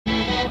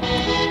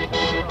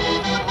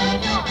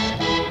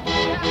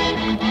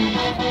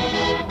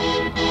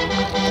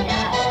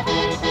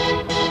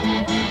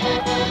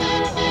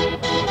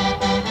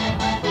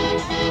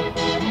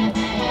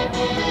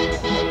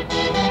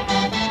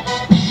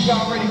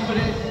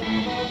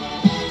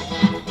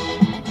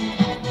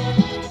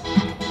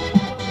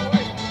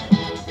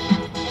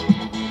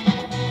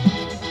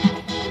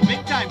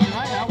Big time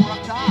tonight, huh? We're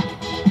up top.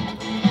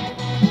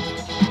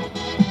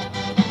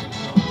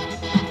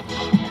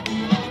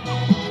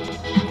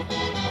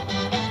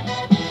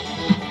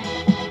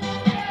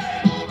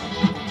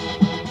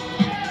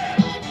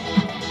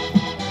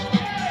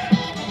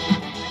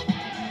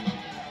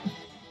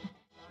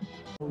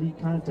 The league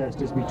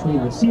contest is between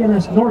the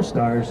CNS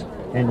Northstars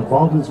and the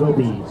Baldwinsville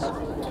Bees.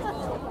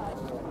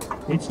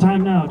 It's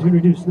time now to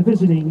introduce the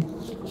visiting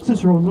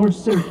Cicero-North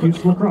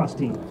Syracuse lacrosse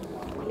team.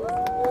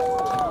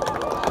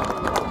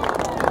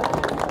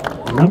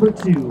 Number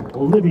 2,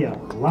 Olivia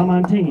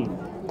LaMontagne.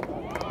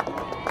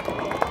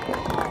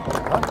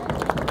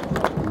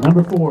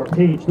 Number 4,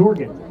 Paige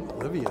Dorgan.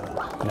 Olivia.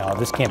 No,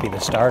 this can't be the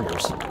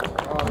starters.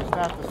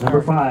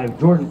 Number 5,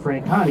 Jordan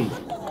Francati.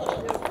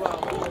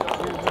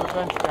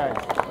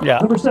 Yeah.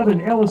 Number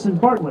 7, Allison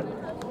Bartlett.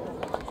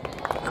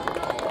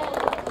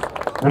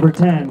 Number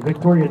 10,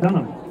 Victoria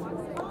Dunham.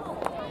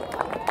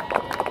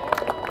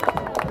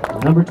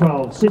 Number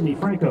 12, Sydney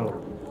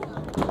Franco.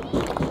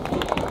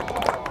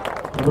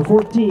 Number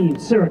 14,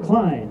 Sarah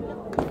Klein.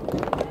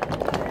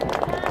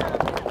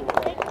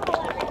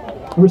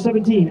 Number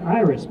 17,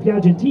 Iris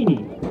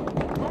Piagentini.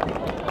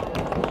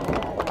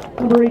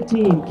 Number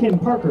 18, Kim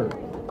Parker.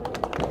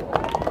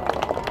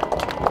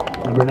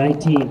 Number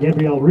 19,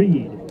 Gabrielle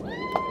Reed.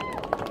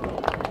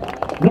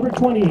 Number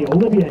 20,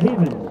 Olivia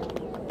Haven.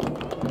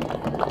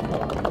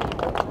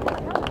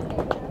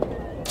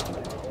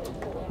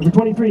 Number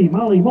 23,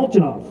 Molly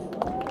Molchanoff.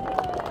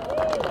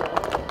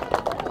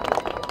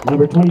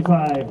 Number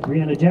 25,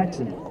 Brianna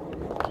Jackson.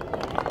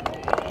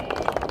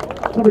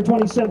 Number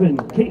 27,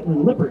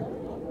 Caitlin Lippert.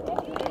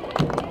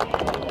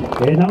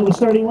 And now the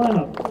starting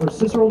lineup for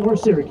Cicero-North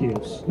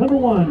Syracuse. Number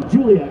 1,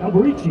 Julia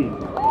Alberici.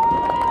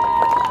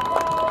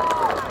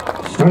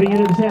 Starting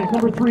in attack,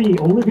 number 3,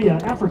 Olivia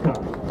Africa.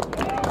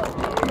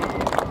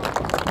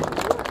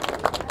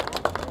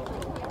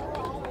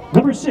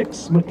 Number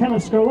 6, McKenna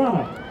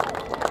Scarlata.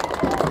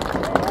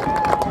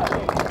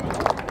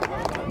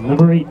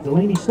 Number 8,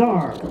 Delaney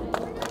Starr.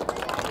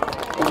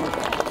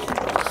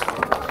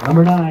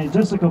 Number 9,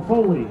 Jessica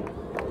Foley.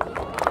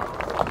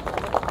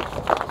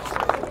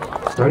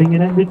 Starting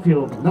in at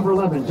midfield, number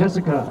 11,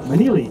 Jessica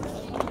Manili.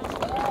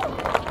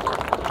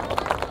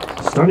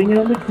 Starting in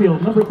at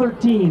midfield, number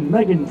 13,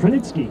 Megan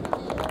Trenitsky.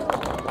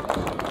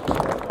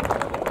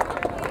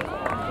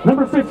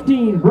 Number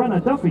 15, Brenna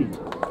Duffy.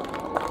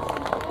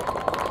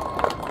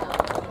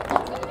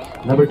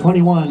 Number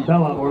 21,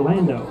 Bella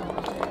Orlando.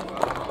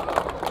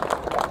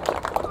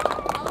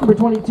 Number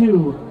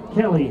 22,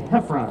 Kelly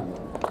Heffron.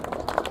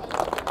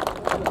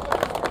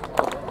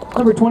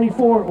 Number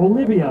 24,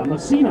 Olivia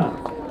Messina.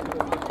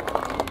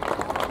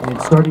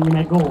 And starting in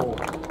at goal,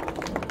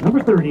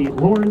 number 30,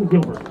 Lauren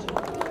Gilbert.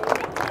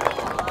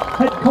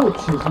 Head coach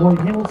is Lloyd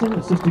Hamilton,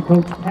 assistant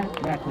coach Pat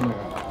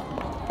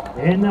McNamara.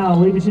 And now,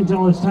 ladies and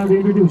gentlemen, it's time to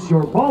introduce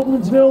your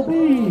Baldwinsville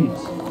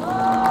Bees.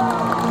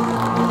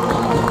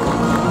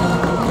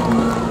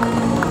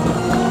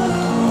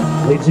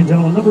 Ladies and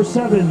gentlemen, number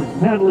 7,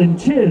 Madeline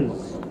Chiz.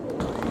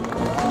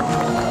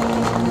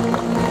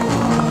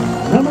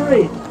 Number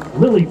 8,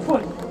 Lily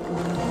Foote.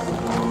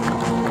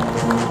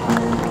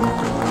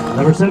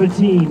 Number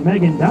 17,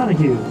 Megan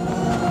Donahue.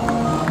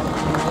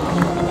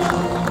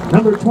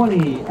 Number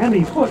 20,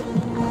 Emmy Foote.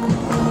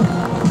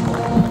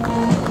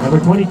 Number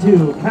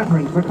 22,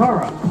 Catherine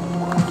Ficara.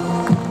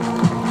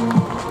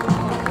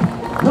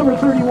 Number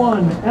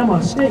 31,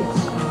 Emma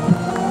States.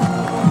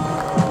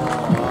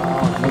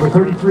 Number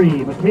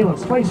 33, Michaela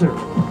Spicer.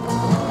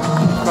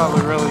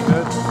 Probably really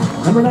good.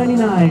 Number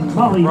 99,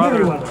 Molly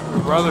Merriweather. Her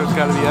brother's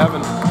got to be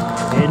heaven.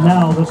 And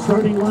now the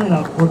starting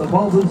lineup for the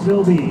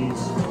Baldwinsville Bees.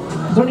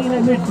 Starting in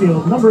at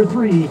midfield, number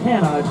 3,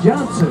 Hannah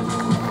Johnson.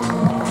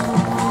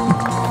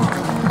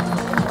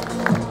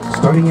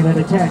 Starting in at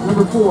attack,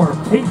 number 4,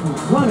 Peyton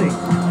Fleming.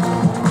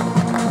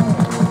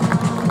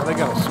 Well, they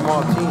got a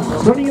small team.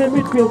 Starting in at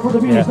midfield for the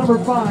Bees, number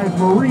 5,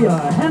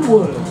 Maria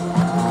Henwood.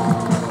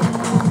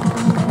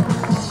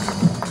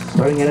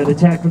 Starting in at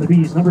attack for the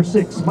Bees, number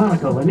 6,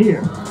 Monica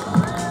Lanier.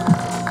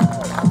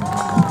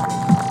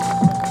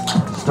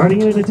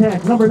 Starting in at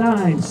attack, number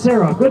 9,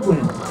 Sarah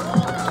Goodwin.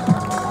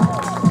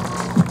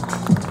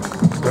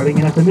 Starting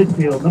in at the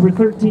midfield, number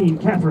 13,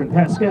 Catherine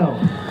Pascal.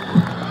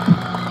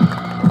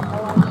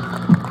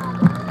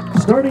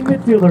 Starting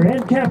midfielder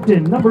and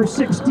captain, number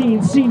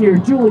 16, senior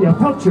Julia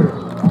Pelcher.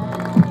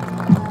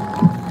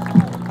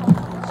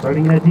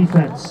 Starting in at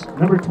defense,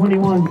 number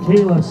 21,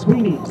 Kayla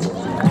Sweeney.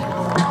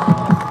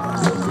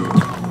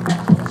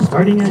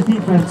 Starting in at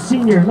defense,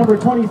 senior number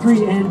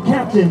 23 and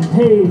captain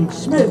Paige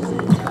Smith.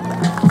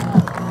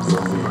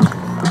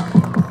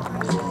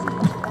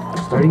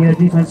 Starting in at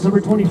defense,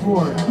 number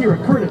 24, Kira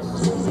Curtis.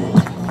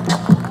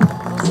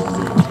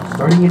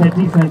 Starting in at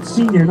defense,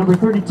 senior number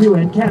 32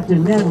 and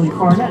captain Natalie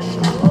Farnett.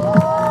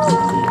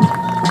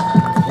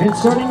 And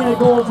starting in at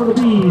goal for the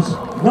Bees,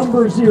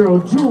 number 0,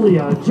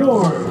 Julia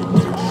George.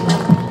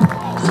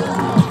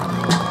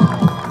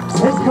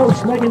 Head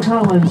coach Megan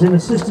Collins and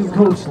assistant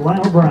coach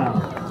Lyle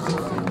Brown.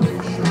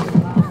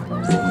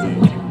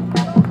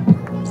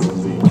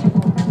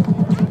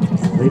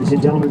 Ladies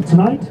and gentlemen,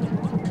 tonight,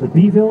 the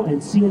Beeville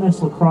and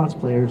CNS lacrosse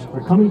players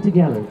are coming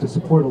together to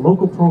support a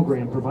local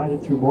program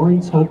provided through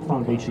Maureen's Hope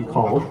Foundation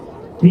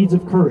called Beads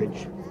of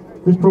Courage.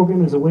 This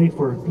program is a way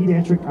for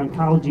pediatric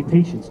oncology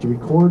patients to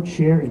record,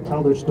 share, and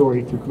tell their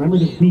story through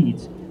commemorative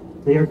beads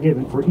they are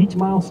given for each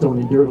milestone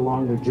endured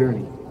along their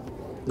journey.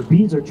 The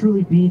beads are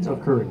truly beads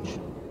of courage.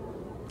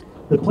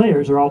 The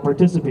players are all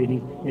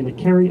participating in the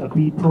Carry a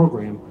Bead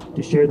program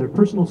to share their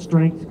personal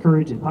strength,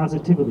 courage, and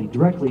positivity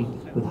directly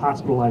with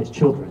hospitalized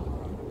children.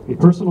 A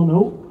personal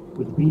note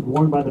with the bead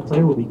worn by the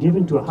player will be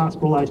given to a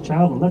hospitalized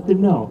child and let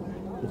them know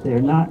that they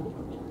are not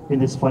in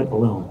this fight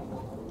alone.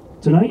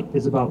 Tonight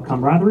is about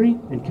camaraderie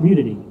and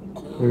community.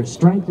 There is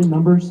strength in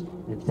numbers,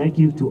 and thank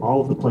you to all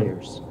of the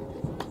players.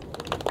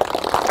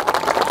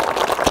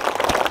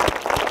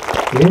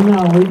 And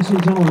now, ladies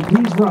and gentlemen,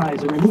 please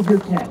rise and remove your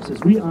caps as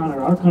we honor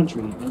our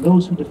country and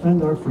those who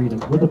defend our freedom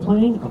with the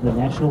playing of the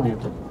national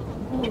anthem.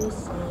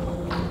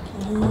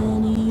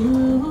 Can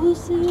you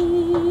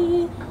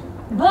see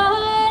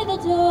by the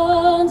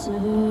dawn's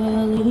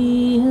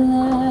early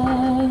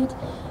light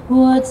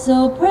what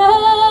so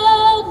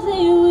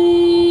proudly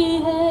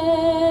we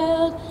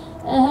hailed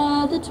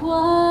at the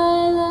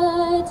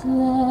twilight's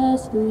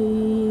last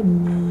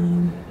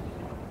gleaming,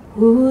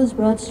 whose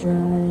broad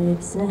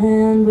stripes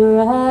and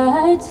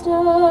bright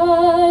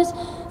stars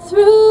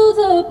through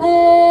the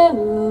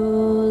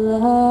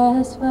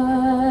perilous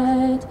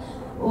fight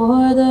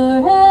o'er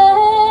the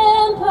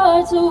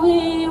ramparts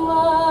we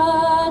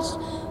watched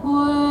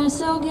were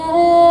so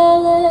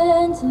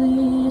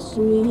gallantly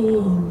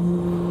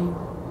streaming,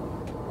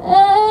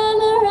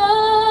 and the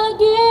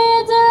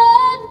rocket's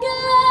red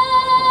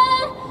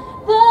glare,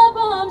 the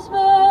bombs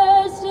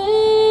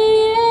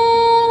bursting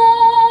in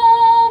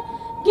air,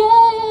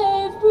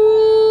 gave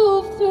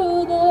proof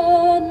through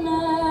the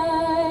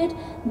night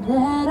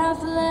that our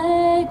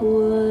flag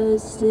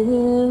was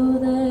still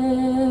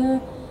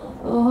there.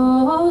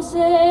 Oh,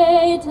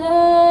 say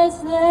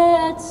does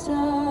that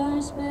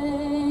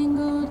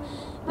star-spangled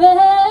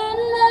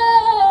banner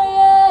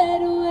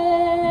yet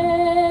wave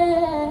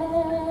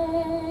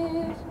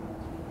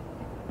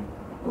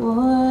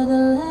o'er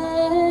the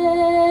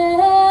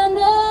land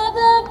of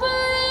the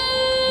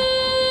free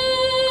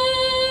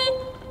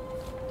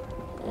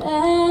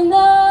and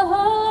the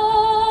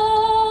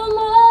home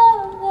of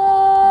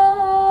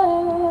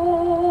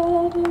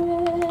the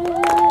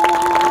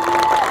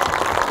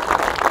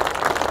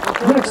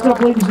brave. Next up,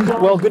 ladies and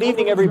gentlemen. Well, good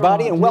evening,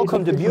 everybody, and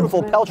welcome to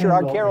beautiful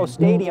Pelcher-Arcaro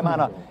Stadium on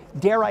a,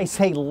 dare I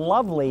say,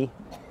 lovely,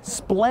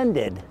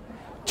 splendid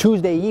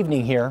Tuesday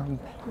evening here.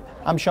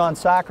 I'm Sean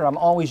Soccer. I'm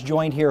always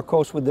joined here, of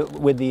course, with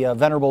the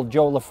venerable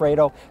Joe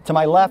Lafredo. To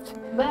my left,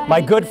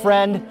 my good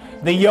friend,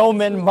 the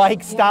yeoman,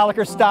 Mike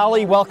Stoliker.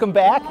 Stolly, welcome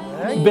back.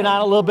 Been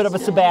on a little bit of a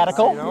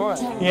sabbatical.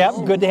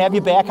 Yep, good to have you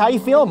back. How you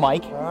feeling,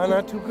 Mike?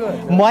 Not too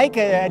good. Mike,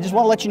 I just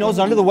want to let you know he's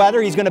under the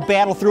weather. He's going to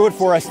battle through it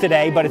for us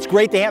today, but it's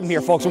great to have him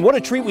here, folks. And what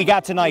a treat we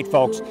got tonight,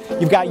 folks.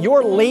 You've got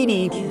your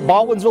Lady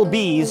Baldwinsville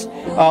Bees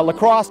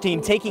lacrosse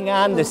team taking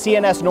on the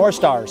CNS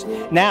Northstars.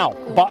 Now,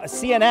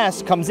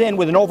 CNS comes in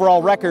with an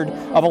overall record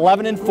of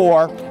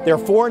 11-4. They're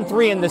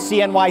 4-3 in the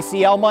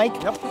CNYCL,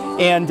 Mike. Yep.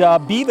 And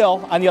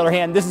Beeville, on the other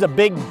hand, this is a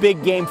big,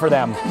 big game for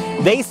them.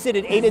 They sit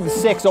at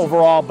 8-6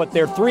 overall, but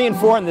they're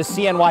 3-4 in the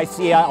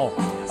CNYCL.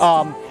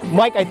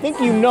 Mike, I think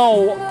you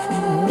know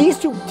these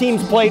two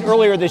teams played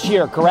earlier this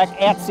year, correct?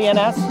 At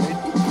CNS.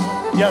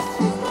 Yes.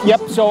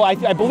 Yep. So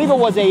I believe it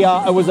was a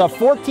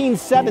 14-7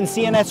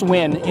 CNS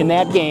win in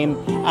that game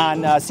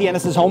on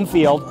CNS's home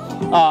field.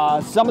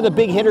 Some of the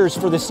big hitters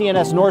for the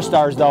CNS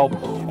Northstars, though,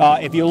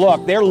 if you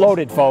look, they're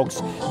loaded,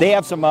 folks. They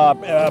have some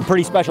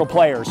pretty special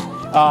players.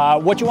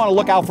 What you want to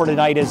look out for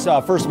tonight is,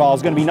 first of all,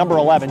 is going to be number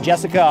 11,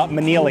 Jessica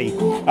Manili.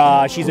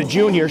 She's a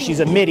junior. She's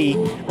a midi.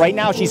 Right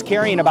now, she's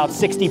carrying about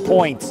 60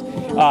 points.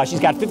 She's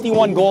got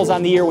 51 goals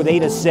on the year with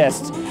 8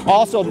 assists.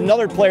 Also,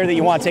 another player that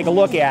you want to take a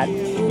look at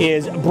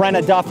is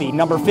Brenna Duffy,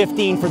 number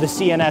 15 for the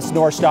CNS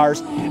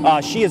Northstars.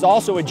 She is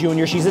also a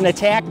junior. She's an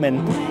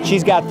attackman.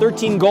 She's got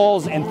 13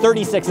 goals and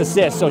 36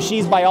 assists, so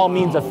she's by all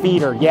means a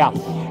feeder. Yeah.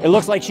 It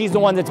looks like she's the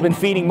one that's been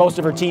feeding most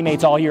of her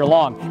teammates all year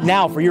long.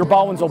 Now, for your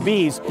Baldwinsville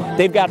Bees,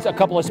 they've got a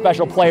couple of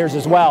special players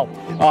as well.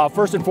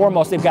 First and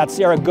foremost, they've got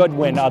Sarah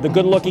Goodwin, the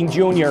good-looking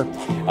junior.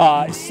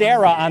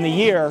 Sarah, on the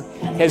year,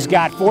 has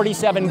got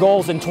 47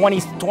 goals and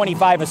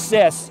 25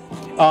 assists.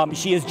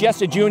 She is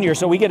just a junior,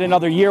 so we get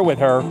another year with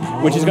her,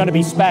 which is going to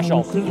be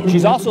special.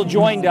 She's also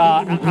joined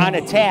on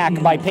attack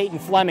by Peyton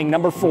Fleming,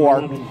 number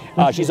 4.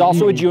 She's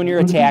also a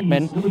junior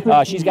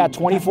attackman. She's got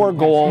 24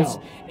 goals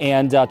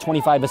and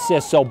 25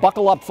 assists. So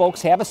buckle up,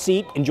 folks. Have a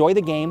seat. Enjoy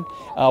the game.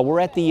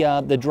 We're at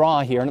the draw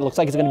here, and it looks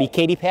like it's going to be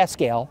Katie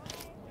Pascal.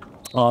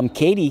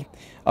 Katie,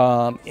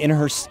 in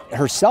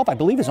herself, I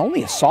believe, is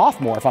only a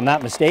sophomore, if I'm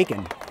not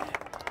mistaken.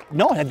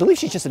 No, I believe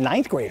she's just a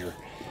 9th grader.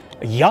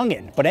 a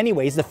youngin. But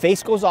anyways, the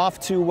face goes off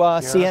to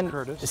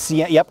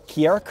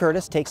Kiara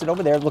Curtis takes it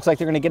over there. It looks like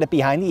they're going to get it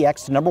behind the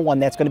X. Number 1,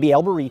 that's going to be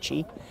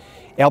Alberici.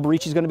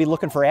 Alberici going to be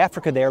looking for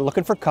Africa there,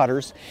 looking for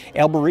cutters.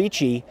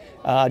 Alberici,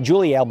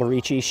 Julia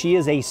Alberici, she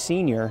is a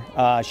senior.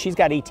 She's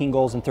got 18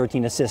 goals and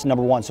 13 assists,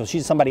 number 1. So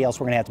she's somebody else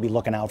we're going to have to be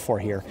looking out for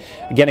here.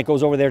 Again, it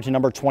goes over there to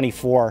number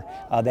 24.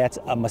 That's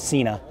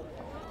Messina.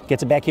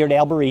 Gets it back here to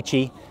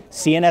Alberici.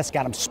 CNS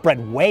got them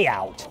spread way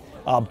out.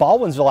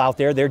 Baldwinsville out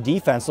there, their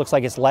defense looks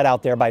like it's led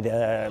out there by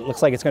the,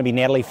 looks like it's going to be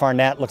Natalie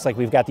Farnett. Looks like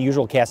we've got the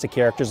usual cast of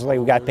characters. Looks like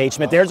we've got Paige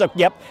Smith. There's a,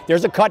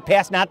 there's a cut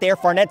pass, not there.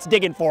 Farnett's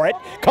digging for it.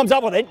 Comes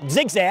up with it,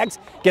 zigzags,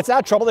 gets out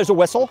of trouble. There's a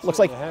whistle. Looks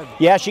like,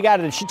 yeah, she got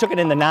it. She took it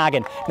in the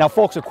noggin. Now,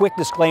 folks, a quick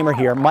disclaimer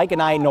here. Mike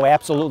and I know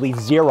absolutely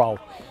zero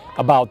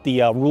about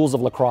the rules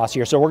of lacrosse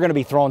here, so we're going to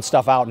be throwing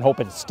stuff out and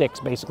hoping it sticks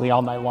basically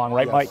all night long,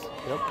 right, Mike?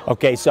 Yep.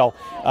 Okay, so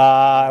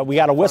we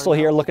got a whistle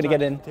here looking to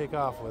get in. Take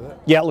off with it.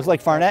 Yeah, it looks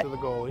like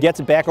Farnett gets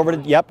it back over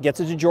to, gets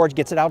it to George,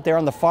 gets it out there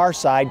on the far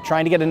side,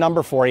 trying to get a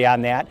number for you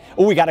on that.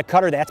 Oh, we got a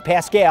cutter. That's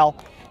Pascal.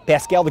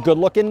 Pascal, the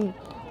good-looking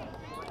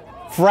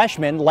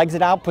freshman, legs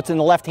it out, puts it in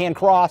the left-hand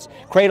cross.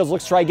 Cradles,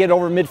 looks to try to get it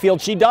over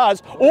midfield. She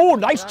does. Oh,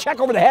 nice check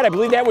over the head. I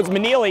believe that was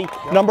Manili,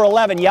 number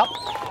 11. Yep.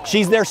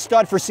 She's their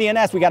stud for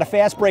CNS. We got a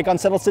fast break,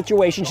 unsettled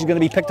situation. She's going to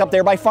be picked up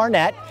there by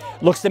Farnett.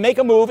 Looks to make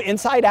a move,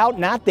 inside out,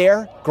 not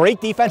there.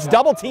 Great defense,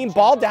 double team,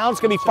 ball down.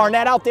 It's going to be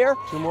Farnett out there.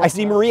 I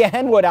see Maria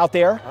Henwood out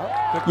there.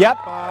 Yep.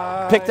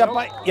 Picked up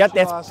by, yep,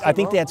 that's, I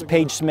think that's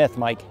Paige Smith,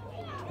 Mike.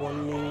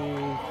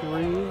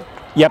 23.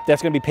 Yep,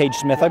 that's going to be Paige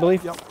Smith, I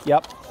believe.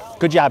 Yep.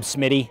 Good job,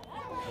 Smitty.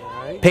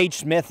 Paige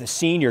Smith, the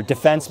senior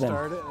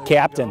defenseman,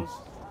 captain.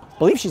 I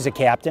believe she's a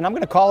captain. I'm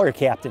going to call her a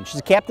captain. She's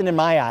a captain in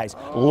my eyes.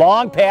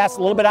 Long pass, a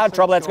little bit out of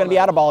trouble. That's going to be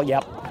out of ball.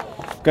 Yep.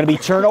 Going to be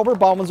turnover.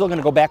 Baldwinsville going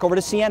to go back over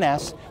to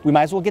CNS. We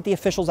might as well get the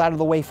officials out of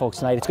the way, folks,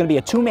 tonight. It's going to be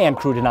a two-man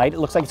crew tonight. It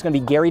looks like it's going to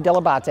be Gary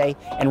Delabate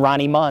and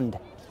Ronnie Mund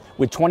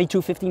with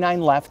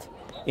 22:59 left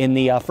in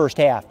the first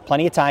half.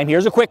 Plenty of time.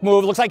 Here's a quick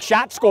move. Looks like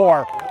shot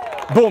score.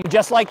 Boom,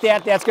 just like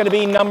that. That's going to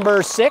be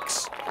number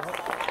 6.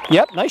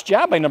 Yep, nice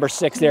job by number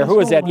 6 there. Who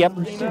is that? Yep.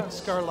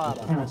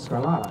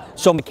 Scarlata.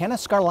 So McKenna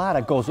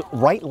Scarlata goes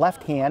right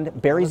left hand,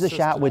 buries the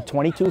shot with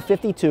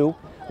 22:52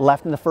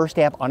 left in the first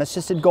half,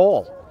 unassisted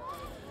goal.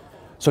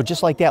 So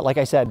just like that, like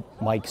I said,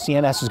 Mike,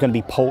 CNS is going to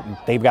be potent.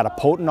 They've got a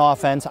potent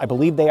offense. I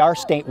believe they are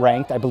state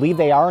ranked. I believe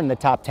they are in the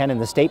top 10 in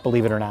the state,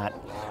 believe it or not.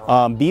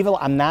 Beeville,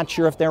 I'm not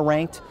sure if they're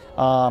ranked.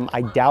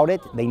 I doubt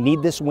it. They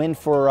need this win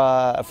for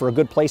a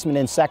good placement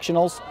in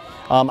sectionals.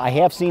 I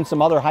have seen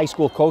some other high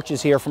school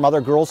coaches here from other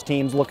girls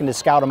teams looking to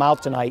scout them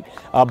out tonight,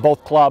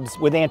 both clubs,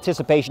 with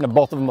anticipation of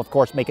both of them, of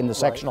course, making the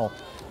sectional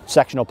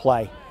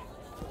play.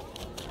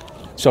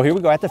 So here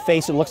we go at the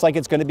face. It looks like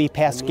it's going to be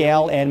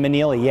Pascal and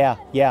Manili.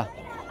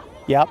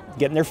 Yep,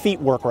 getting their feet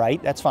work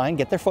right. That's fine.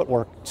 Get their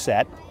footwork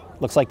set.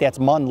 Looks like that's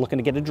Mund looking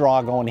to get a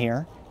draw going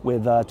here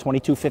with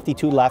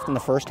 22:52 left in the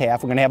first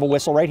half. We're going to have a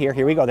whistle right here.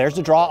 Here we go. There's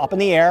the draw up in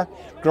the air.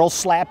 Girls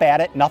slap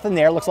at it. Nothing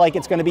there. Looks like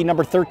it's going to be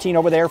number 13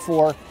 over there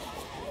for,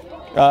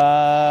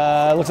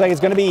 looks like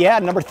it's going to be,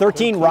 number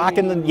 13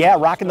 rocking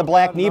the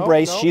black knee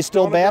brace. She's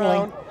still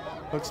battling.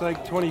 Looks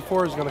like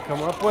 24 is going to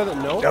come up with it.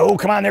 Nope. Oh,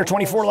 come on there,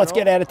 24. Let's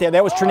get at it there.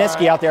 That was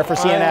Triniski out there for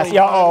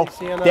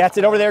CNS. That's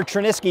it over there,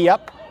 Triniski.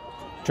 Yep.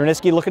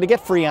 Triniski looking to get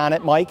free on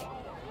it, Mike.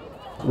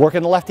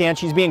 Working the left hand.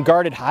 She's being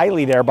guarded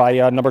highly there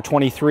by number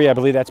 23. I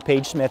believe that's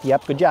Paige Smith.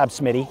 Yep, good job,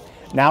 Smitty.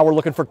 Now we're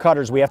looking for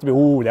cutters. We have to be,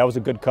 ooh, that was a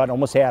good cut.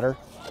 Almost had her.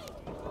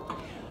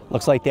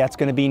 Looks like that's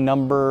going to be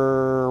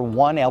number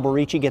 1.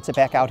 Alberici gets it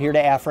back out here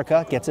to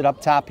Africa. Gets it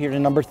up top here to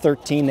number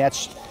 13.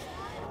 That's,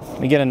 let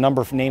me get a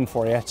number name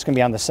for you. It's going to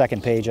be on the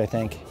second page, I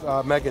think.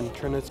 Megan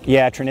Triniski.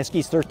 Yeah,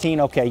 Triniski's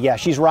 13. Okay, yeah,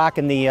 she's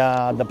rocking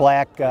the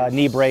black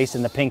knee brace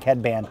and the pink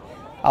headband.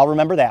 I'll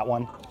remember that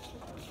one.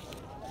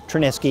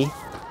 Triniski.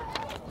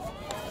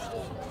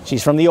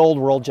 She's from the old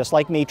world, just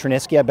like me.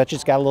 Triniski, I bet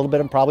she's got a little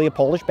bit of probably a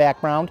Polish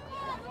background,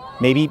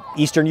 maybe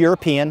Eastern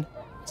European,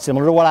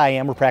 similar to what I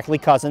am. We're practically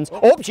cousins.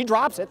 Oh, she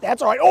drops it.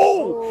 That's all right.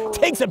 Oh,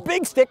 takes a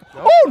big stick.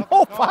 Oh,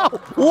 no foul.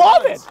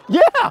 Love it.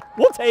 Yeah,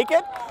 we'll take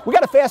it. We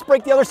got to fast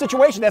break the other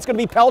situation. That's going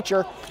to be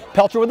Pelcher.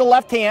 Pelcher with the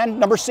left hand,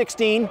 number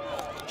 16.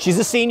 She's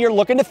a senior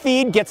looking to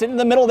feed, gets it in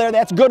the middle there.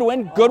 That's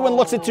Goodwin. Goodwin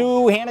looks it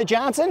to Hannah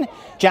Johnson.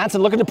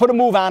 Johnson looking to put a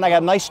move on. I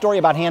got a nice story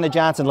about Hannah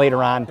Johnson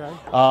later on.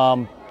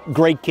 Okay.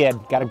 Great kid.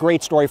 Got a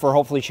great story for her.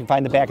 Hopefully she can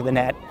find the back of the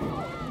net.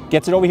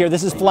 Gets it over here.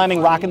 This is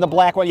Fleming rocking the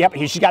black one. Yep,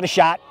 she's got a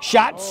shot.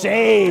 Shot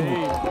saved.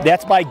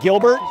 That's by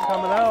Gilbert. She's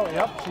coming out.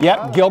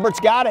 Yep,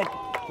 Gilbert's got it.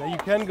 Now you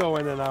can go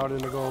in and out in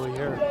the goalie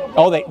here.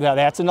 Oh,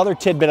 that's another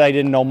tidbit I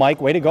didn't know, Mike.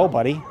 Way to go,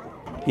 buddy.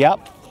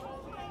 Yep.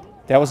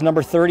 That was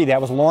number 30.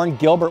 That was Lauren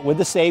Gilbert with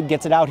the save.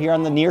 Gets it out here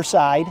on the near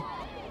side.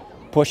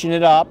 Pushing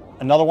it up.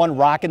 Another one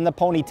rocking the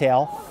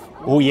ponytail.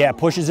 Oh, yeah,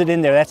 pushes it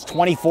in there. That's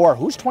 24.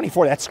 Who's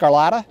 24? That's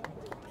Scarlata?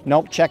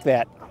 Nope, check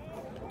that.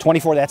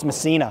 24, that's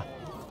Messina.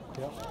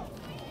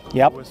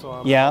 Yep.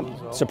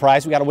 Yeah.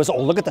 Surprise, we got a whistle.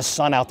 Oh, look at the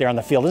sun out there on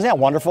the field. Isn't that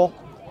wonderful?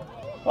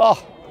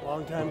 Oh.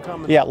 Long time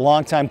coming. Yeah,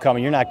 long time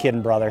coming. You're not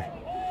kidding, brother.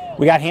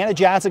 We got Hannah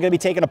Johnson going to be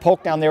taking a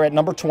poke down there at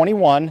number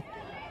 21.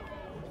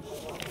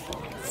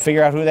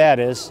 figure out who that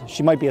is.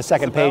 She might be a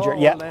second pager.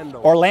 Yeah,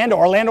 Orlando.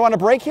 Orlando on a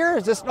break here?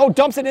 Is this? Oh,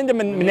 dumps it into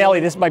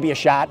Manelli. This might be a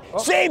shot.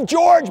 Save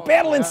George,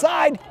 battle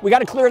inside. We got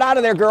to clear it out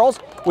of there, girls,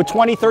 with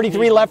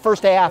 20:33 left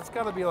first half. It's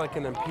got to be like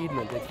an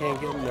impediment. They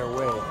can't get in their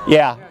way.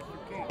 Yeah.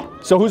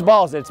 So whose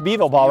ball is it? It's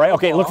Beeville ball, right?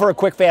 Okay, look for a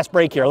quick, fast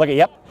break here. Look at,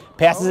 yep.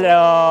 Passes it.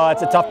 Oh,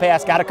 it's a tough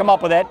pass. Got to come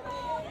up with it.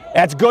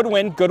 That's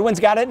Goodwin. Goodwin's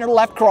got it in her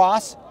left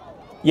cross.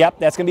 Yep,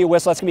 that's going to be a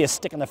whistle. That's going to be a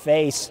stick in the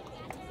face.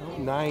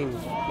 Nine's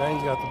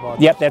got the ball.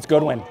 Yep, that's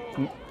Goodwin.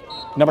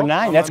 Number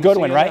 9, that's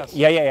Goodwin, right?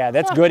 Yeah,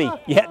 that's Goody.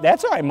 Yeah,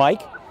 that's all right,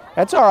 Mike.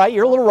 That's all right.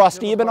 You're a little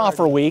rusty. You've been off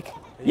for a week.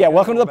 Yeah,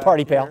 welcome to the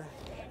party, pal.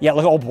 Yeah,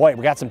 look, oh boy,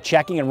 we got some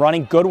checking and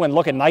running. Goodwin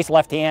looking nice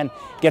left hand.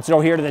 Gets it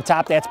over here to the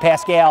top. That's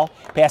Pascal.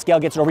 Pascal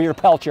gets it over here to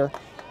Pelcher.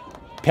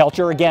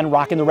 Pelcher again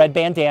rocking the red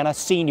bandana.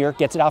 Senior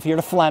gets it off here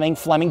to Fleming.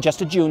 Fleming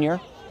just a junior.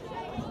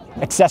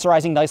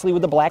 Accessorizing nicely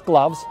with the black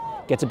gloves.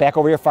 Gets it back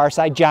over here far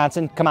side.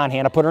 Johnson. Come on,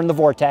 Hannah, put her in the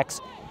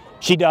vortex.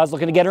 She does,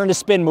 looking to get her into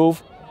spin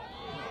move.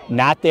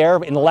 Not there.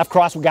 In the left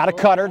cross, we got to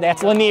cut her.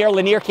 That's Lanier.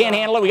 Lanier can't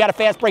handle it. We got a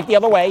fast break the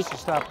other way. She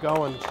stopped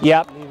going.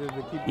 Yep.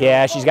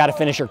 Yeah, she's got to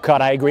finish her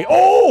cut. I agree.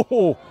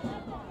 Oh!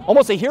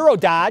 Almost a hero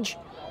dodge.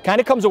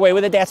 Kind of comes away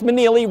with it. That's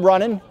Manili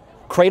running.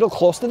 Cradle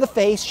close to the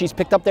face. She's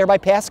picked up there by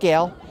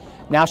Pascal.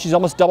 Now she's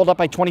almost doubled up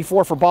by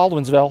 24 for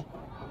Baldwinsville.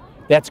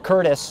 That's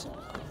Curtis.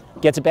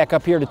 Gets it back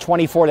up here to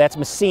 24. That's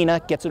Messina.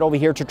 Gets it over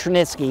here to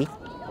Triniski.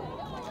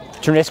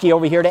 Triniski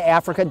over here to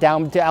Africa,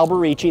 down to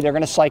Alberici. They're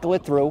going to cycle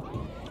it through.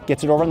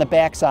 Gets it over on the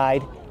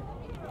backside.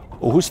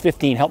 Oh, who's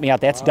 15? Help me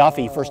out. That's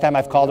Duffy. First time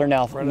I've called her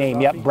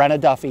name. Yep, Brenna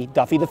Duffy.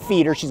 Duffy the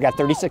feeder. She's got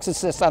 36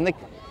 assists on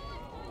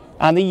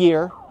the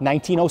year.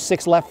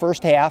 1906 left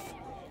first half.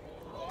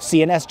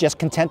 CNS just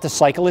content to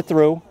cycle it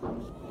through.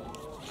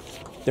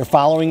 They're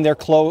following their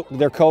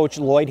coach,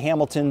 Lloyd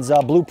Hamilton's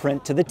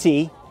blueprint to the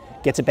T.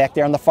 Gets it back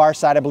there on the far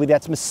side. I believe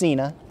that's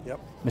Messina. Yep.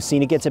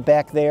 Messina gets it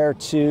back there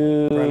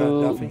to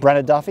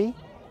Brenna Duffy.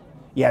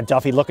 Yeah,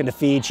 Duffy looking to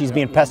feed. She's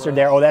being pestered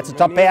there. Oh, that's a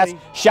tough pass.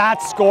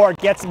 Shot scored.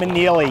 Gets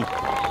Manili.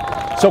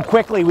 So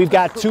quickly, we've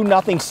got 2-0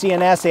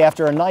 CNS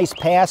after a nice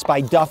pass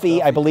by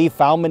Duffy. I believe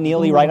found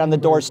Manili right on the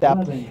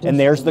doorstep, and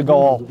there's the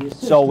goal.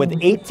 So with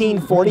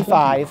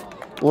 18:45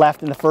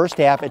 left in the first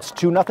half, it's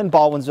 2-0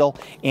 Baldwinsville,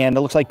 and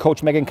it looks like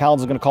Coach Megan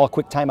Collins is going to call a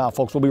quick timeout,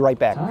 folks. We'll be right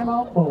back.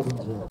 Timeout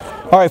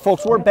Baldwinsville. All right,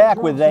 folks, we're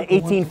back with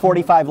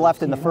 18:45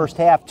 left in the first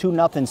half,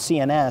 2-0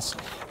 CNS.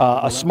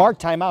 A smart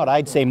timeout,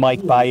 I'd say,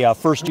 Mike, by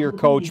first-year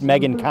coach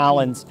Megan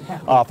Collins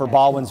for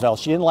Baldwinsville.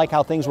 She didn't like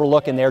how things were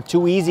looking there.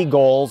 2 easy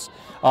goals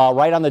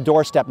right on the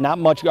doorstep. Not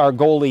much our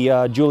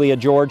goalie, Julia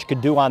George,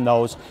 could do on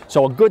those.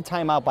 So a good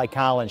timeout by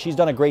Collins. She's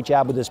done a great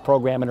job with this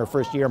program in her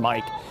first year,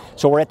 Mike.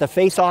 So we're at the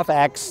face-off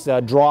X,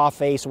 draw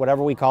face,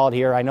 whatever we call it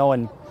here. I know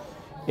in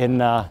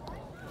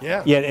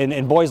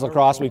boys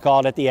lacrosse we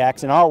call it at the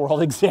X. In our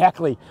world,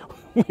 exactly.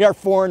 We are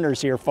foreigners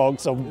here,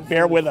 folks, so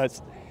bear with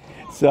us.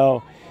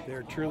 So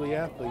they're truly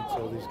athletes,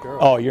 so these girls.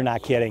 Oh, you're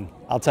not kidding.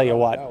 I'll tell you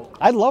what.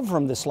 I'd love for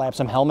them to slap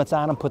some helmets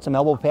on them, put some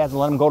elbow pads,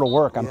 and let them go to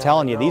work. I'm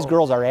telling you, these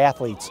girls are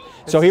athletes.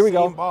 So here we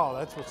go. Ball.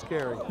 That's what's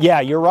scary.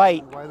 Yeah, you're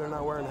right. Why they're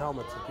not wearing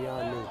helmets is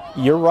beyond me.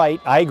 You're right.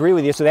 I agree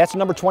with you. So that's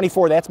number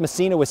 24. That's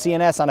Messina with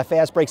CNS on a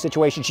fast break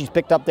situation. She's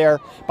picked up there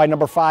by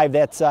number 5.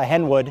 That's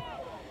Henwood.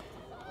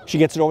 She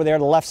gets it over there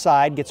to the left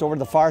side, gets over to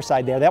the far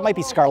side there. That might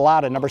be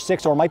Scarlotta, number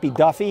 6, or it might be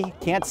Duffy.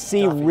 Can't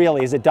see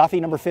really. Is it Duffy,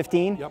 number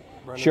 15? Yep.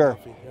 Sure.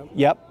 Duffy.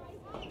 Yep.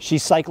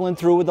 She's cycling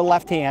through with the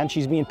left hand.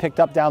 She's being picked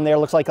up down there.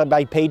 Looks like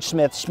by Paige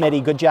Smith.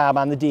 Smitty, good job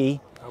on the D.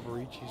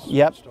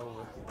 Yep.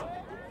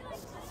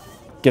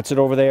 Gets it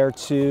over there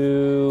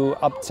to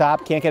up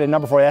top. Can't get a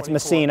number for it. That's 24.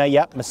 Messina.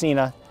 Yep,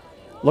 Messina.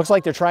 Looks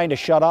like they're trying to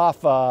shut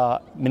off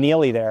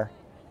Manili there.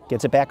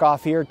 Gets it back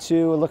off here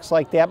to. It looks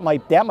like that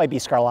might be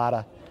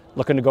Scarlotta.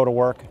 Looking to go to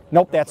work.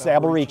 Nope, that's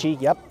Alberici.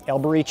 Yep,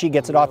 Alberici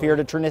gets it off here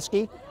to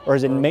Triniski. Or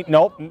is it,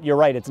 nope, you're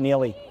right, it's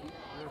Neely.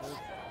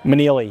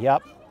 Manili,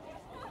 yep.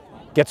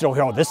 Gets it over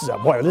here. Oh, this is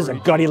a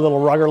gutty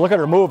little rugger. Look at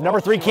her move. Number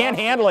 3 can't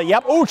handle it.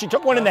 Yep, oh, she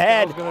took one in the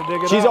head.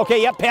 She's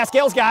okay, yep,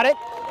 Pascal's got it.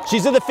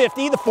 She's in the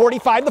 50, the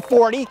 45, the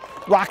 40.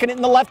 Rocking it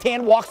in the left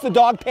hand, walks the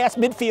dog past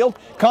midfield.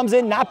 Comes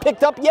in, not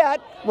picked up yet.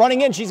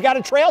 Running in, she's got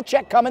a trail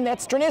check coming,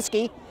 that's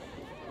Triniski.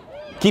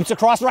 Keeps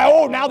across the right.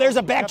 Oh, now there's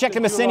a back check to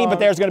Messini, but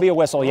there's going to be a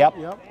whistle. Yep.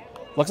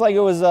 Looks like it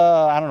was,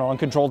 I don't know,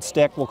 uncontrolled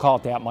stick. We'll call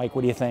it that, Mike.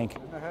 What do you think?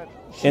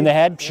 In the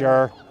head?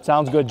 Sure.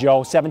 Sounds good,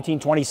 Joe.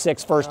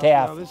 17:26 first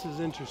half. Now this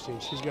is interesting.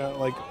 She's got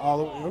like all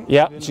the.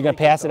 Yep. She's going to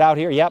pass it out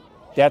here. Yep.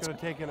 That's.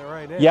 Taking it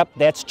right in. Yep.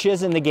 That's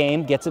Chiz in the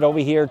game. Gets it over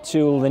here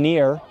to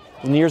Lanier.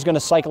 Lanier's going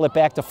to cycle it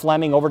back to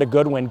Fleming over to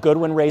Goodwin.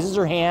 Goodwin raises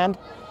her hand.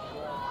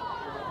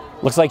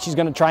 Looks like she's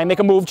going to try and make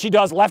a move. She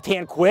does. Left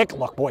hand quick.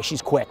 Look, boy,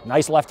 she's quick.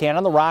 Nice left hand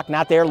on the rock.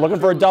 Not there. Looking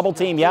for a double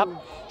team. Yep.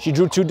 She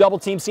drew 2 double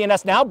team.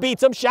 CNS now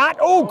beats him. Shot.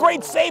 Oh,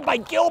 great save by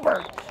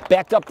Gilbert.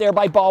 Backed up there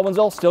by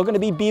Baldwinsville. Still going to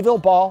be Beeville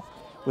ball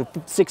with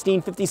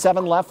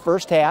 16:57 left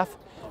first half.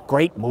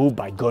 Great move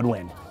by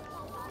Goodwin.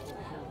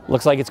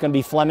 Looks like it's going to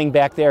be Fleming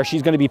back there.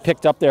 She's going to be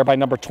picked up there by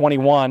number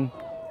 21.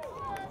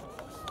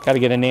 Got to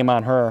get a name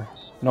on her.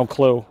 No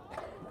clue.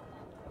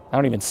 I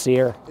don't even see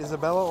her.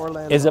 Isabella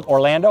Orlando. Is it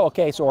Orlando?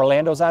 Okay, so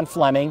Orlando's on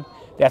Fleming.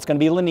 That's going to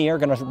be Lanier,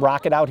 going to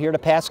rock it out here to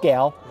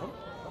Pascal.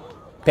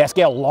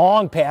 Pascal,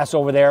 long pass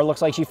over there.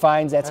 Looks like she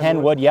finds, that's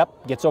Henwood.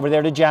 Yep, gets over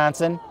there to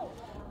Johnson.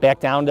 Back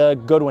down to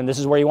Goodwin. This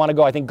is where you want to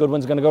go. I think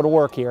Goodwin's going to go to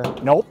work here.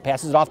 Nope,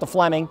 passes it off to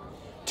Fleming.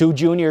 2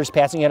 juniors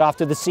passing it off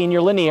to the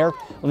senior Lanier.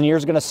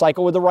 Lanier's going to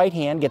cycle with the right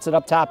hand, gets it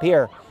up top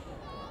here.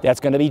 That's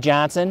going to be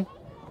Johnson.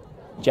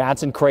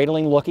 Johnson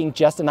cradling, looking,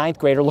 just a 9th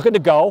grader, looking to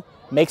go.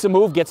 Makes a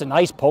move, gets a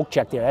nice poke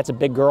check there. That's a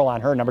big girl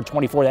on her, number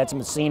 24. That's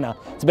Messina.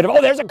 It's a bit of,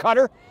 oh, there's a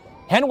cutter.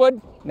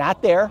 Henwood,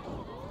 not there.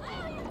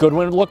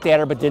 Goodwin looked at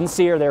her, but didn't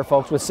see her there,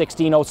 folks, with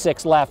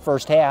 16:06 left,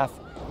 first half.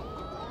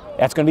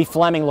 That's going to be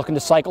Fleming looking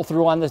to cycle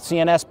through on the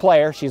CNS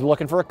player. She's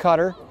looking for a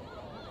cutter.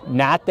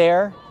 Not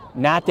there.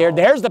 Not there.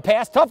 There's the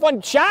pass. Tough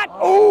one.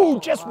 Shot. Ooh,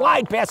 just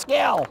wide.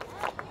 Pascal.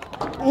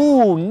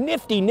 Ooh,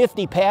 nifty,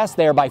 nifty pass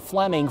there by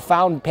Fleming.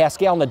 Found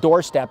Pascal on the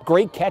doorstep.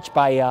 Great catch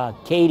by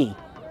Katie.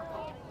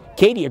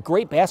 Katie, a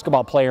great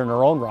basketball player in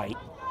her own right.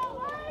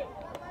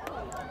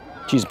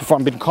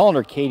 I've been calling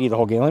her Katie the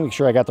whole game. Let me make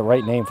sure I got the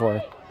right name for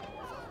her.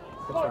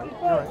 That's right.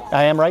 You're right.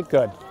 I am right.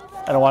 Good.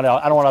 I don't want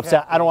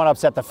to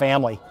upset the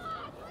family.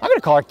 I'm going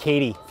to call her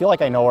Katie. Feel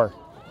like I know her.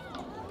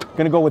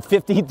 Going to go with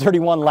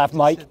 15:31 left,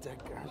 Mike.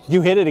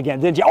 You hit it again,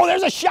 didn't you? Oh,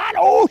 there's a shot.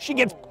 Oh, she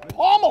gets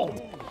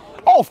pummeled.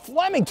 Oh,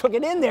 Fleming took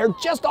it in there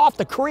just off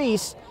the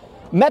crease.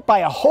 Met by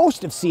a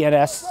host of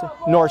CNS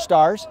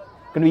Northstars.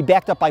 Going to be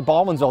backed up by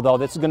Baldwinsville, though.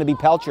 This is going to be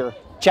Pelcher.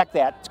 Check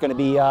that. It's going to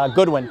be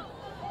Goodwin.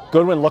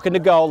 Goodwin looking to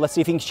go. Let's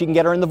see if she can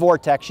get her in the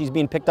vortex. She's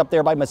being picked up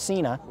there by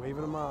Messina.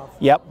 Waving him off.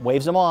 Yep,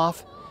 waves him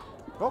off.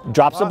 Oh,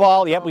 Drops the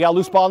ball. Yep, we got a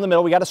loose ball in the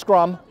middle. We got a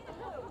scrum.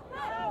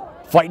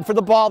 Fighting for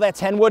the ball.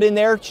 That's Henwood in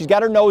there. She's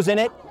got her nose in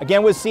it.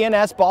 Again with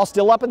CNS. Ball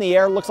still up in the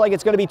air. Looks like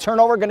it's going to be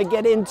turnover. Going to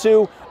get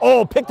into,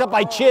 oh, picked up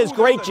by Chiz.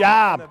 Great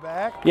job.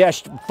 Yeah,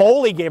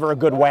 Foley gave her a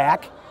good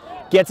whack.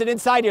 Gets it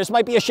inside here. This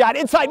might be a shot.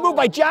 Inside move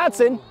by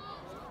Johnson.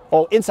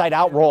 Oh, inside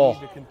out roll.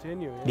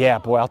 Yeah,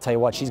 boy, I'll tell you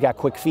what. She's got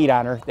quick feet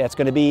on her. That's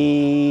going to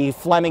be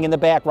Fleming in the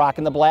back,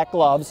 rocking the black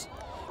gloves.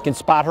 Can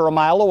spot her a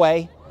mile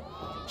away.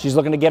 She's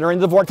looking to get her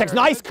into the vortex.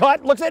 Nice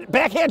cut. Looks at it.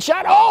 Backhand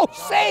shot. Oh,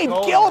 save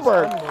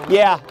Gilbert.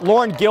 Yeah,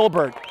 Lauren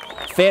Gilbert.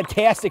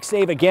 Fantastic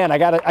save again. I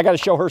gotta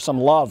show her some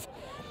love.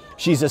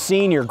 She's a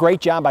senior. Great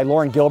job by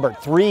Lauren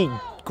Gilbert. 3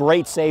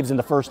 great saves in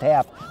the first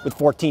half with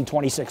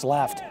 14:26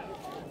 left.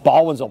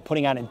 Baldwinsville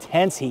putting on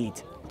intense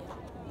heat.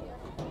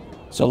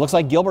 So it looks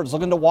like Gilbert's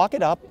looking to walk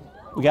it up.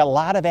 We got a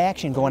lot of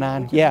action going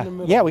on. Yeah,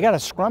 we got a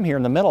scrum here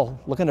in the middle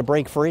looking to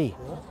break free.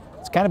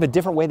 It's kind of a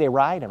different way they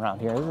ride around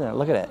here, isn't it?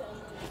 Look at it.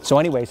 So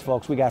anyways,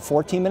 folks, we got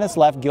 14 minutes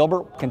left.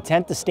 Gilbert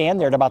content to stand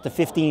there at about the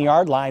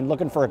 15-yard line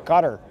looking for a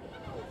cutter.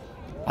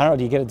 I don't know,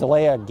 do you get a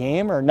delay a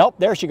game or nope,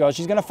 there she goes.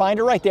 She's going to find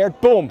her right there.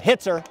 Boom,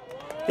 hits her.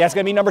 That's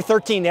going to be number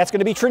 13. That's going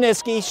to be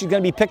Triniski. She's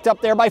going to be picked up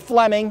there by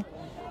Fleming.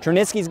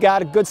 Triniski's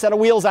got a good set of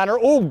wheels on her.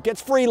 Ooh,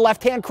 gets free,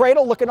 left-hand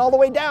cradle, looking all the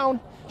way down.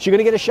 She going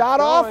to get a shot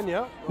off?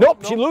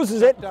 Nope, she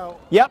loses it.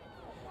 Yep.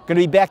 Going to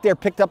be back there,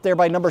 picked up there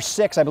by number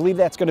 6. I believe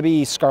that's going to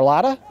be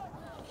Scarlata.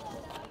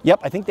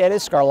 Yep, I think that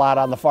is Scarlata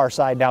on the far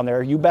side down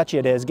there. You betcha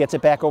it is. Gets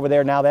it back over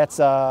there now. That's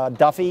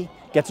Duffy.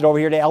 Gets it over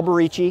here to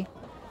Alberici.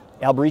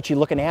 Alberici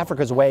looking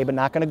Africa's way, but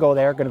not going to go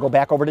there. Going to go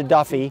back over to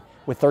Duffy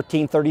with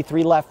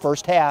 13:33 left,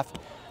 first half.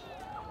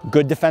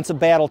 Good defensive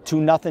battle,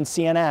 2-0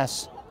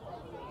 CNS.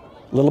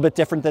 A little bit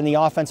different than the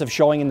offensive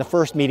showing in the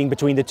first meeting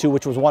between the two,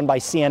 which was won by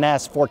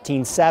CNS,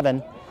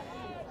 14-7.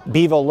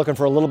 Bevo looking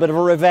for a little bit of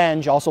a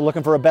revenge, also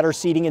looking for a better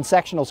seeding in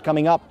sectionals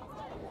coming up.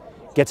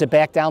 Gets it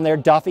back down there,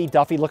 Duffy.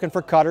 Duffy looking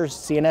for cutters.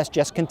 CNS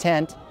just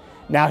content.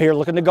 Now here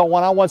looking to go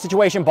one-on-one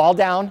situation. Ball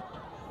down.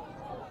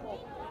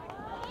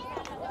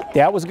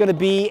 That was going to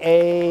be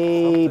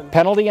a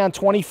penalty on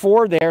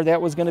 24 there.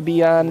 That was going to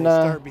be on...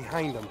 start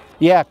behind him.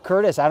 Yeah,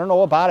 Curtis. I don't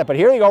know about it. But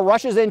here you go.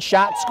 Rushes in,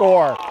 shot,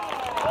 score.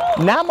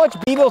 Not much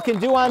Bevo can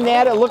do on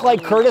that. It looked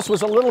like Curtis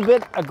was a little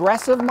bit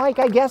aggressive, Mike,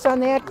 I guess, on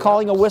that.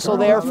 Calling a whistle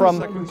there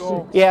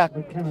from... Yeah,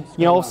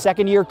 you know,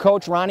 second-year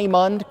coach Ronnie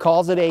Mund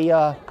calls it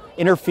a...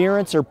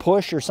 interference or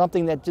push or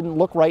something that didn't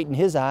look right in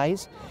his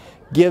eyes.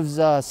 Gives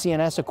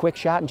CNS a quick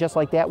shot, and just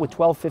like that with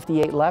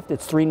 12:58 left,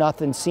 it's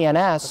 3-0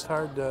 CNS. It's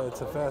hard,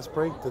 it's a fast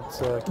break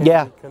that's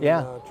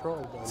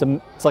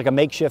It's like a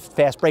makeshift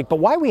fast break. But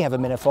why we have a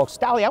minute, folks,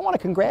 Stolly, I want to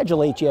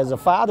congratulate you as a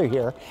father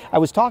here. I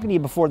was talking to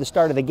you before the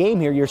start of the game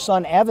here. Your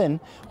son,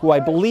 Evan, who I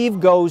believe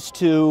goes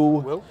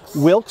to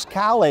Wilkes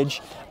College,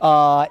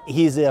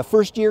 he's a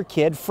first-year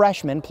kid,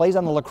 freshman, plays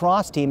on the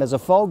lacrosse team as a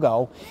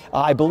Fogo.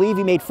 I believe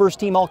he made first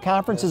team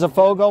all-conference as a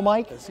Fogo,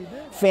 Mike. Yes, he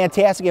did.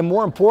 Fantastic. And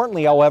more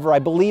importantly, however, I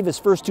believe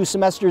his first 2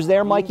 semesters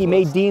there, Mike, he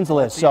made Dean's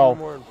List.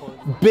 So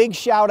big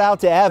shout out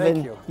to Evan.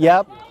 Thank you.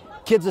 Yep.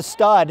 Kid's a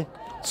stud.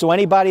 So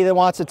anybody that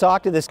wants to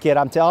talk to this kid,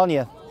 I'm telling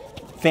you,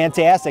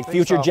 fantastic.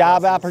 Future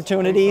job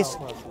opportunities.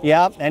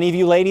 Yep. Any of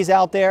you ladies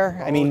out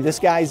there? I mean, this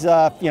guy's,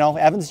 you know,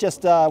 Evan's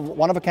just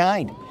one of a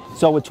kind.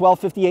 So with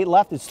 12:58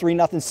 left, it's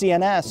 3-0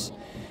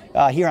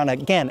 CNS. Here on,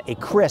 again, a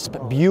crisp,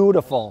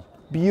 beautiful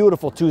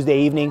beautiful Tuesday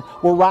evening.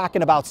 We're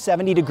rocking about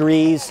 70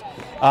 degrees.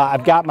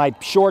 I've got my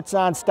shorts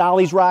on.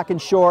 Stolly's rocking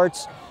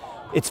shorts.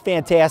 It's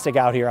fantastic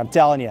out here, I'm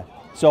telling you.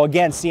 So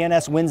again,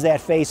 CNS wins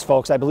that face,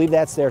 folks. I believe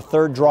that's their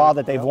third draw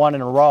that they've won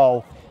in a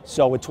row.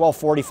 So with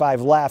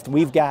 12:45 left,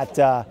 we've got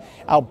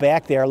out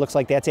back there, looks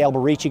like that's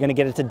Alberici going to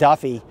get it to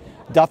Duffy.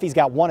 Duffy's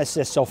got 1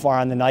 assist so far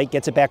on the night,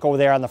 gets it back over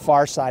there on the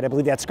far side. I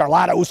believe that's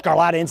Scarlatta. Ooh,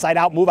 Scarlatta inside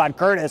out, move on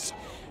Curtis.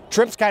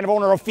 Trips kind of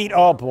on her feet.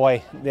 Oh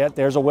boy,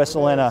 there's a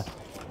whistle and a,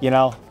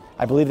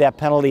 I believe that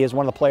penalty is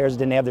one of the players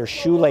didn't have their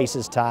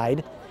shoelaces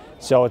tied.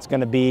 So it's going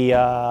to be,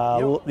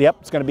 yep,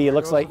 it's going to be, it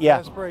looks like,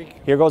 yeah.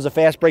 Here goes a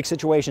fast break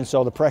situation.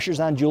 So the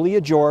pressure's on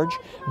Julia George.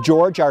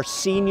 George, our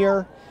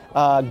senior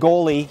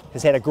goalie,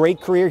 has had a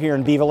great career here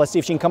in Beeville. Let's see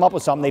if she can come up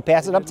with something. They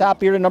pass it up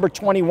top here to number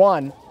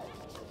 21.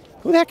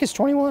 Who the heck is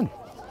 21?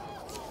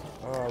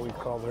 We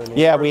called her name.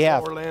 Yeah, we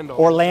have.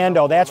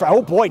 Orlando, that's right.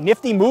 Oh boy,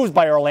 nifty moves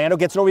by Orlando.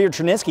 Gets it over here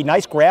to Triniski.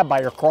 Nice grab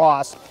by her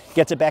cross.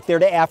 Gets it back there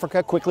to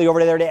Africa. Quickly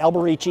over there to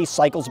Alberici.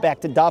 Cycles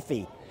back to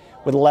Duffy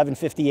with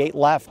 11:58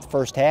 left,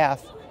 first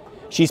half.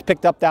 She's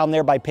picked up down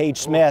there by Paige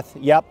Smith.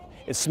 Yep,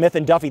 it's Smith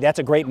and Duffy. That's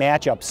a great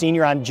matchup.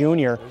 Senior on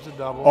junior. There's a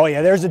double. Oh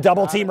yeah, there's a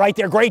double team right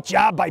there. Great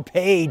job by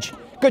Paige.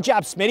 Good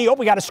job, Smitty. Oh,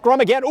 we got a scrum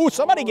again. Ooh,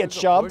 somebody gets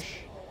shoved.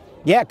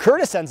 Yeah,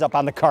 Curtis ends up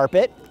on the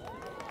carpet.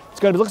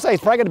 It looks like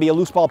it's probably going to be a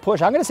loose ball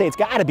push. I'm going to say it's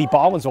got to be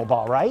Baldwinsville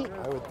ball, right?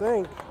 I would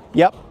think.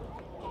 Yep.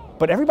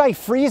 But everybody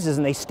freezes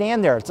and they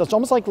stand there. It's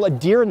almost like a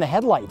deer in the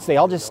headlights. They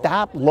all just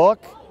stop,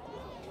 look.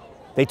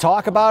 They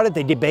talk about it.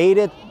 They debate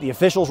it. The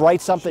officials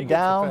write something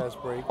down.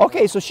 Fast break.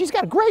 Okay, so she's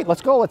got great.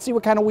 Let's go. Let's see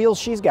what kind of wheels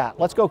she's got.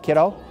 Let's go,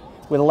 kiddo.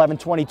 With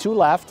 11:22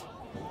 left.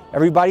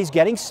 Everybody's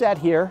getting set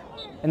here.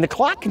 And the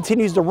clock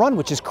continues to run,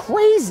 which is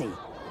crazy.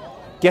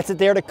 Gets it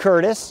there to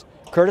Curtis.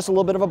 Curtis, a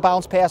little bit of a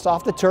bounce pass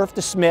off the turf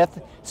to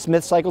Smith.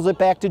 Smith cycles it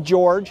back to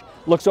George.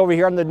 Looks over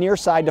here on the near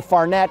side to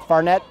Farnett.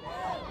 Farnett,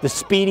 the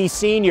speedy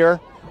senior,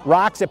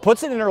 rocks it,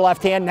 puts it in her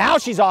left hand. Now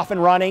she's off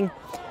and running.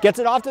 Gets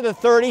it off to the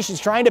 30. She's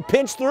trying to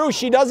pinch through.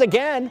 She does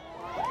again.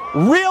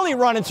 Really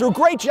running through.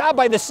 Great job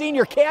by the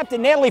senior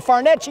captain, Natalie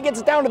Farnett. She gets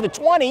it down to the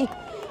 20.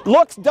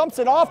 Looks, dumps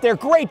it off there.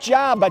 Great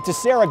job by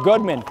Sarah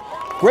Goodman.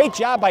 Great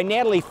job by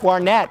Natalie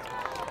Farnett.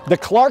 The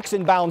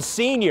Clarkson-bound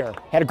senior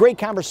had a great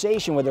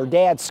conversation with her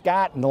dad,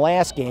 Scott, in the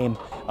last game.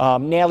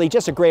 Natalie,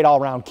 just a great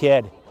all-around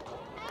kid.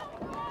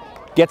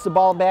 Gets the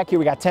ball back here.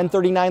 We got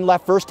 10:39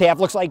 left, first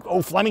half. Looks like,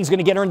 oh, Fleming's going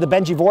to get her in the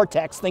Benji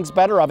Vortex. Thinks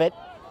better of it.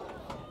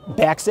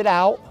 Backs it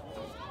out.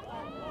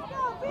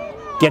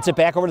 Gets it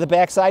back over to the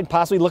backside,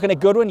 possibly looking at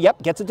Goodwin.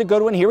 Yep, gets it to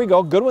Goodwin. Here we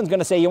go. Goodwin's going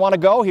to say, you want to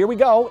go? Here we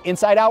go.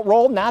 Inside-out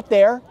roll, not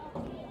there.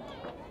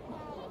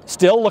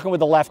 Still looking with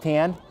the left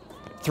hand.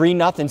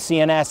 3-0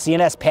 CNS.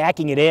 CNS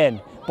packing it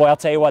in. Boy, I'll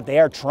tell you what, they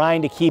are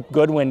trying to keep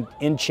Goodwin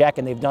in check,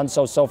 and they've done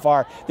so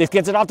far. This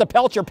gets it off to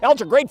Pelcher.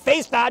 Pelcher, great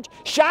face dodge.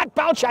 Shot,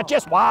 bounce shot,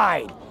 just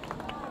wide.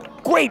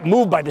 Great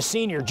move by the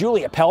senior,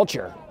 Julia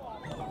Pelcher.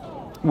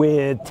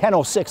 With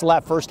 10:06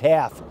 left, first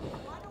half.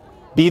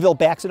 Beeville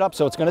backs it up,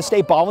 so it's going to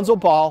stay Baldwinsville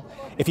ball.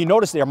 If you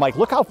notice there, Mike,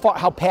 look how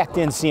packed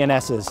in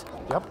CNS is.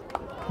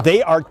 Yep.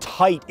 They are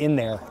tight in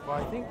there. Well,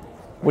 I think,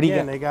 what do you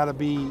got? they got to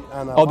be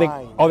on a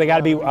line. They got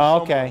to be,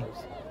 okay.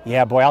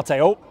 Yeah, boy, I'll tell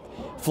you. Oh,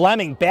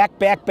 Fleming, back,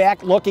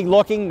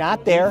 looking,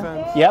 not there.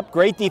 Defense. Yep,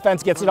 great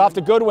defense, gets it off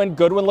to Goodwin.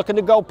 Goodwin looking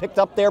to go, picked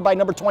up there by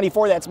number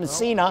 24, that's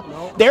Messina.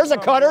 There's a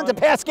cutter to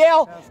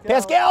Pascal.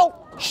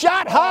 Pascal,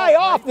 shot high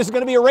off. This is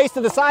going to be a race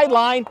to the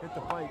sideline. Hit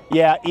the pipe.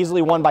 Yeah,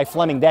 easily won by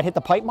Fleming. That hit the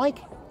pipe, Mike?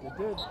 It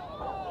did.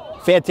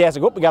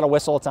 Fantastic. Oh, we got a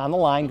whistle, it's on the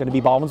line. Going to be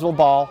Baldwinsville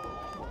ball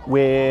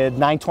with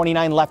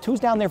 9:29 left.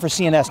 Who's down there for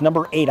CNS?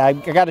 Number 8, I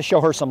got to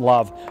show her some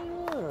love.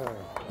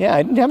 Yeah,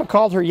 I haven't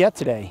called her yet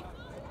today.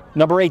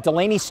 Number 8,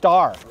 Delaney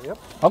Starr. Yep.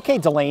 Okay,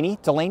 Delaney.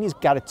 Delaney's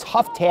got a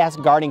tough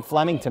task guarding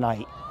Fleming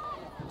tonight.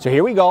 So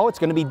here we go. It's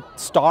going to be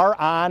Starr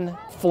on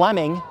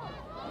Fleming.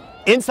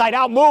 Inside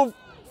out move.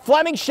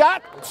 Fleming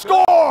shot.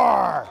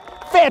 Score!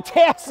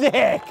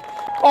 Fantastic!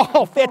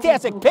 Oh,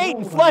 fantastic.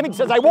 Peyton Fleming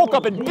says, I woke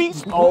up in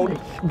beast mode.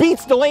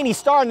 Beats Delaney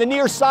Starr on the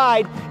near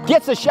side.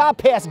 Gets a shot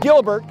past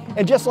Gilbert.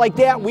 And just like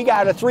that, we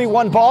got a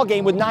 3-1 ball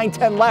game with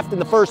 9:10 left in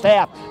the first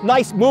half.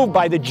 Nice move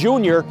by the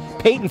junior,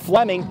 Peyton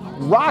Fleming,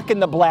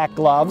 rocking the black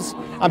gloves.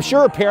 I'm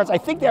sure her parents, I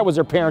think that was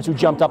her parents who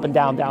jumped up and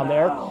down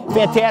there.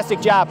 Fantastic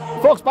job.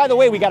 Folks, by the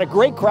way, we got a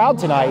great crowd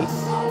tonight.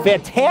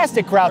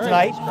 Fantastic crowd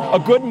tonight. A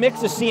good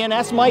mix of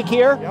CNS, Mike,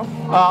 here.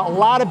 A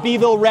lot of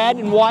Beeville red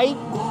and white.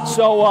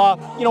 So,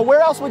 you know, where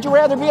else would you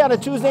rather be on a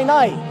Tuesday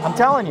night? I'm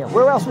telling you,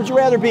 where else would you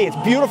rather be? It's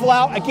beautiful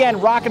out. Again,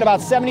 rocking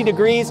about 70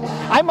 degrees.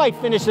 I might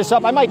finish this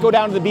up. I might go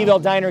down to the Beeville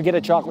Diner and get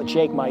a chocolate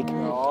shake, Mike.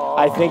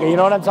 I think, you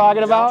know what I'm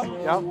talking about?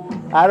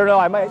 Yep. I don't know.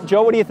 I might.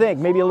 Joe, what do you think?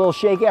 Maybe a little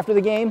shake after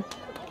the game?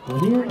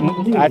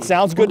 That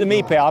sounds good to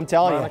me, pal. I'm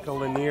telling you. Monica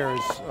Lanier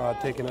is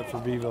taking it for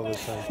Beeville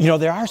this time. You know,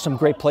 there are some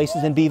great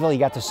places in Beeville. You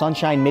got the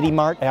Sunshine Midi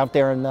Mart out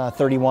there in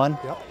 31.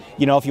 Yep.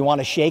 You know, if you want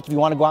to shake, if you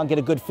want to go out and get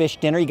a good fish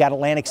dinner, you got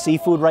Atlantic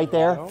Seafood right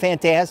there. Yep.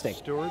 Fantastic.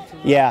 Stewart's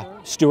yeah,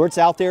 Stewart's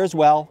out there as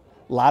well.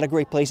 A lot of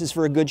great places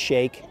for a good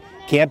shake.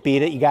 Can't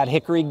beat it. You got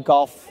Hickory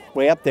Golf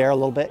way up there a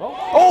little bit.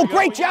 Oh,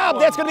 great job.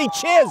 That's going to be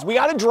Chiz. We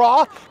got a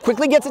draw.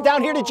 Quickly gets it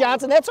down here to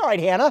Johnson. That's all right,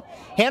 Hannah.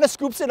 Hannah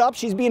scoops it up.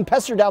 She's being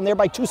pestered down there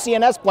by 2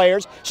 CNS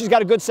players. She's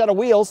got a good set of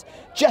wheels.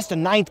 Just a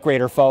 9th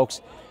grader,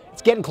 folks.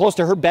 It's getting close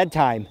to her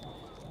bedtime.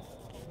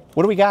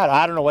 What do we got?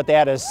 I don't know what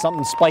that is.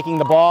 Something spiking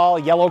the ball,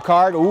 yellow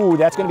card. Ooh,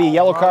 that's going to be a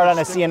yellow card on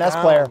a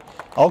CNS player.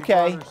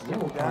 Okay.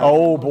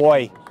 Oh,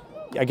 boy.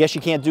 I guess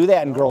you can't do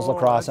that in girls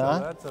lacrosse,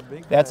 huh?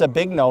 That's a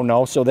big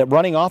no-no. So that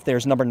running off there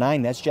is number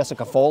 9. That's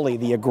Jessica Foley,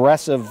 the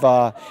aggressive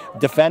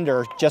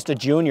defender, just a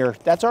junior.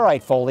 That's all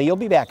right, Foley. You'll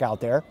be back out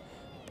there.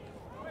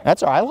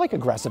 That's all right. I like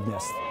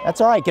aggressiveness.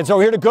 That's all right. Gets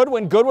over here to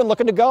Goodwin. Goodwin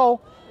looking to go.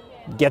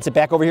 Gets it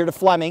back over here to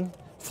Fleming.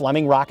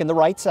 Fleming rocking the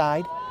right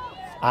side.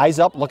 Eyes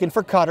up, looking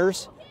for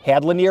cutters.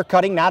 Had Lanier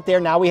cutting, not there.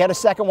 Now we had a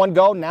second one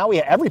go. Now we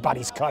have,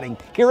 everybody's cutting.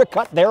 Here a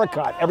cut, there a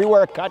cut.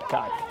 Everywhere a cut.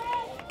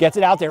 Gets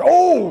it out there.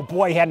 Oh,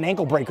 boy, had an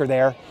ankle breaker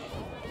there.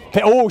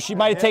 Oh, she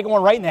might have taken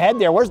one right in the head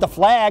there. Where's the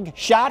flag?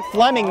 Shot,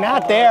 Fleming,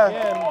 not there.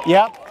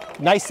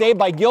 Yep, nice save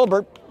by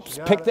Gilbert.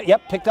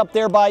 Picked up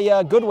there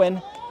by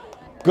Goodwin.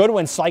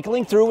 Goodwin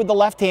cycling through with the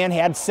left hand.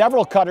 Had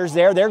several cutters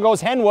there. There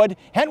goes Henwood.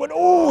 Henwood,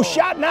 oh,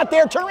 shot, not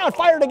there. Turn around,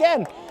 fired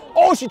again.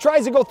 Oh, she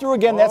tries to go through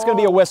again. That's going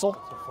to be a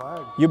whistle.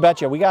 You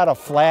betcha. We got a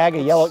flag,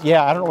 a yellow.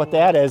 Yeah, I don't know what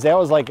that is. That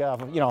was like,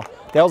 you know,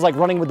 that was like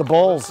running with the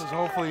Bulls. This is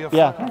hopefully a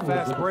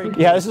fast break.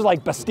 Yeah, this is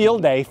like Bastille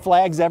Day.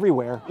 Flags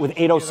everywhere with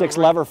 8:06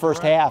 lever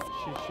first half.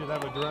 She should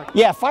have a direct.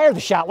 Yeah, fire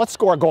the shot. Let's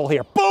score a goal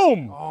here.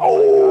 Boom!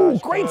 Oh,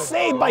 great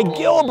save by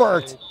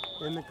Gilbert.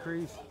 In the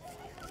crease.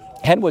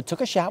 Henwood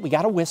took a shot. We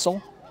got a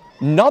whistle.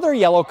 Another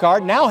yellow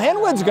card. Now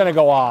Henwood's going to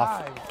go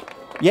off.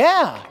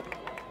 Yeah.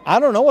 I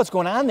don't know what's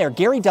going on there.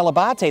 Gary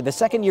Delabate, the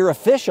second-year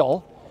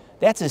official.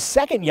 That's his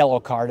second yellow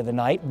card of the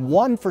night.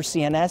 1 for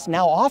CNS.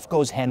 Now off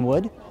goes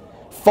Henwood.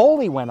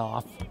 Foley went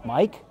off,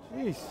 Mike.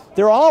 Jeez.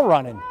 They're all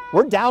running.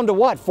 We're down to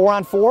what,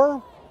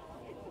 4-on-4?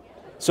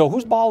 So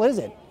whose ball is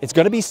it? It's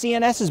going to be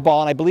CNS's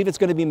ball, and I believe it's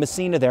going to be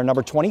Messina there,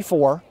 number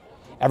 24.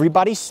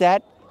 Everybody's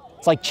set.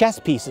 It's like chess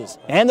pieces.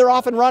 And they're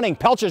off and running.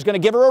 Pelcher's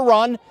going to give her a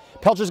run.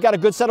 Pelcher's got a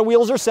good set of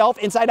wheels herself.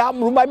 Inside out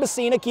move by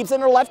Messina. Keeps it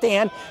in her left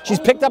hand. She's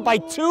picked up by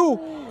two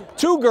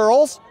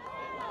girls.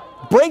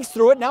 Breaks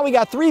through it. Now we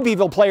got 3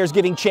 Beeville players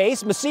giving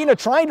chase. Messina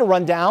trying to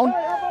run down.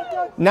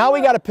 Now we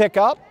got to pick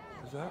up.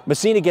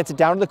 Messina gets it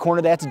down to the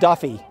corner. That's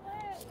Duffy.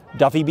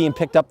 Duffy being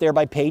picked up there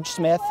by Paige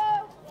Smith.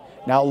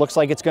 Now it looks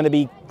like it's going to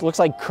be, looks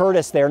like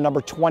Curtis there,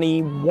 number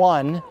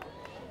 21,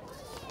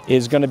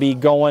 is going to be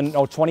going,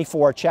 oh,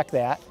 24, check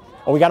that.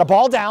 Oh, we got a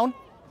ball down.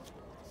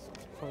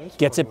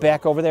 Gets it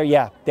back over there.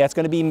 Yeah, that's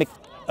going to be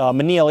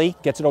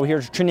Manili. Gets it over here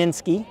to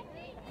Triniski.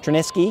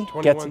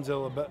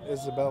 21's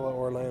Isabella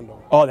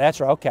Orlando. Oh, that's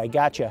right. Okay,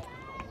 gotcha.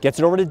 Gets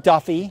it over to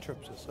Duffy.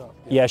 Trips us up.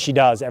 Yeah, she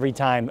does every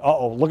time.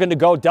 Uh-oh, looking to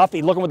go.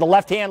 Duffy looking with the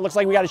left hand. Looks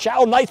like we got a shot.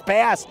 Oh, nice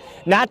pass.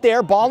 Not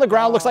there. Ball on the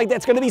ground. Looks like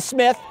that's going to be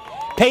Smith.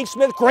 Paige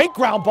Smith, great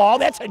ground ball.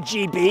 That's a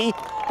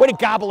GB. Way to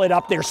gobble it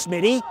up there,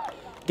 Smitty.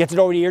 Gets it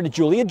over here to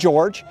Julia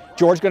George.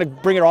 George going to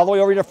bring it all the way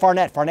over to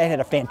Farnett. Farnett had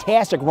a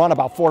fantastic run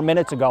about 4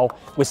 minutes ago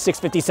with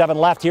 6:57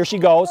 left. Here she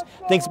goes.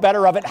 Thinks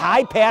better of it.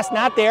 High pass,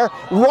 not there.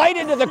 Right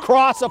into the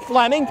cross of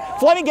Fleming.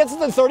 Fleming gets it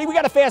to the 30. We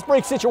got a fast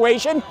break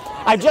situation.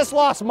 I just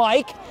lost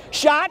Mike.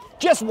 Shot,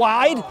 just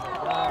wide.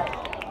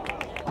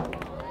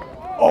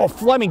 Oh,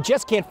 Fleming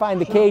just can't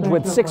find the cage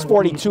with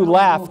 6:42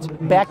 left.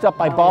 Backed up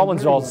by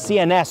Baldwinsville.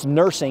 CNS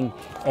nursing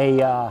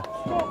a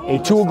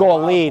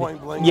 2-goal lead.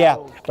 Yeah,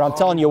 but I'm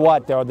telling you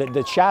what, though,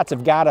 the shots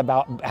have got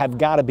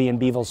to be in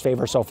Beeville's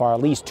favor so far. At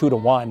least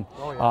 2-1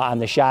 on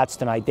the shots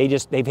tonight.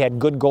 They've had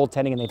good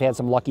goaltending and they've had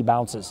some lucky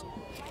bounces.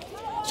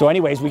 So,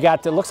 anyways, we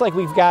got. Looks like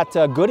we've got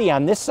Goody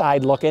on this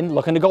side looking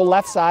to go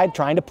left side,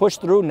 trying to push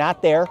through.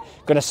 Not there.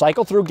 Going to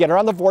cycle through, get her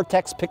on the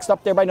vortex. Picks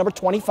up there by number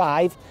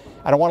 25.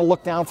 I don't want to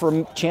look down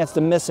for a chance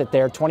to miss it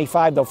there.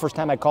 25 though. First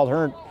time I called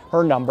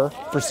her number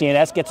for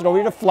CNS. Gets it over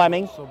here to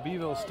Fleming. So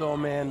Beeville's still a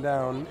man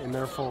down in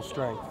their full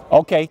strength.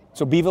 Okay,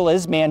 so Beeville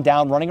is man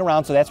down, running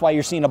around. So that's why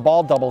you're seeing a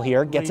ball double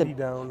here. Gets lady it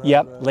down.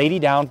 Yep, lady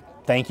down.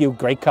 Thank you.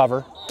 Great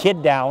cover.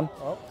 Kid down.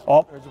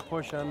 Oh, there's a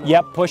push on.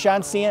 Yep, push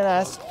on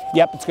CNS.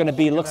 Yep, it's going to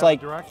be. Looks like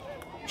direct?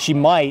 She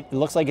might. It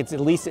looks like it's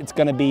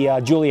going to be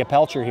Julia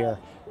Pelcher here.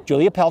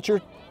 Julia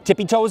Pelcher.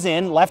 Tippy toes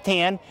in, left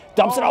hand,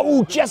 dumps it out.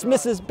 Ooh, just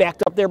misses.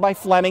 Backed up there by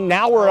Fleming.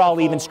 Now we're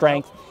all even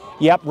strength.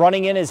 Yep,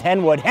 running in is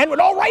Henwood. Henwood,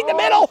 oh, right in the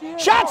middle.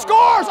 Shot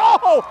scores.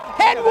 Oh,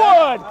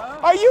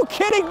 Henwood. Are you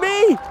kidding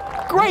me?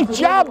 Great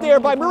job there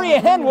by Maria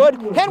Henwood.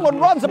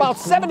 Henwood runs about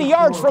 70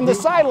 yards from the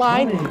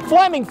sideline.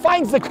 Fleming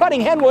finds the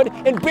cutting Henwood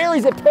and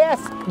buries it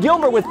past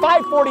Gilbert with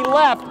 5:40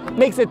 left.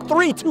 Makes it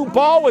 3-2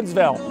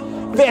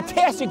 Baldwinsville.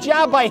 Fantastic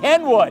job by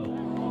Henwood.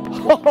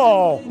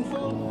 Oh.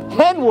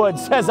 Henwood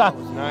says,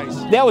 nice.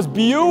 That was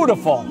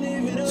beautiful.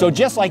 So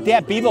just like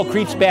that, Beeville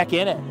creeps back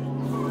in it.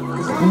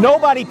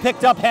 Nobody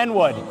picked up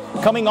Henwood.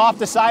 Coming off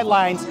the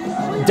sidelines,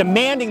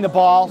 demanding the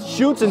ball,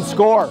 shoots and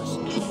scores.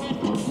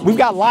 We've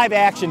got live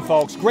action,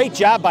 folks. Great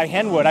job by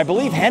Henwood. I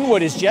believe Henwood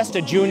is just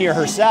a junior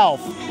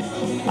herself.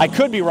 I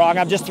could be wrong.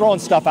 I'm just throwing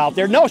stuff out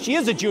there. No, she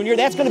is a junior.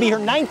 That's going to be her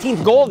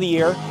 19th goal of the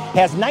year.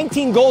 Has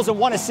 19 goals and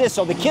 1 assist,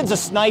 so the kid's a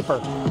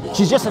sniper.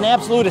 She's just an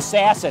absolute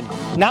assassin.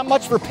 Not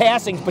much for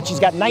passings, but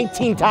she's got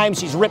 19 times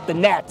she's ripped the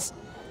nets.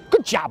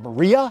 Good job,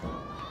 Maria.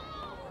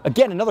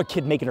 Again, another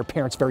kid making her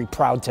parents very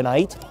proud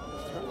tonight.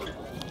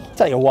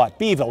 Tell you what,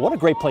 Beeville, what a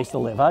great place to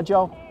live, huh,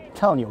 Joe?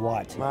 Telling you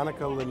what.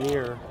 Monica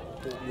Lanier.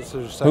 This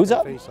is her Who's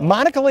up? face-off.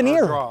 Monica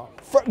Lanier. Draw.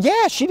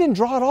 Yeah, she didn't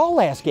draw at all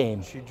last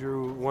game. She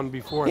drew one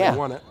before and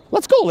won it.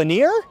 Let's go,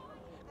 Lanier.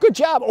 Good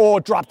job. Oh,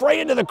 it dropped right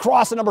into the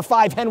cross of number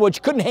 5, Henwood.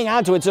 She couldn't hang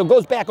on to it, so it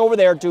goes back over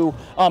there to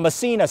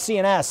Messina,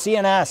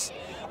 CNS.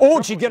 Oh,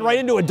 and she's getting right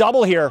into a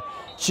double here.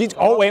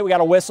 Oh, wait, we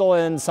got a whistle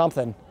and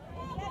something.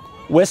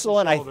 Whistle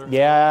and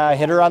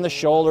hit her on the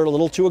shoulder, a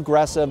little too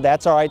aggressive.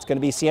 That's all right, it's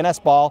gonna be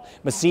CNS ball.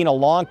 Messina,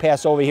 long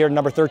pass over here to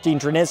number 13,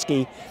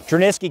 Triniski.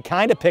 Triniski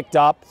kind of picked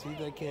up. See,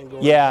 they can't go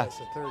Yeah, past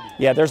the 30.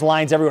 yeah, there's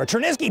lines everywhere.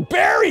 Triniski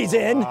buries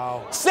in.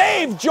 Wow.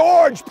 Save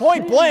George,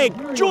 point blank,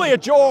 Julia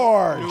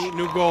George.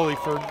 New goalie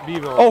for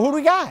Beeville. Oh, who do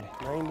we got?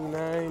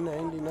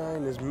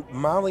 99 is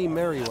Molly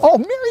Merriweather. Oh,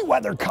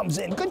 Merriweather comes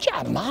in. Good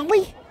job,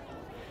 Molly.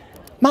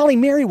 Molly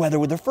Merriweather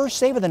with her first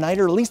save of the night,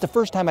 or at least the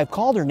first time I've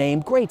called her name.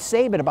 Great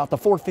save at about the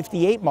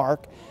 4:58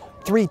 mark.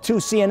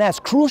 3-2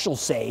 CNS, crucial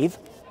save.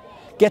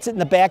 Gets it in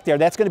the back there.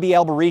 That's going to be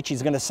Alberici.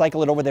 He's going to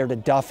cycle it over there to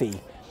Duffy.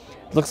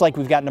 Looks like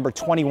we've got number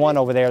 21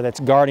 over there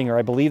that's guarding her.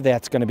 I believe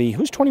that's going to be,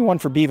 who's 21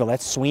 for Beeville?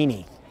 That's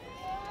Sweeney.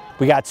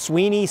 We got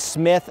Sweeney,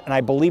 Smith, and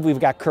I believe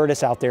we've got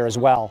Curtis out there as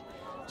well.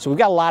 So we've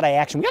got a lot of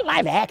action. We got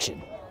live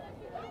action.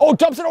 Oh,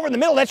 dumps it over in the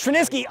middle. That's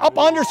Triniski. Up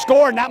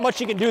underscore. Not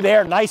much you can do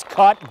there. Nice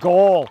cut.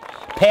 Goal.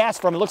 Pass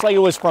from, it looks like it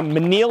was from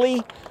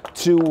Manili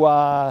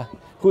to,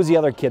 who's the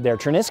other kid there?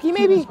 Triniski,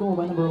 maybe?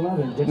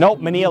 Nope,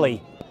 Manili.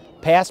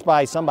 Passed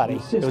by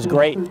somebody. It was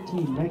great. Oh,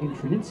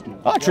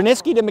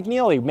 Triniski to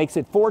McNeely. Makes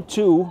it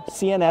 4-2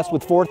 CNS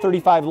with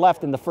 4:35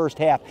 left in the first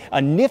half. A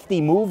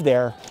nifty move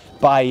there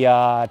by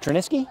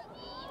Triniski.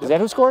 Is that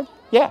who scored?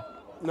 Yeah.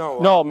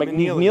 No,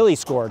 McNeely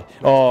scored.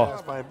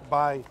 Oh.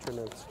 By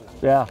Triniski.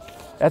 Yeah.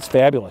 That's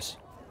fabulous.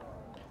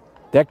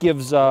 That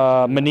gives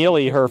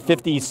Manili her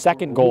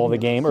 52nd goal of the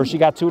game, or she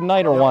got 2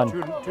 tonight or 1?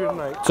 2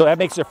 tonight. So that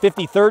makes her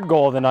 53rd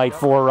goal of the night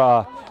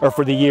for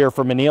the year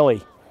for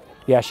Manili.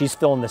 Yeah, she's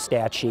filling the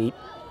stat sheet.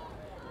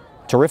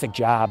 Terrific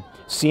job.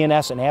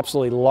 CNS, an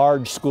absolutely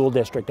large school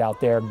district out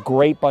there.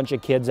 Great bunch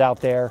of kids out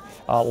there.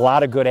 A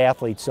lot of good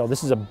athletes. So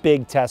this is a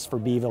big test for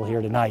Beeville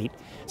here tonight.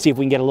 See if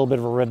we can get a little bit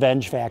of a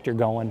revenge factor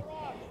going.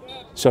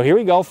 So here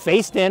we go,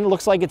 faced in,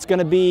 looks like it's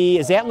gonna be,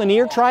 is that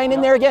Lanier trying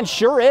in there again?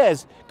 Sure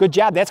is. Good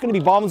job, that's gonna be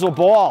Baldwinsville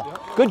ball.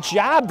 Good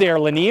job there,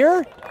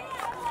 Lanier.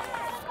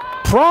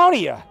 Proud of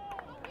you.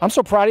 I'm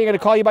so proud of you, I'm gonna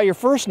call you by your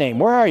first name.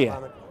 Where are you?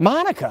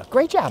 Monica.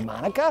 Great job,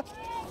 Monica.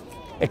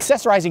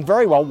 Accessorizing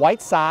very well,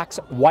 white socks,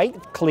 white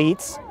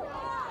cleats,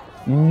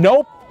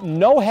 no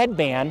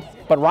headband,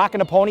 but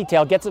rocking a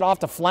ponytail, gets it off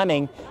to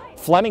Fleming.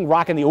 Fleming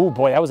rocking the, oh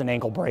boy, that was an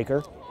ankle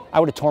breaker. I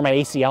would have torn my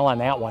ACL on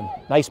that one.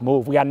 Nice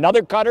move. We got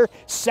another cutter,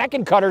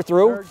 second cutter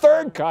through,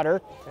 third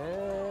cutter.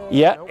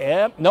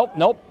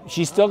 Nope.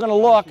 She's still gonna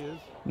look.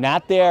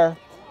 Not there.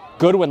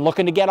 Goodwin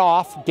looking to get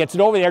off, gets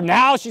it over there.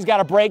 Now she's got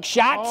a break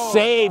shot,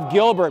 save,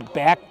 Gilbert.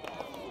 Back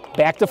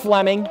to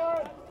Fleming.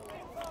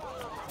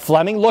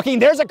 Fleming looking,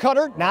 there's a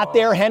cutter, not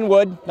there,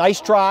 Henwood.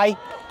 Nice try,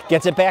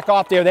 gets it back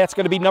off there. That's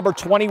gonna be number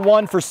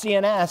 21 for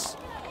CNS.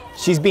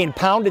 She's being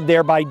pounded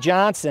there by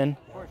Johnson.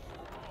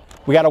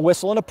 We got a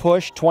whistle and a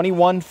push,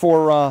 21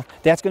 for,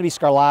 that's going to be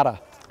Scarlata.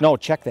 No,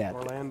 check that.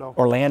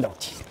 Orlando.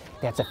 Jeez,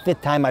 that's the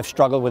 5th time I've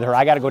struggled with her.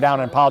 I got to go down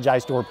and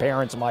apologize to her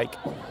parents, Mike.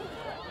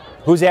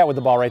 Who's that with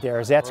the ball right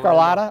there? Is that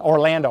Scarlata?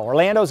 Orlando.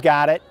 Orlando's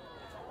got it.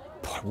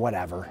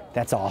 Whatever.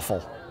 That's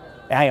awful.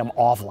 I am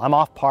awful. I'm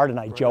off par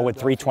tonight, Joe, with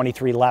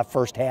 3:23 left,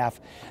 first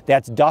half.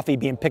 That's Duffy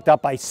being picked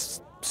up by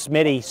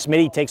Smitty.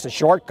 Smitty takes a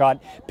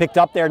shortcut. Picked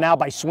up there now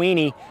by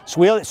Sweeney.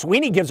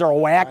 Sweeney gives her a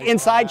whack.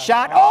 Inside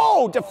shot.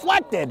 Oh,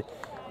 deflected.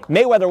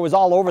 Mayweather was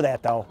all over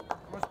that, though.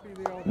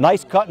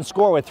 Nice cut and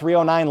score with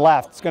 3:09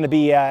 left. It's going to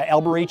be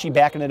Alberici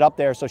backing it up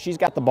there, so she's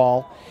got the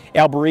ball.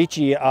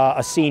 Alberici,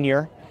 a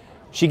senior.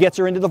 She gets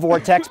her into the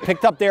vortex,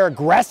 picked up there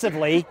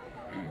aggressively.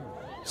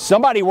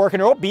 Somebody working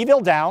her. Oh,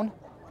 Beeville down.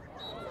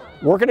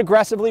 Working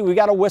aggressively. We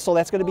got a whistle.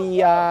 That's going to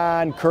be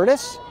on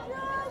Curtis?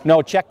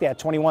 No, check that.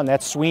 21.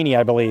 That's Sweeney,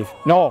 I believe.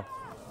 No.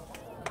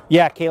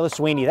 Yeah, Kayla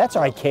Sweeney. That's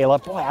all right,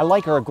 Kayla. Boy, I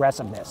like her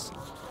aggressiveness.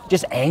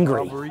 Just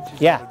angry.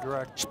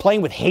 Yeah, she's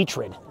playing with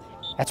hatred.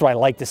 That's what I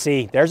like to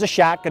see. There's a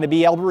shot, going to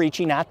be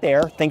Alberici, not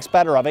there. Thinks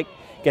better of it.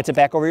 Gets it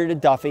back over here to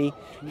Duffy.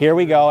 Here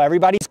we go.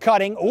 Everybody's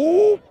cutting.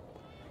 Ooh!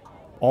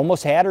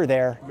 Almost had her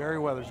there.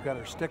 Merriweather's got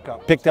her stick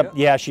up. Picked up,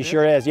 yeah, she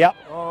sure is. Yep.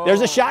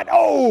 There's a shot.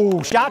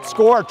 Oh, shot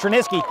scored.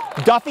 Triniski.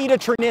 Duffy to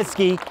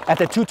Triniski at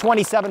the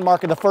 2:27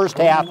 mark of the first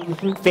half.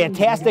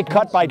 Fantastic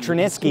cut by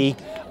Triniski.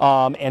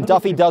 And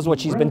Duffy does what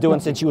she's been doing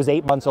since she was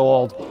 8 months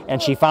old.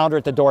 And she found her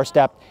at the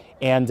doorstep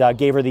and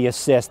gave her the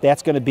assist.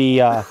 That's going to be,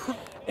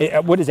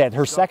 what is that,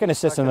 her second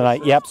assist in the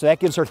night? Yep, so that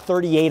gives her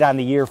 38 on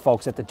the year,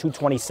 folks, at the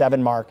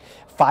 2:27 mark.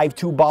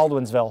 5-2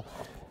 Baldwinsville.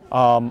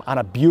 on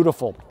a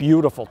beautiful,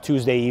 beautiful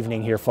Tuesday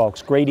evening here,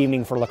 folks. Great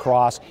evening for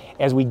lacrosse.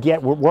 As we're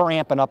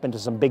amping up into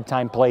some big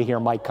time play here,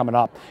 Mike, coming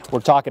up. We're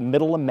talking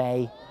middle of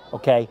May,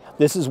 okay?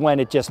 This is when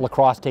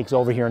lacrosse takes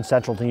over here in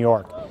Central New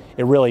York.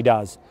 It really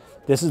does.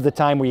 This is the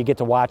time where you get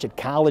to watch it.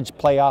 College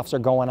playoffs are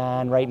going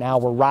on right now.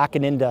 We're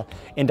rocking into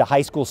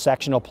high school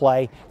sectional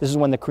play. This is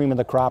when the cream of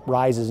the crop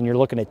rises, and you're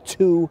looking at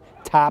 2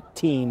 top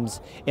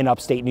teams in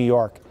upstate New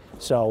York.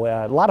 So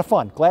a lot of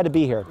fun. Glad to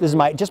be here. This is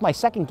just my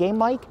second game,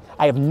 Mike.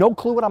 I have no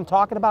clue what I'm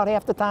talking about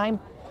half the time,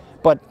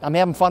 but I'm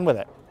having fun with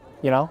it,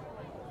 you know?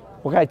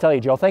 What can I tell you,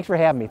 Joe? Thanks for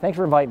having me. Thanks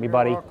for inviting me,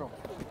 buddy. You're welcome.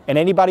 And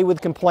anybody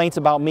with complaints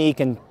about me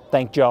can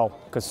thank Joe,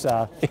 because,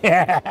 so,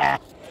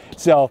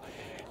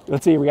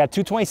 let's see, we got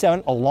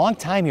 2:27, a long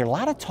time here, a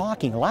lot of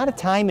talking, a lot of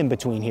time in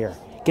between here.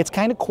 Gets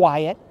kind of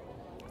quiet.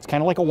 It's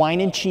kind of like a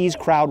wine and cheese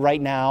crowd right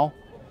now.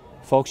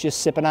 Folks just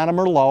sipping on a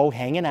Merlot,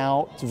 hanging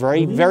out. It's a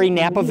very, very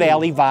Napa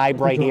Valley vibe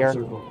right here.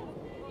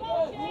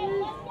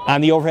 On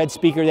the overhead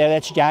speaker there,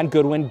 that's John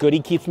Goodwin. Goody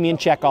keeps me in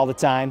check all the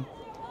time.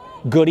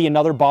 Goody,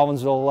 another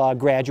Baldwinsville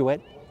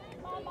graduate.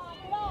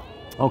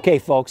 Okay,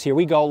 folks, here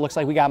we go. Looks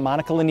like we got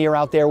Monica Lanier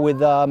out there with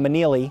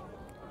Manili.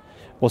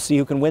 We'll see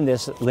who can win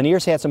this.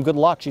 Lanier's had some good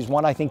luck. She's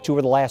won, I think, 2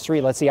 of the last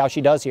 3. Let's see how she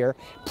does here.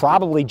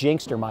 Probably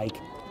jinxed her, Mike.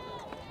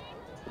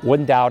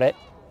 Wouldn't doubt it.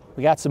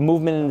 We got some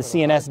movement in the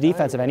CNS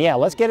defensive end. Yeah,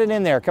 let's get it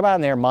in there. Come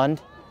on there,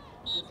 Mund.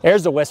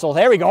 There's the whistle.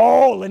 There we go.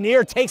 Oh,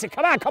 Lanier takes it.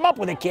 Come on, come up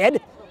with it,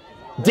 kid.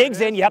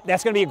 Digs in. Yep,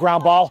 that's going to be a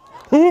ground ball.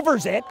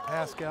 Hoovers it.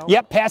 Pascal.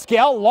 Yep,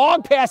 Pascal.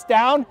 Long pass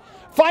down.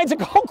 Finds a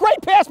goal. Great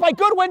pass by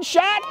Goodwin.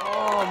 Shot.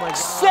 Oh, my God.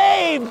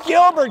 Save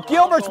Gilbert.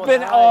 Gilbert's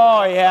been,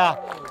 oh, yeah.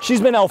 She's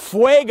been El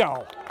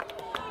Fuego.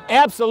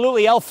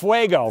 Absolutely El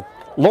Fuego.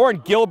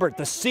 Lauren Gilbert,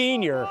 the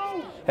senior,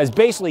 has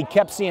basically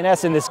kept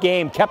CNS in this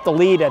game, kept the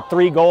lead at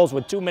 3 goals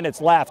with 2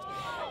 minutes left.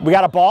 We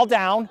got a ball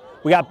down.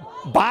 We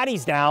got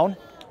bodies down.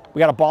 We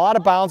got a ball out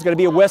of bounds. Going to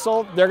be a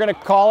whistle. They're going to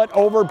call it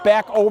over,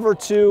 back over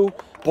to,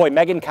 boy,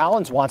 Megan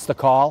Collins wants the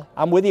call.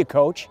 I'm with you,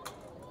 Coach.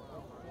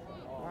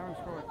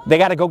 They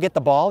got to go get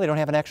the ball. They don't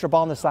have an extra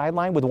ball on the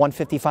sideline with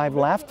 1:55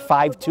 left.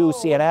 5-2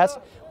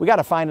 CNS. We got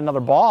to find another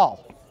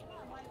ball.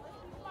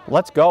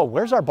 Let's go.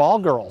 Where's our ball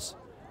girls?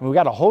 We've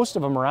got a host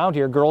of them around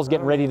here, girls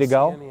getting ready to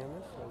go.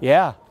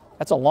 Yeah,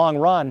 that's a long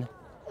run.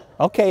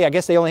 Okay, I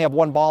guess they only have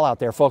 1 ball out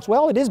there, folks.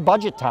 Well, it is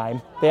budget time.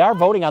 They are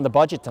voting on the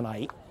budget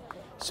tonight.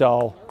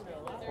 So,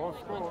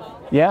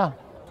 yeah,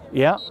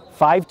 5-2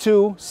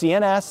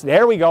 CNS.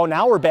 There we go.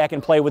 Now we're back in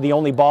play with the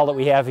only ball that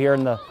we have here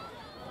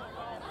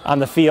on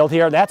the field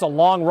here. That's a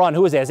long run.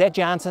 Who is that? Is that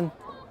Johnson?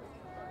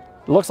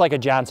 It looks like a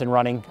Johnson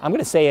running. I'm going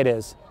to say it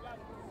is.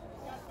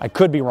 I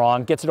could be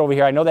wrong. Gets it over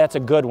here. I know that's a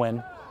good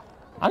one.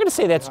 I'm going to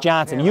say that's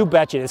Johnson. You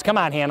betcha it is. Come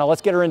on, Hannah.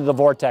 Let's get her into the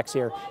vortex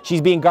here.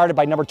 She's being guarded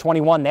by number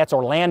 21. That's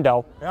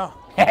Orlando.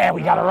 Yeah.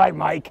 We got it right,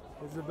 Mike.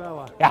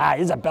 Isabella. Yeah,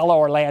 Isabella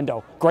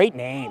Orlando. Great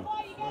name.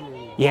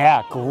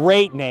 Yeah,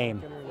 great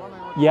name.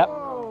 Yep.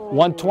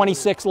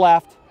 1:26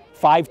 left.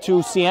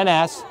 5-2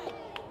 CNS.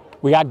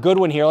 We got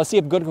Goodwin here. Let's see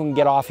if Goodwin can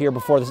get off here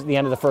before the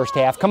end of the first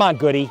half. Come on,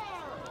 Goody.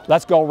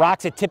 Let's go.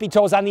 Rocks it. Tippy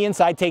toes on the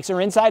inside. Takes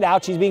her inside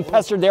out. She's being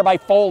pestered there by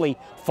Foley.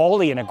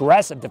 Foley, an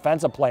aggressive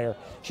defensive player.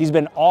 She's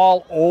been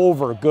all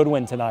over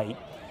Goodwin tonight.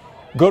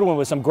 Goodwin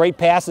with some great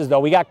passes,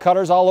 though. We got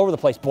cutters all over the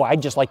place. Boy,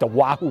 I'd just like to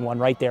wahoo one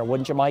right there,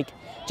 wouldn't you, Mike?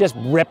 Just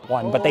rip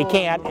one, but they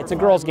can't. It's a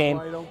girls'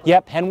 game.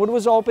 Yep, Henwood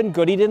was open.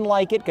 Goody didn't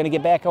like it. Going to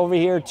get back over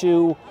here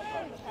to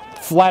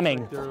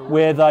Fleming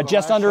with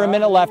just under a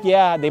minute left.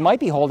 Yeah, they might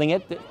be holding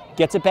it.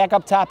 Gets it back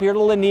up top here to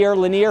Lanier.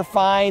 Lanier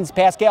finds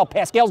Pascal.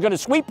 Pascal's going to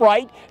sweep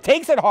right.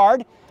 Takes it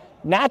hard.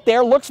 Not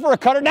there. Looks for a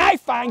cutter. Now he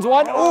finds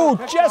one. Ooh,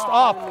 just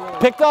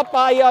off. Picked up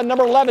by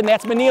number 11.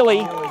 That's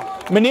Manili.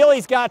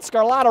 Manili's got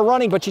Scarlata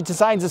running, but she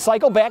decides to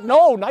cycle back.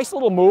 No, nice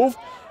little move.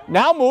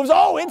 Now moves.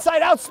 Oh,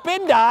 inside out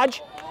spin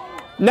dodge.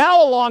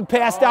 Now a long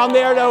pass down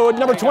there to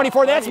number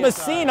 24. That's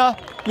Messina.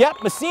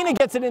 Yep, Messina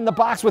gets it in the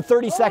box with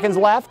 30 seconds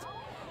left.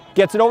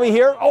 Gets it over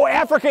here. Oh,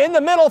 Africa in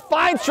the middle.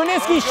 Finds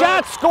Cherniski.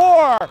 Shot.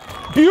 Score.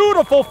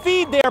 Beautiful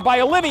feed there by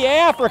Olivia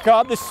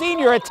Africa, the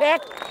senior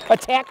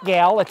attackman.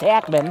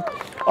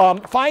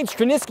 Finds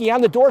Cherniski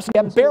on the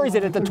doorstep. Buries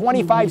it at the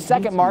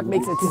 25-second mark.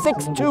 Makes it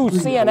 6-2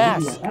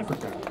 CNS.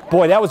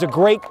 Boy, that was a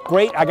great,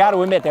 I got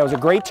to admit, that was a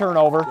great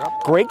turnover.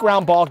 Great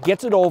ground ball.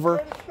 Gets it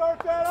over.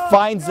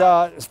 Finds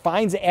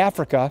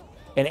Africa.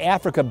 And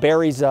Africa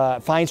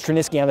finds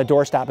Cherniski on the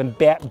doorstop and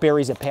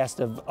buries it past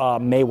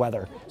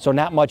Mayweather. So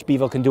not much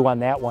Beeville can do on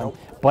that one.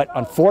 But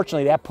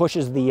unfortunately, that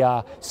pushes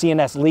the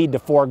CNS lead to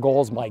 4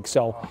 goals, Mike.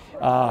 So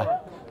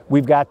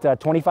we've got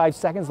 25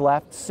 seconds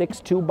left,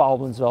 6-2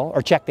 Baldwinsville.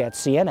 Or check that,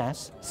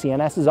 CNS.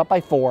 CNS is up by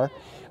 4.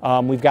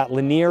 We've got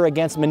Lanier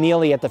against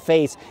Manili at the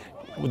face.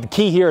 The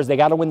key here is they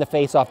got to win the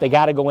face-off. They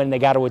got to go in. They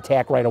got to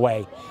attack right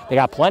away. They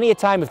got plenty of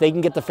time if they can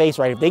get the face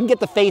right. If they can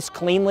get the face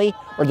cleanly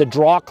or the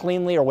draw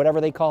cleanly or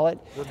whatever they call it,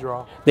 the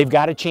draw. They've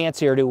got a chance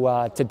here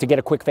to get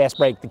a quick, fast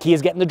break. The key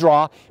is getting the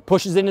draw,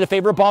 pushes into the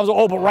favor of Bombs.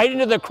 Oh, but right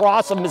into the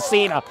cross of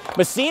Messina.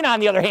 Messina, on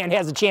the other hand,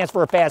 has a chance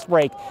for a fast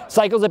break.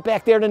 Cycles it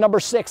back there to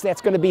number 6.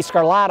 That's going to be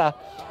Scarlata.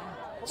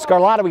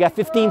 Scarlotta, we got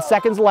 15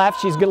 seconds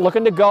left. She's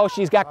looking to go.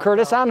 She's got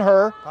Curtis on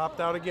her. Popped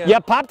out again. Yeah,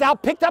 popped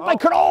out, picked up by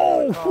Curtis.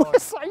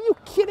 Oh, are you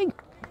kidding?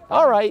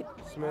 All right.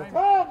 Smith.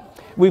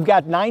 We've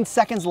got 9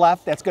 seconds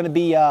left. That's going to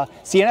be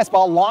CNS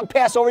ball. Long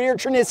pass over here,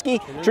 Triniski.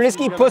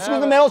 Triniski puts it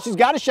in the middle. She's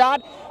got a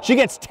shot. She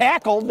gets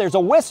tackled. There's a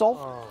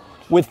whistle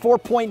with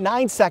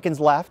 4.9 seconds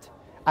left.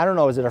 I don't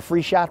know. Is it a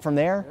free shot from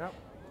there? Yep.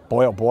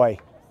 Boy, oh boy.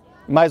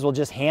 You might as well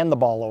just hand the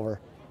ball over.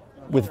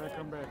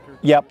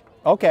 Yep.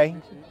 Okay.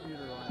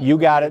 You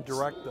got it.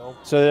 Direct though.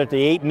 So they're at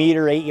the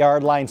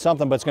 8-yard line,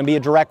 something, but it's going to be a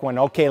direct one.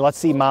 Okay, let's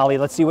see, Molly.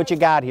 Let's see what you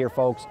got here,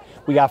 folks.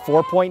 We got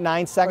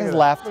 4.9 seconds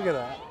left. Look at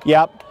that.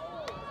 Yep.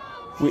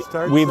 We've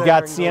got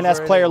and goes CNS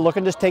right player in.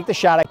 looking to take the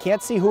shot. I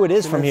can't see who it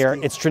is from here.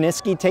 Triniski. It's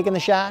Triniski taking the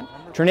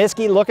shot.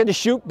 Triniski looking to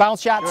shoot,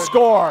 bounce shot,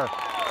 score.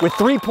 With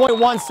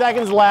 3.1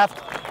 seconds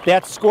left.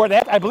 That's scored.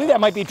 I believe that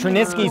might be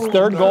Triniski's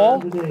third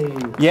goal.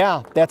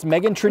 Yeah, that's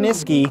Megan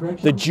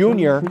Triniski, the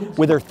junior,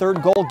 with her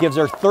third goal. Gives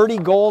her 30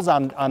 goals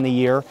on the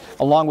year,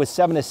 along with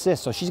 7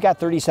 assists. So she's got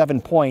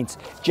 37 points.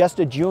 Just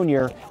a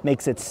junior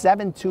makes it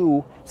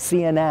 7-2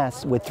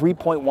 CNS with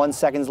 3.1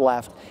 seconds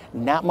left.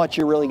 Not much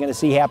you're really going to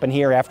see happen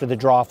here after the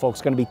draw, folks.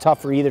 It's going to be tough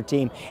for either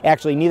team.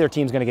 Actually, neither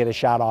team's going to get a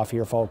shot off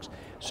here, folks.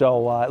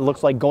 So it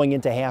looks like going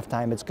into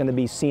halftime, it's going to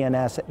be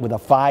CNS with a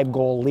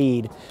 5-goal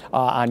lead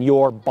on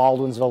your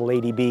Baldwinsville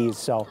Lady Bees.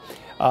 So,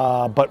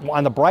 but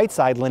on the bright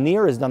side,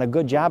 Lanier has done a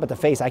good job at the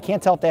face. I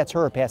can't tell if that's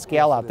her or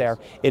Pascal out there.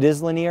 It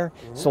is Lanier.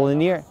 So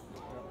Lanier,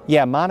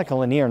 yeah, Monica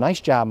Lanier.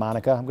 Nice job,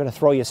 Monica. I'm going to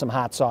throw you some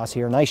hot sauce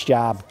here. Nice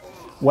job.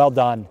 Well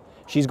done.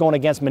 She's going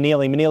against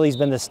Manili. Manili's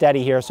been the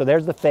steady here. So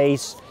there's the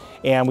face.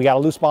 And we got a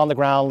loose ball on the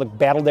ground,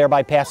 battled there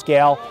by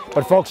Pascal.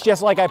 But folks,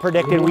 just like I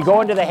predicted, we go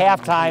into the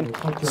halftime,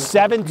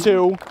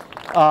 7-2,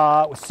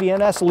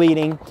 CNS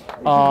leading.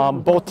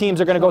 Both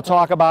teams are going to go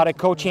talk about it.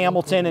 Coach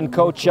Hamilton and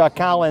Coach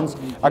Collins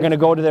are going to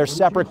go to their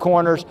separate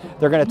corners.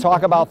 They're going to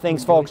talk about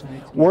things, folks.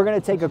 We're going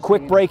to take a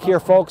quick break here,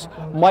 folks.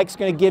 Mike's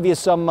going to give you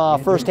some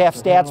first half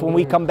stats when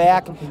we come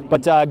back.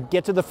 But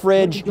get to the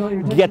fridge,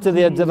 get to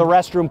the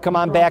restroom, come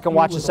on back and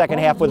watch the second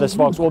half with us,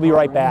 folks. We'll be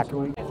right back.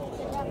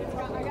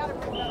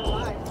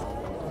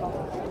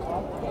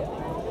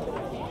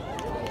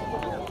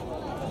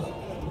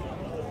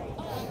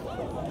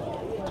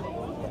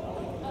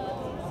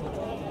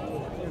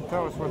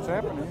 Tell us what's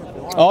happening.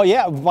 Oh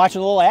yeah, watching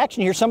a little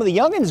action here. Some of the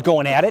youngins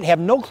going at it, have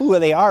no clue who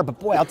they are, but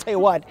boy, I'll tell you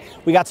what,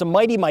 we got some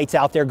Mighty Mites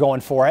out there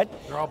going for it.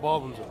 They're all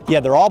Baldwinsville.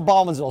 Yeah, they're all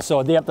Baldwinsville,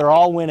 so they're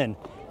all winning.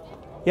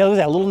 Yeah, look at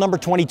that little number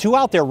 22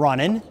 out there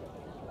running.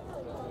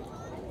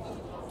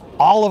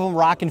 All of them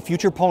rocking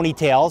future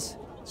ponytails.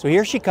 So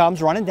here she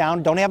comes, running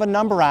down, don't have a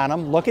number on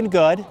them, looking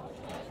good.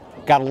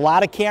 Got a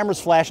lot of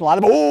cameras flashing, a lot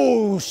of,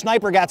 oh,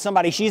 sniper got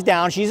somebody, she's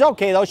down. She's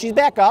okay though, she's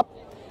back up,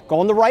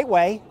 going the right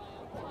way.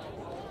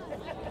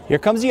 Here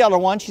comes the other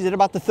one. She's at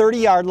about the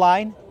 30-yard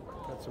line.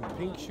 Got some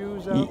pink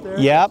shoes out there.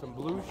 Yep. Some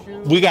blue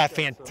shoes. We got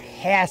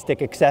fantastic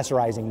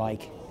accessorizing,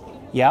 Mike.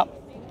 Yep.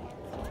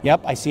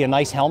 Yep, I see a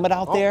nice helmet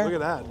out there. Look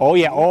at that. Oh,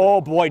 yeah. Oh,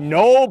 boy,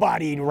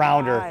 nobody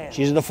around her.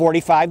 She's in the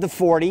 45 to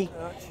 40.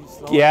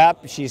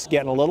 Yep, she's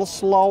getting a little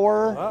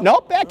slower.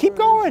 Nope, yeah, keep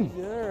going.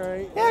 All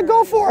right. Yeah,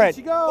 go for it.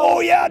 She goes. Oh,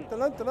 yeah. Dun,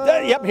 dun,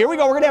 dun. Yep, here we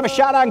go. We're going to have a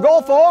shot on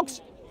goal,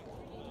 folks.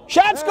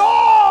 Shot,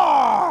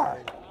 score!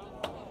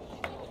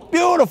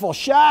 Beautiful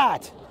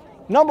shot.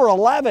 Number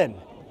 11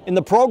 in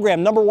the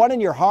program, number 1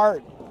 in your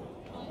heart.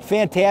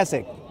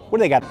 Fantastic. What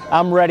do they got?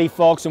 I'm ready,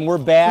 folks, and we're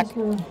back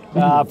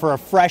for a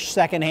fresh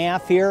second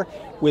half here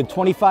with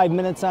 25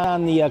 minutes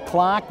on the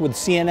clock with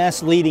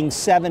CNS leading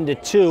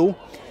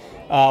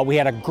 7-2. We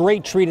had a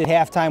great treat at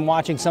halftime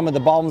watching some of the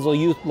Baldwinsville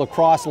Youth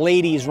Lacrosse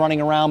ladies running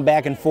around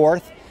back and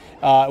forth.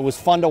 It was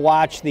fun to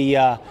watch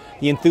the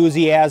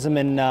enthusiasm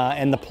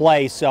and the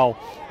play. So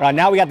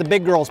now we got the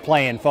big girls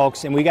playing,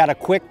 folks, and we got a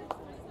quick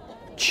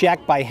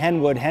check by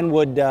Henwood.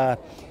 Henwood,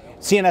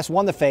 CNS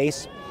won the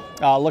face.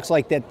 Looks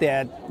like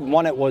that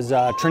one, it was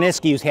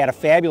Triniski, who's had a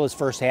fabulous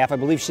first half. I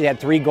believe she had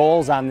 3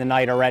 goals on the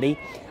night already.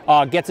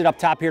 Gets it up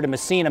top here to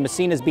Messina.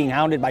 Messina's being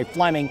hounded by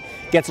Fleming.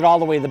 Gets it all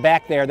the way to the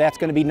back there. That's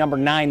going to be number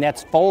 9.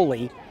 That's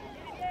Foley.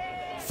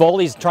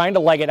 Foley's trying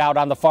to leg it out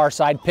on the far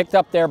side. Picked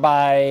up there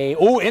by,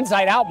 ooh,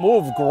 inside out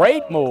move.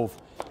 Great move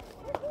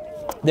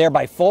there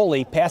by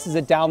Foley. Passes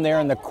it down there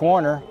in the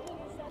corner.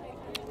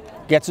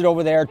 Gets it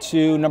over there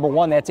to number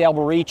 1. That's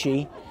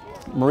Alberici.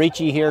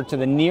 Marici here to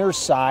the near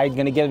side.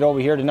 Going to get it over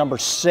here to number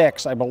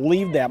 6. I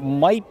believe that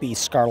might be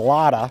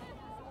Scarlotta.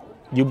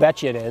 You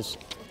betcha it is.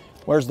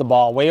 Where's the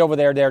ball? Way over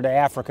there to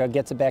Africa.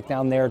 Gets it back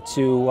down there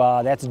to,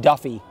 that's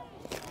Duffy.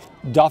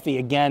 Duffy,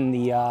 again,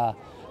 the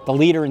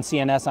leader in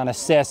CNS on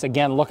assists.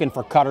 Again, looking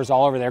for cutters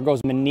all over there.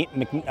 Goes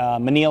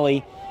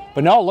Manili.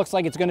 But no, it looks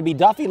like it's going to be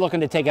Duffy looking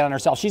to take it on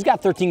herself. She's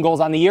got 13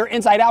 goals on the year.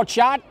 Inside out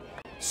shot.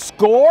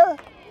 Score.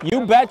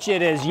 You betcha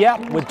it is.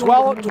 Yep, with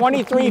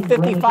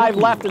 23:55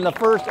 left in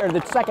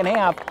the second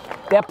half,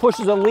 that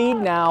pushes a lead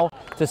now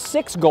to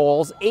 6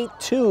 goals,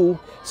 8-2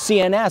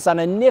 CNS on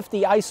a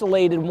nifty,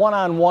 isolated,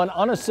 one-on-one,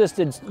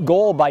 unassisted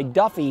goal by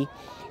Duffy.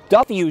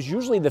 Duffy, who's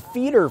usually the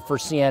feeder for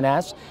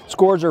CNS,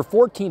 scores her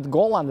 14th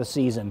goal on the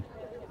season.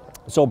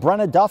 So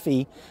Brenna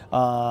Duffy,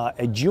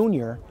 a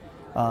junior,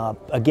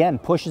 again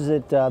pushes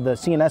it the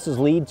CNS's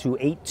lead to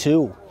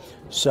 8-2.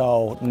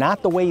 So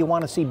not the way you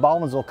want to see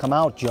Baldwinsville come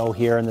out, Joe,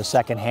 here in the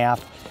second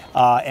half.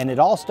 And it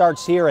all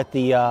starts here at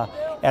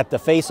the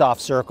face-off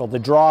circle, the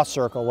draw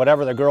circle,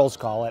 whatever the girls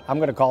call it. I'm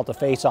going to call it the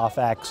face-off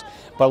X.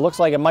 But it looks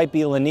like it might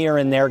be Lanier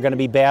in there going to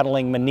be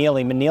battling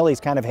Manili. Manili's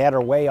kind of had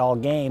her way all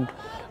game.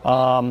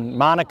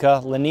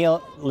 Monica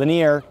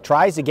Lanier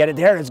tries to get it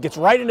there. It gets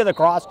right into the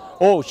cross.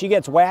 Oh, she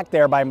gets whacked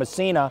there by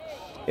Messina.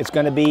 It's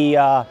going to be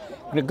a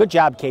good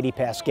job, Katie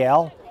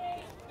Pascal.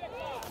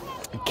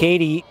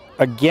 Katie,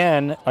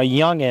 again, a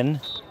youngin'.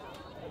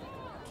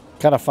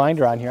 Gotta find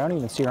her on here. I don't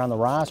even see her on the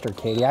roster,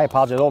 Katie. I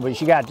apologize. Oh, but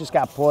she just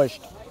got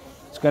pushed.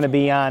 It's going to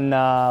be on,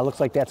 looks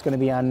like that's going to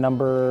be on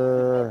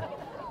number,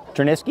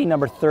 Triniski,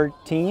 number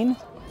 13.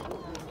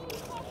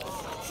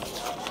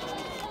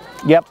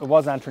 Yep, it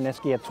was on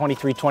Triniski at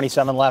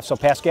 23-27 left. So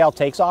Pascal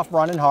takes off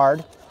running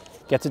hard,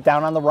 gets it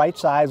down on the right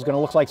side. It's going to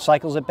look like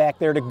cycles it back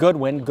there to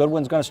Goodwin.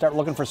 Goodwin's going to start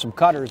looking for some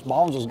cutters.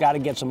 Baldwinsville's got to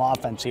get some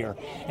offense here.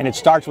 And it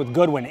starts with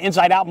Goodwin.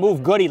 Inside out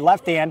move, Goody,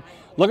 left hand,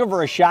 looking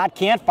for a shot,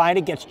 can't find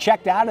it, gets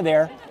checked out of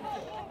there.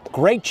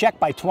 Great check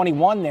by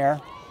 21 there.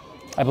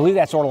 I believe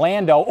that's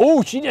Orlando.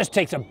 Oh, she just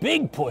takes a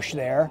big push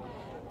there.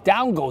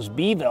 Down goes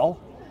Beeville.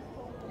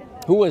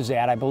 Who is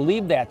that? I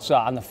believe that's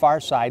on the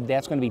far side.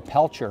 That's going to be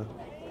Pelcher.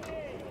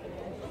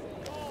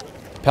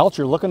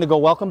 Pelcher looking to go.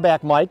 Welcome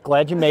back, Mike.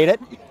 Glad you made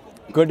it.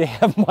 Good to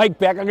have Mike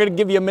back. I'm going to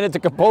give you a minute to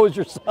compose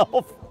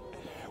yourself.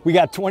 We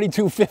got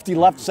 22:50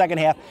 left second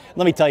half.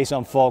 Let me tell you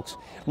something, folks.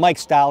 Mike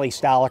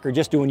Stoliker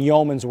just doing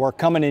yeoman's work,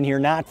 coming in here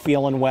not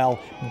feeling well,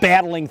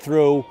 battling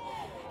through,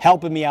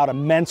 helping me out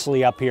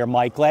immensely up here,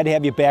 Mike. Glad to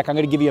have you back. I'm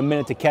going to give you a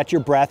minute to catch your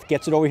breath.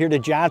 Gets it over here to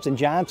Johnson.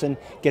 Johnson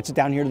gets it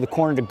down here to the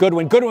corner to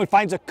Goodwin. Goodwin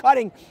finds a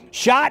cutting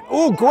shot.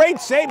 Ooh, great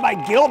save by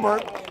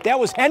Gilbert. That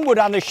was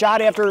Henwood on the shot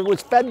after it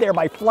was fed there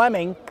by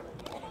Fleming.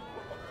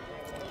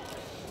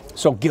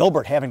 So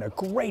Gilbert having a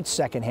great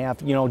second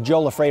half. You know,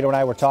 Joe Lafredo and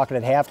I were talking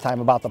at halftime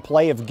about the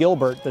play of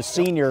Gilbert, the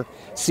senior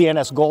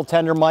CNS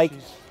goaltender, Mike.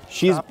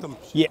 She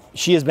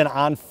has been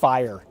on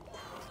fire.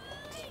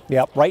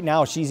 Yep, right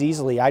now she's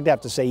easily, I'd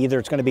have to say either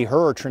it's going to be her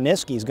or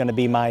Triniski is going to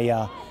be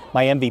my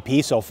my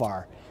MVP so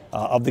far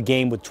of the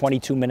game with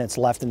 22 minutes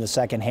left in the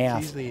second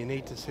half. It's easily an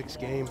 8-6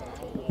 game.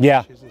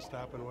 Yeah. She isn't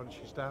stopping. What is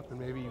she stopping?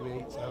 Maybe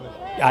even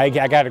 8-7. I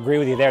got to agree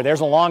with you there.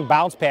 There's a long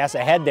bounce pass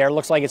ahead there.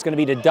 Looks like it's going to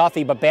be to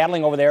Duffy, but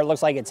battling over there. It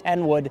looks like it's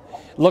Henwood.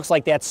 Looks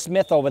like that's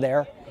Smith over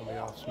there. Coming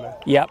off Smith.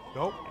 Yep.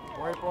 Nope.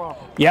 Right ball.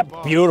 Yep,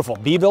 Ball. beautiful.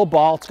 Beeville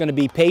ball. It's going to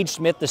be Paige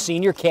Smith, the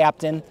senior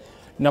captain,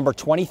 number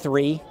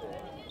 23.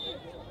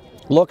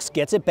 Looks,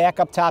 gets it back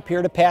up top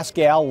here to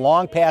Pascal.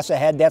 Long pass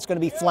ahead. That's going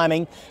to be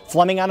Fleming.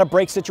 Fleming on a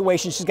break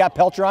situation. She's got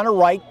Pelcher on her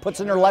right. Puts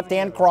in her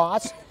left-hand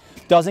cross.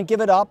 Doesn't give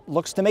it up.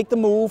 Looks to make the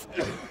move.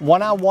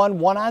 1-on-1,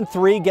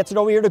 1-on-3. Gets it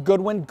over here to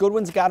Goodwin.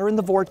 Goodwin's got her in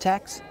the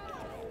vortex.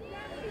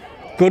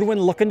 Goodwin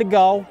looking to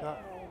go.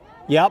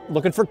 Yep,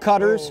 looking for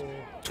cutters.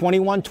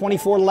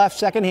 21-24 left,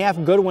 second half.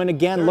 Goodwin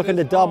again looking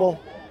to double.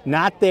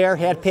 Not there.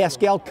 Had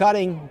Pascal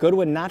cutting.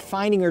 Goodwin not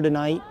finding her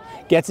tonight.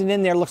 Gets it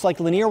in there. Looks like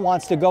Lanier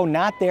wants to go.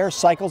 Not there.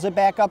 Cycles it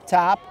back up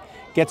top.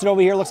 Gets it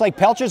over here. Looks like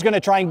Pelcher's going to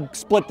try and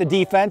split the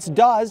defense.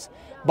 Does.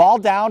 Ball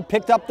down.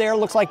 Picked up there.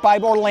 Looks like by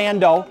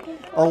Orlando.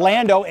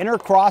 Orlando in her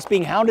cross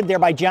being hounded there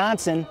by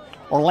Johnson.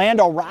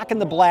 Orlando rocking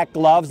the black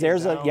gloves.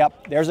 There's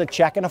a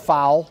check and a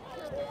foul.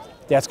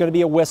 That's going to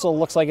be a whistle.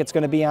 Looks like it's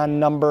going to be on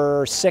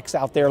number 6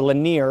 out there,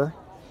 Lanier.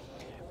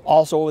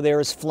 Also over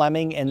there is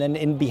Fleming, and then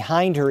in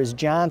behind her is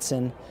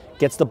Johnson.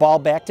 Gets the ball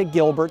back to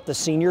Gilbert, the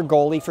senior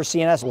goalie for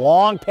CNS.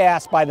 Long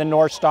pass by the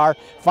North Star.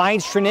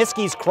 Finds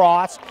Triniski's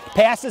cross.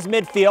 Passes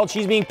midfield.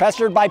 She's being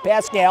pestered by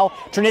Pascal.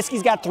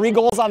 Triniski's got 3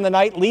 goals on the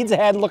night. Leads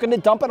ahead, looking to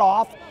dump it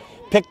off.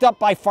 Picked up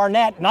by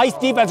Farnett. Nice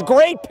defense.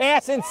 Great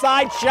pass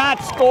inside. Shot,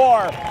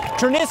 score.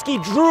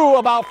 Triniski drew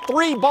about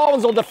 3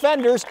 Baldwinsville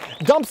defenders.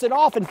 Dumps it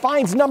off and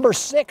finds number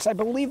 6. I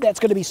believe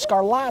that's going to be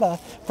Scarlata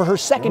for her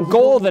second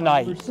goal of the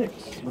night.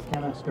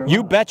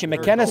 You betcha.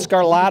 McKenna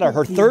Scarlata,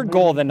 her 3rd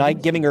goal of the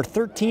night, giving her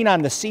 13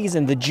 on the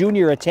season. The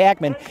junior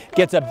attackman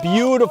gets a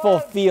beautiful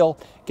feel.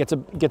 Gets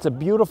a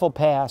beautiful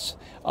pass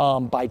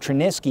by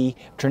Triniski.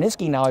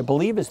 Triniski now, I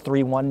believe, is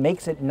 3-1.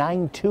 Makes it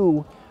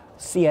 9-2.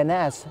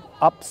 CNS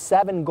up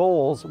 7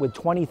 goals with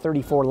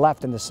 20:34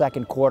 left in the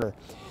second quarter.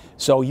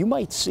 So you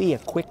might see a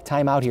quick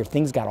timeout here.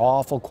 Things got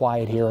awful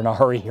quiet here in a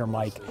hurry here,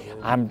 Mike.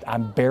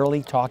 I'm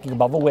barely talking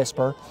above a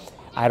whisper.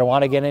 I don't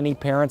want to get any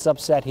parents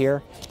upset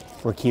here.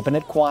 We're keeping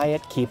it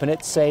quiet, keeping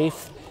it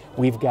safe.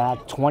 We've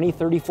got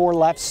 20:34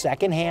 left,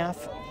 second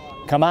half.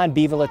 Come on,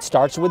 Beeville, it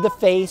starts with the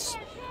face.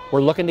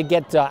 We're looking to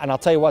get, and I'll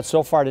tell you what,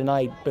 so far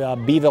tonight,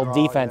 Beeville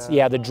defense,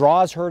 yeah, the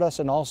draws hurt us,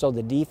 and also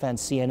the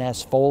defense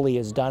CNS Foley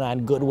has done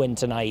on Goodwin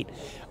tonight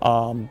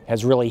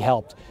has really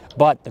helped.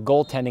 But the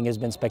goaltending has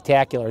been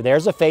spectacular.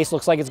 There's a face,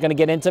 looks like it's going to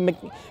get into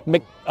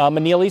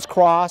Manili's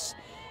cross.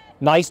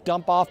 Nice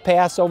dump-off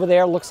pass over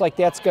there. Looks like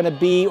that's going to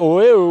be,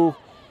 ooh,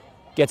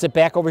 gets it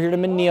back over here to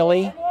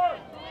Manili.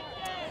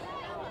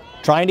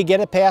 Trying to get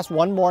it past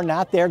one more,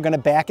 not there. Going to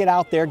back it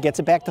out there, gets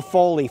it back to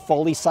Foley.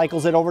 Foley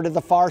cycles it over to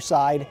the far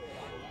side.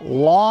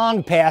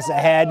 Long pass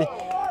ahead.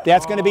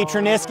 That's going to be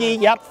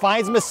Triniski. Yep,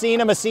 finds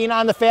Messina. Messina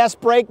on the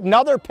fast break.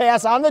 Another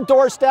pass on the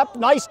doorstep.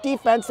 Nice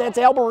defense. That's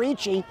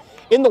Alberici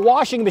in the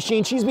washing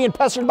machine. She's being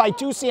pestered by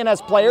 2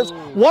 CNS players.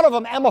 One of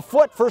them, Emma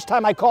Foote, first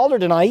time I called her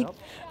tonight.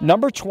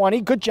 Number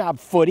 20. Good job,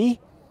 Footy.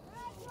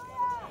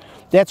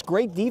 That's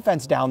great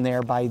defense down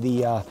there by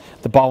the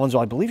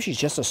Baldwinsville. I believe she's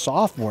just a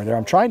sophomore there.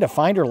 I'm trying to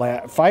find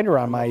her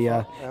on my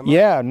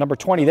yeah, number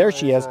 20. There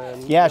she is.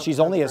 Yeah, she's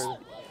only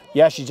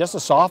she's just a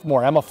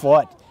sophomore. Emma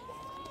Foote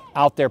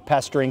out there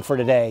pestering for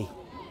today.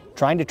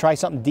 Trying to try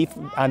something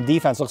on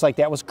defense. Looks like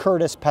that was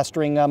Curtis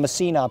pestering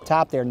Messina up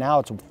top there. Now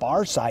it's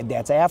far side.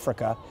 That's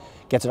Africa.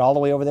 Gets it all the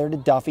way over there to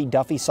Duffy.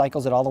 Duffy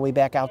cycles it all the way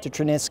back out to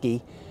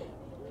Triniski.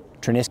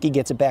 Triniski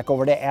gets it back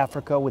over to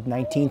Africa with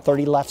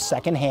 19:30 left,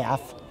 second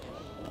half.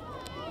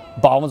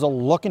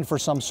 Baldwinsville looking for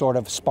some sort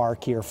of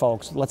spark here,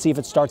 folks. Let's see if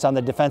it starts on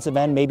the defensive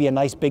end. Maybe a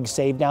nice big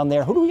save down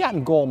there. Who do we got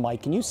in goal,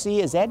 Mike? Can you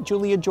see? Is that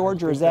Julia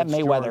George or is that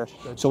Mayweather?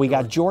 So we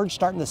got George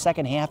starting the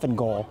second half in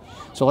goal.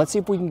 So let's see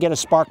if we can get a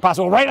spark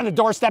possible. Right on the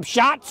doorstep,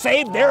 shot,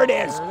 save. There it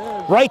is.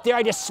 Right there,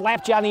 I just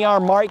slapped you on the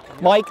arm,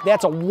 Mike.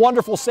 That's a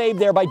wonderful save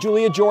there by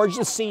Julia George,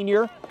 the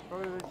senior.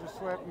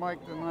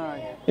 Mike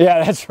tonight.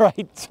 Yeah, that's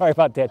right. Sorry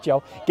about that,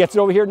 Joe. Gets it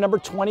over here to number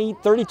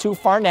 32,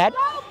 Farnett.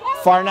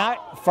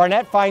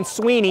 Farnett finds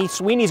Sweeney.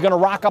 Sweeney's going to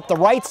rock up the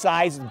right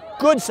side.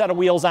 Good set of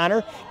wheels on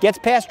her. Gets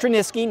past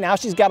Triniski. Now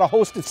she's got a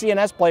host of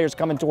CNS players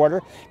coming toward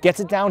her. Gets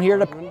it down here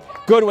to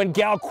Goodwin.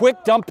 Gal,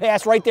 quick dump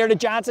pass right there to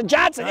Johnson.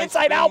 Johnson, nice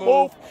inside out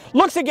move.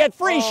 Looks to get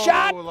free.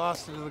 Shot.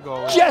 Lost it to the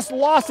goalie. Just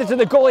lost it to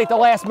the goalie at the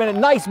last minute.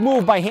 Nice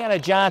move by Hannah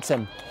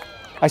Johnson.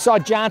 I saw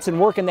Johnson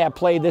working that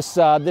play this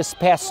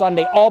past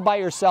Sunday all by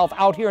herself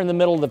out here in the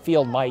middle of the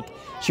field, Mike.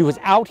 She was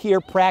out here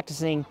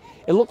practicing.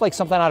 It looked like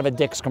something out of a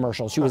Dick's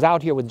commercial. She was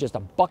out here with just a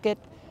bucket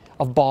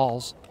of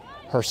balls,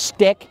 her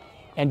stick,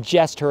 and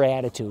just her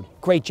attitude.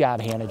 Great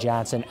job, Hannah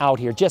Johnson, out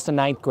here, just a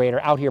 9th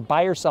grader, out here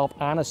by herself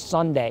on a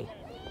Sunday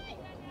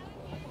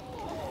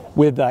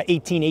with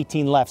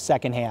 18 left,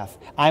 second half.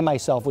 I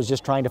myself was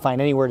just trying to find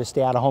anywhere to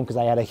stay out of home because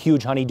I had a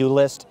huge honey-do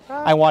list.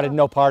 I wanted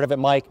no part of it,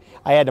 Mike.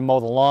 I had to mow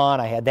the lawn.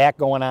 I had that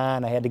going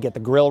on. I had to get the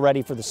grill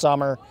ready for the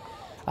summer.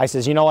 I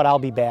says, you know what, I'll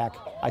be back.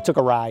 I took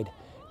a ride.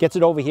 Gets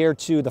it over here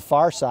to the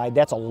far side.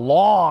 That's a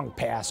long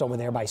pass over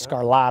there by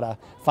Scarlatta.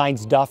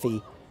 Finds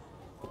Duffy.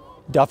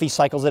 Duffy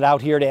cycles it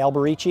out here to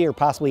Alberici or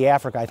possibly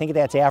Africa. I think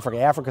that's Africa.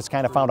 Africa's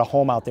kind of found a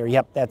home out there.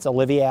 Yep, that's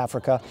Olivia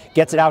Africa.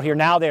 Gets it out here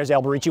now. There's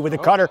Alberici with the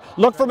cutter.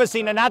 Look for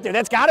Messina, not there.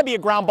 That's got to be a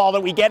ground ball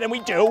that we get, and we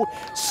do.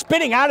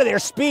 Spinning out of there,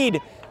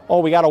 speed. Oh,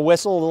 we got a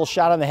whistle, a little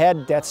shot on the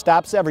head. That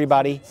stops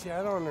everybody. See,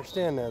 I don't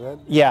understand that.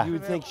 Yeah. You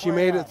would think she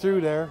made it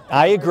through there.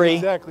 I agree.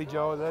 Exactly,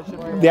 Joe.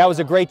 That was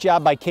a great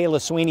job by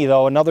Kayla Sweeney,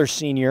 though, another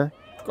senior.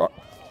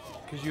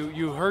 Because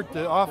you hurt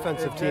the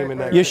offensive team in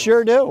that You game.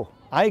 sure do.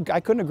 I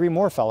couldn't agree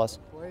more, fellas.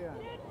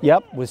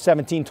 Yep, with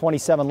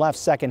 17:27 left,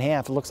 second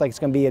half. It looks like it's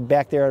going to be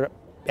back there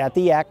at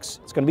the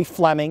X. It's going to be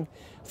Fleming.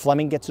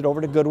 Fleming gets it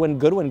over to Goodwin.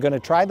 Goodwin going to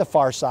try the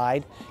far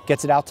side.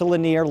 Gets it out to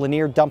Lanier.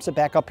 Lanier dumps it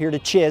back up here to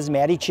Chiz.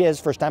 Maddie Chiz,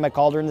 first time I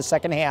called her in the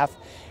second half.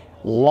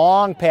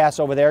 Long pass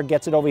over there.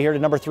 Gets it over here to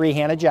number 3,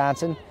 Hannah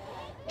Johnson.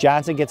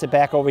 Johnson gets it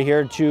back over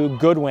here to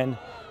Goodwin.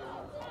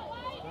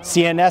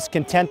 CNS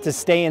content to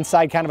stay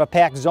inside kind of a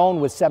packed zone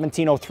with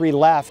 17:03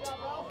 left.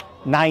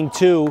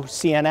 9-2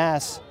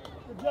 CNS.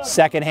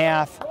 Second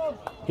half.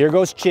 Here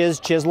goes Chiz.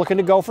 Chiz looking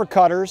to go for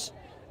cutters.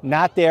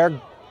 Not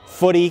there.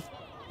 Footy.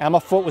 Emma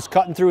Foote was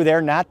cutting through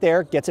there. Not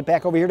there. Gets it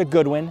back over here to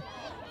Goodwin.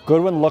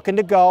 Goodwin looking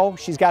to go.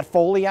 She's got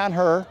Foley on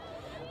her.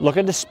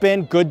 Looking to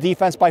spin. Good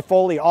defense by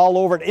Foley. All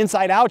over it.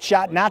 Inside out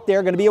shot. Not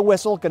there. Going to be a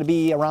whistle. Going to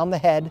be around the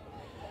head.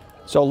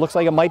 So it looks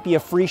like it might be a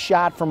free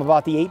shot from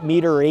about the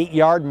 8-meter or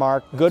 8-yard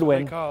mark.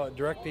 Goodwin. That's what they call it,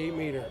 direct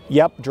 8-meter.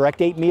 Yep, direct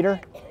 8-meter.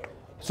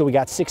 So we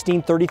got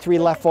 16:33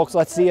 left, folks.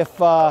 Let's see if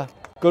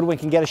Goodwin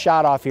can get a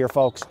shot off here,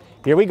 folks.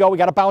 Here we go. We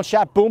got a bounce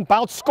shot. Boom,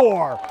 bounce,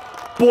 score.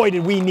 Boy,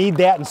 did we need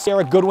that. And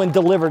Sarah Goodwin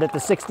delivered at the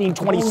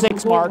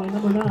 16:26 mark.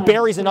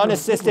 Buries an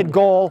unassisted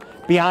goal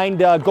behind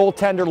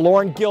goaltender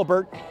Lauren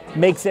Gilbert.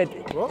 Makes it,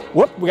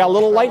 whoop, we got a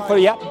little light for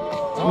you.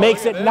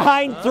 Makes it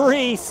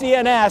 9-3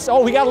 CNS.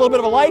 Oh, we got a little bit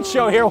of a light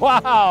show here.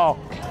 Wow.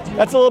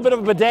 That's a little bit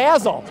of a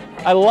bedazzle.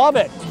 I love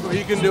it. That's what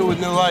you can do with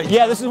new lights.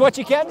 Yeah, this is what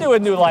you can do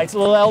with new lights. A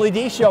little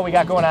LED show we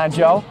got going on,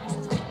 Joe.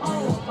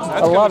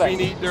 That's going to be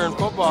neat during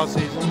football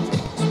season.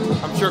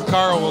 I'm sure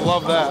Carl will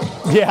love that.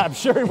 Yeah, I'm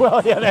sure he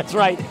will. Yeah, that's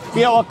right.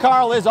 You know, well,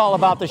 Carl is all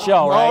about the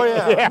show,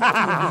 right? Oh,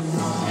 yeah.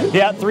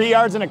 Yeah, 3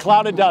 yards in a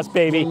cloud of dust,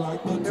 baby.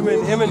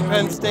 Him and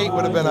Penn State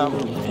would have been a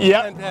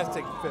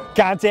fantastic fit.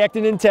 Contact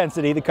and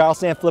intensity. The Carl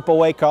Sanfilippo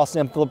way. Carl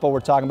Sanfilippo,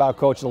 we're talking about,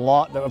 coach.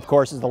 Of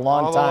course, is the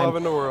long time. All the love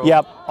in the world.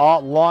 Yep,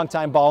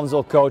 long-time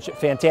Baldwinsville coach.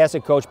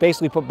 Fantastic coach.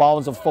 Basically put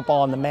Baldwinsville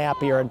football on the map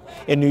here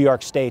in New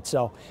York State.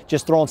 So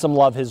just throwing some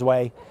love his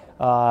way.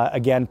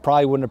 Again,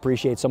 probably wouldn't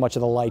appreciate so much of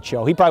the light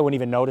show. He probably wouldn't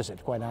even notice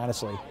it, quite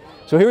honestly.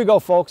 So here we go,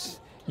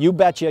 folks. You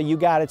betcha, you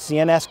got it.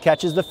 CNS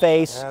catches the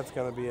face. That's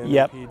going to be an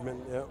Yep.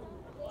 impediment. Yep.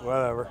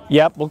 Whatever.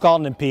 Yep, we'll call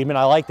it an impediment.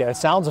 I like that. It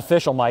sounds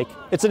official, Mike.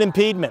 It's an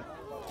impediment.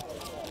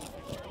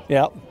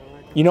 Yep.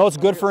 You know it's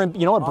good for,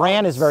 you know what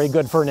bran is very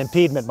good for an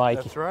impediment,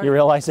 Mike. That's right. You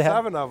realize that?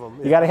 7 of them.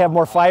 You got to have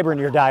more fiber in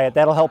your diet.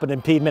 That'll help an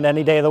impediment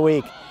any day of the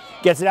week.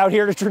 Gets it out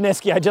here to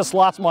Triniski. I just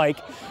lost Mike.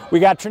 We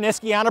got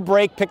Triniski on a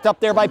break, picked up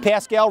there by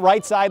Pascal,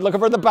 right side, looking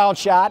for the bounce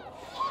shot.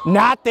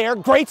 Not there.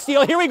 Great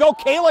steal. Here we go.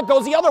 Kayla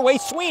goes the other way.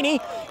 Sweeney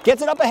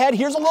gets it up ahead.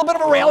 Here's a little bit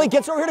of a rally.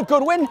 Gets over here to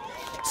Goodwin.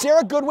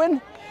 Sarah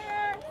Goodwin.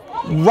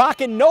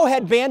 Rocking no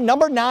headband.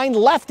 Number 9,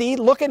 lefty,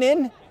 looking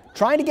in,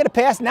 trying to get a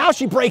pass. Now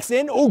she breaks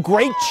in. Oh,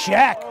 great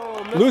check.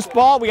 Loose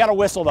ball. We got a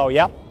whistle, though.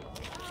 Yep.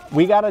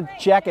 We got a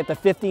check at the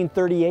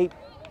 15:38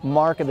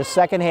 mark of the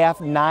second half.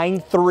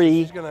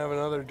 9-3. She's going to have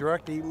another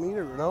direct 8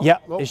 meter. No?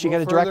 Yep. Nope, Is she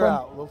going to direct one?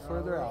 A little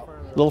further out.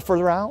 A little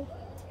further out?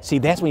 See,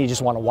 that's when you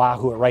just want to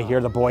wahoo it right here,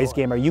 the boys'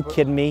 game. Are you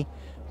kidding me?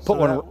 Put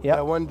one. Yep.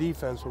 That one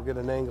defense will get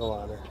an angle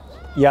on her.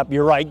 Yep,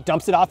 you're right.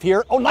 Dumps it off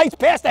here. Oh, nice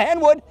pass to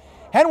Henwood.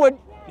 Henwood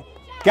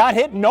got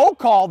hit. No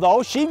call,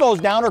 though. She goes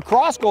down. Her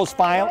cross goes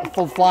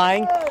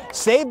flying.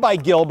 Saved by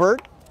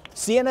Gilbert.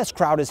 CNS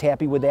crowd is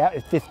happy with that.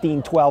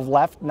 15-12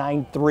 left.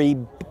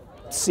 9-3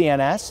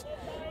 CNS.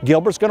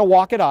 Gilbert's going to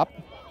walk it up.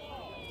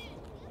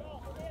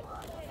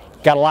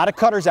 Got a lot of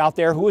cutters out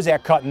there. Who is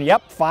that cutting?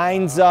 Yep,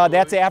 finds,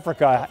 that's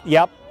Africa.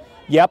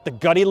 Yep, the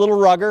gutty little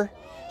rugger.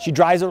 She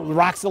drives it,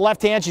 rocks the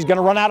left hand. She's going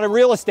to run out of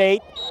real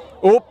estate.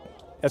 Oop,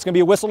 that's going to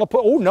be a whistle to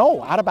put. Oh,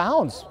 no, out of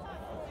bounds.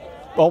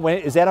 Oh,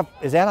 wait, is that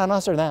on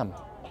us or them?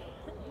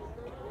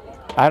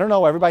 I don't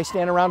know. Everybody's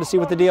standing around to see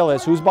what the deal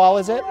is. Whose ball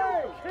is it?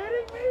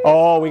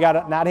 Oh, we got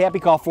a not happy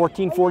call.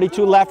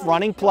 14:42 left,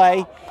 running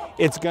play.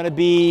 It's going to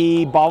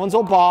be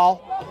Baldwinsville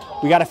ball.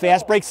 We got a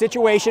fast break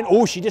situation.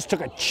 Oh, she just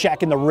took a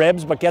check in the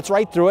ribs, but gets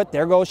right through it.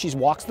 There goes. She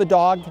walks the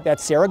dog.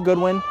 That's Sarah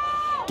Goodwin.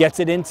 Gets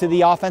it into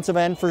the offensive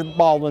end for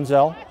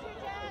Baldwinsville.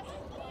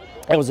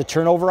 It was a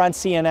turnover on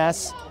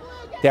CNS.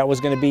 That was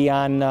going to be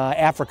on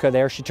Africa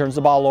there. She turns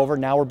the ball over.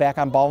 Now we're back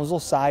on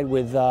Baldwinsville's side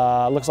with,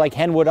 looks like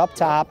Henwood up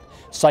top.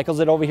 Cycles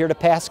it over here to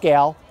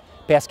Pascal.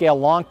 Pascal,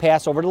 long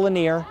pass over to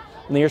Lanier.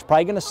 Lanier's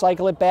probably going to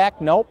cycle it back.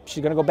 Nope,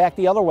 she's going to go back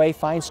the other way.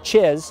 Finds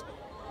Chiz.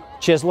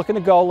 Chiz looking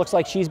to go. Looks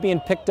like she's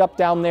being picked up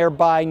down there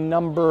by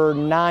number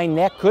 9.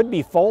 That could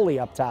be Foley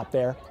up top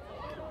there.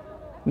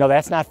 No,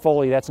 that's not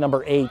Foley. That's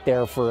number 8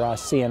 there for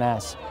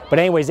CNS. But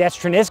anyways, that's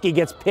Triniski.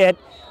 Gets pit.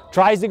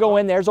 Tries to go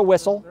in. There's a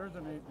whistle.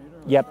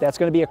 Yep, that's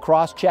going to be a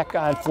cross check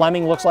on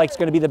Fleming. Looks like it's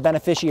going to be the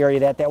beneficiary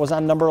of that. That was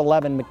on number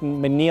 11,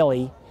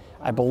 McNeely,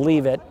 I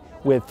believe it,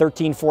 with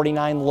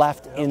 13:49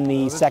 left in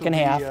the second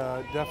half.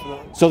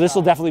 So this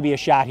will definitely be a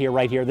shot here,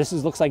 right here. This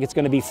looks like it's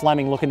going to be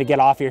Fleming looking to get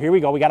off here. Here we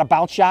go. We got a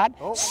bounce shot.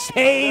 Oh,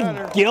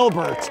 save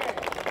Gilbert.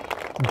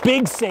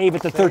 Big save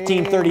at the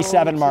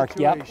 13:37 mark.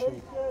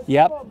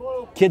 Yep.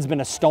 Kid's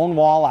been a stone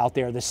wall out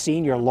there. The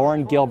senior,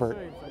 Lauren Gilbert.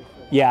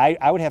 Yeah,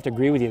 I would have to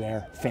agree with you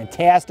there.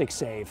 Fantastic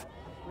save.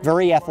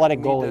 Very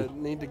athletic goalie.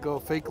 Need to go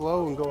fake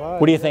low and go high.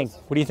 What do you think?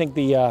 What do you think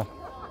the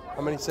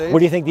how many saves? What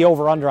do you think the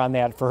over-under on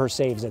that for her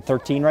saves at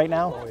 13 right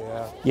now? Oh,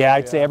 yeah. Yeah,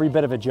 I'd say every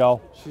bit of it,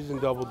 Joe. She's in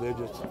double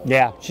digits.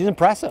 Yeah, she's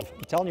impressive.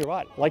 I'm telling you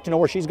what. I'd like to know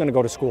where she's going to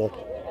go to school.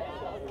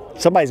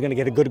 Somebody's going to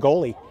get a good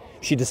goalie.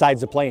 She decides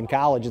to play in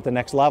college at the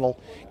next level.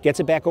 Gets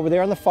it back over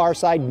there on the far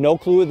side. No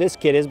clue who this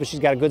kid is, but she's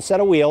got a good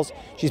set of wheels.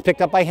 She's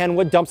picked up by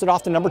Henwood, dumps it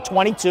off to number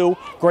 22.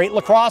 Great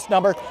lacrosse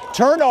number.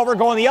 Turnover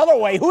going the other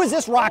way. Who is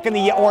this rocking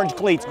the orange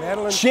cleats?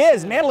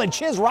 Madeline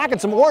Chiz rocking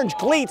some orange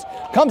cleats.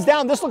 Comes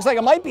down. This looks like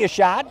it might be a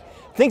shot.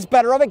 Thinks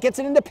better of it. Gets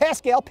it into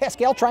Pascal.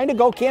 Pascal trying to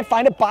go. Can't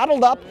find it.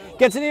 Bottled up.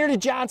 Gets it here to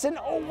Johnson.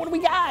 Oh, what do we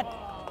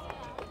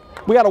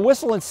got? We got a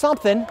whistle and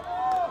something.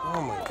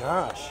 Oh, my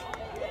gosh.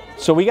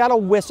 So we got a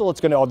whistle. It's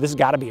going to, oh, this has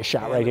got to be a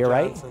shot right here,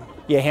 right? Johnson.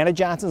 Yeah, Hannah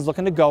Johnson's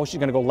looking to go. She's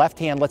going to go left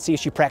hand. Let's see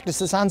if she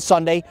practices on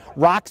Sunday.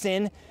 Rocks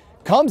in,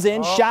 comes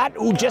in, shot.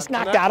 Ooh, just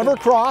knocked out of her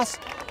cross.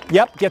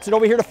 Yep, gets it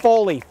over here to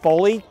Foley.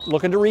 Foley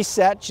looking to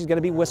reset. She's going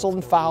to be whistled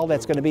and fouled.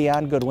 That's going to be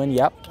on Goodwin.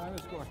 Yep.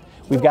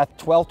 We've got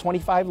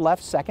 12:25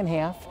 left, second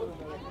half.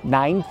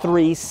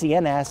 9-3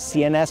 CNS.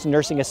 CNS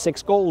nursing a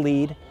 6-goal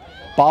lead.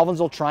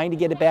 Baldwinsville trying to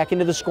get it back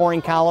into the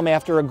scoring column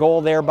after a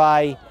goal there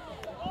by,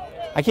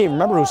 I can't even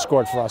remember who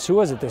scored for us. Who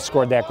was it that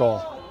scored that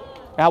goal?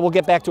 We'll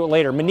get back to it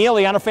later.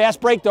 McNeely on a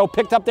fast break, though,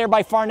 picked up there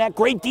by Farnett.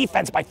 Great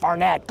defense by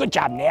Farnett. Good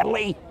job,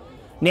 Natalie.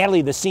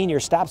 Natalie, the senior,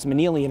 stops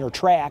McNeely in her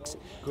tracks.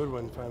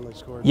 Goodwin finally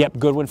scored. Yep,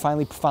 Goodwin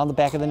finally found the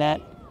back of the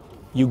net.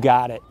 You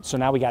got it. So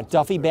now we got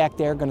Duffy back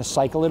there, going to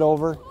cycle it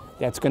over.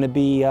 That's going to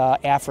be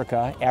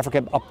Africa.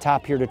 Africa up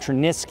top here to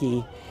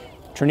Triniski.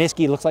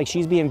 Triniski looks like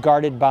she's being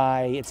guarded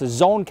by, it's a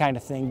zone kind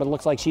of thing, but it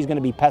looks like she's going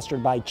to be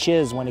pestered by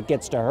Chiz when it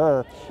gets to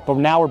her. But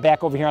now we're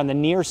back over here on the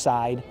near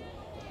side.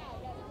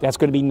 That's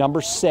going to be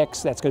number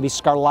 6. That's going to be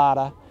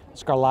Scarlatta.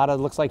 Scarlatta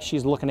looks like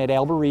she's looking at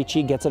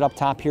Alberici, gets it up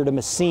top here to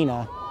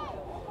Messina.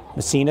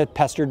 Messina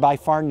pestered by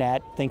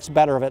Farnett, thinks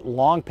better of it.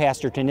 Long pass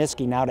to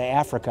Triniski, now to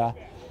Africa.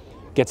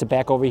 Gets it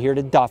back over here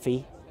to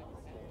Duffy.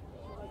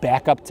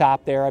 Back up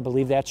top there, I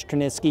believe that's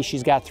Triniski.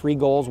 She's got 3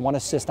 goals, 1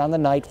 assist on the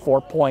night, 4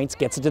 points.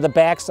 Gets it to the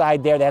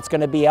backside there. That's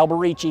going to be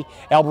Alberici.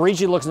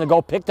 Alberici looks to go,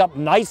 picked up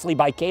nicely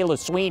by Kayla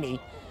Sweeney.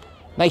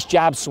 Nice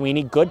job,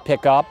 Sweeney. Good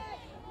pickup.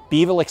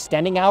 Beeville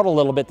extending out a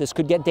little bit. This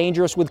could get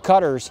dangerous with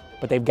cutters,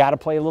 but they've got to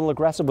play a little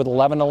aggressive with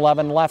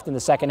 11-11 left in the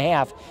second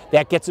half.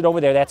 That gets it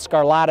over there. That's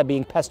Scarlatta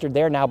being pestered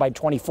there now by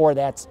 24.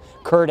 That's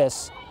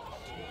Curtis.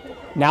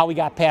 Now we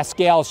got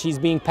Pascal. She's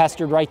being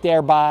pestered right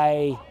there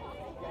by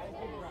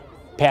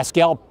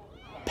Pascal,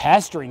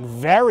 pestering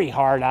very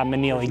hard on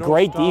Manili. No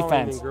great stalling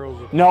defense.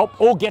 girls. Nope.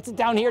 Oh, gets it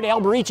down here to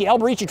Alberici.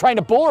 Alberici trying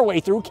to bull her way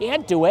through.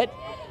 Can't do it.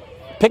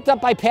 Picked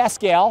up by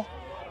Pascal.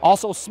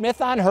 Also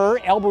Smith on her.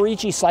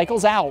 Alberici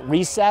cycles out,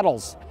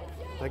 resettles.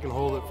 They can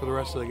hold it for the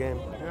rest of the game.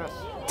 Yes.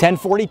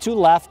 10:42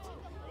 left.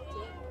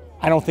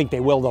 I don't think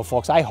they will though,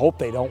 folks. I hope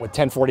they don't with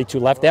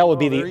 10:42 left. That would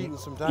be they're the, eating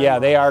some time yeah,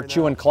 they right are now.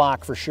 chewing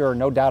clock for sure,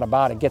 no doubt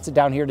about it. Gets it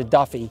down here to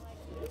Duffy.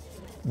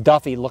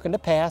 Duffy looking to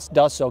pass,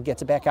 does so,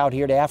 gets it back out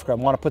here to Africa.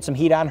 Want to put some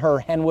heat on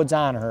her. Henwood's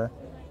on her.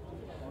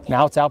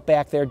 Now it's out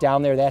back there,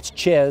 down there. That's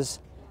Chiz.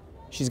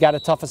 She's got a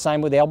tough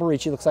assignment with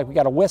Alberici. Looks like we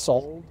got a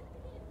whistle.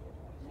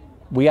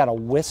 We got a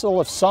whistle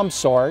of some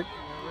sort.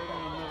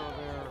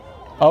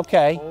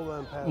 Okay.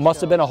 Must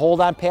have been a hold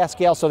on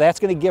Pascal. So that's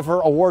going to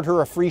award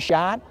her a free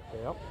shot.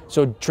 Yep.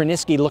 So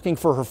Triniski looking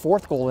for her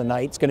 4th goal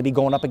tonight. It's going to be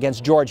going up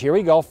against George. Here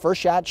we go. First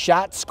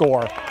shot,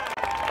 score.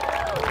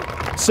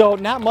 So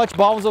not much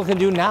Baldwinsville can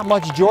do, not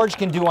much George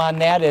can do on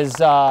that as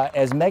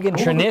Megan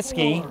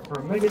Triniski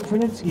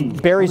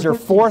buries her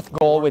 4th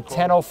goal with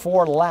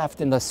 10:04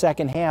 left in the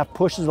second half,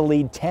 pushes the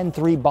lead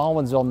 10-3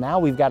 Baldwinsville. Now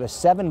we've got a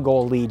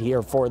 7-goal lead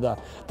here for the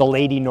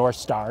Lady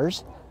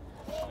Northstars.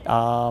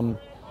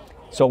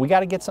 So we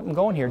got to get something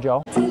going here,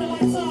 Joe.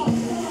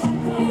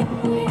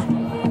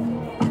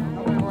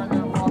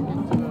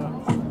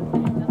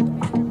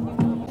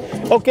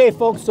 Okay,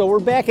 folks, so we're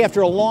back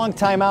after a long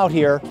time out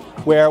here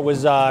where it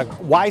was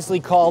wisely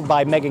called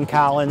by Megan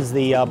Collins,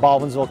 the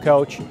Baldwinsville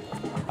coach.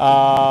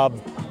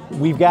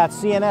 We've got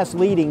CNS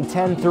leading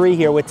 10-3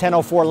 here with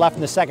 10:04 left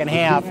in the second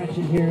half.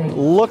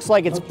 Looks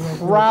like it's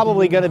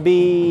probably going to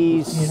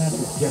be...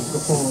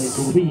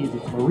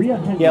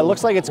 Yeah, it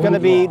looks like it's going to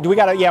be... we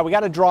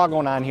got a draw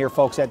going on here,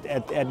 folks, at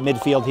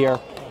midfield here.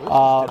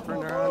 I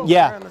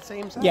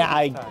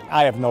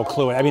have no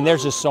clue. I mean,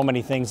 there's just so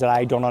many things that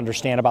I don't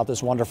understand about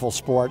this wonderful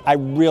sport. I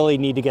really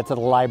need to get to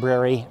the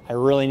library. I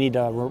really need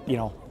to, you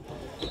know,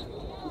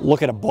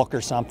 look at a book or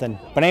something.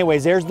 But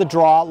anyways, there's the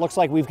draw. It looks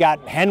like we've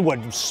got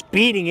Henwood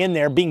speeding in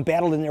there, being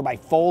battled in there by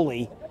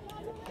Foley.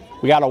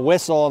 We got a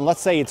whistle, and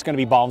let's say it's going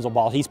to be Baldwinsville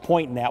ball. He's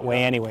pointing that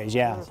way anyways,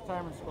 yeah.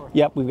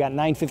 Yep, we've got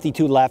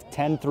 9:52 left,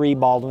 10-3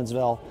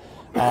 Baldwinsville.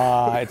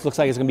 It looks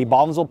like it's going to be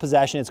Baldwinsville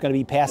possession. It's going to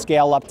be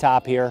Pascal up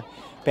top here.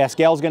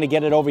 Pascal's going to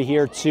get it over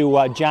here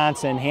to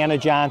Johnson. Hannah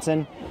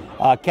Johnson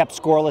kept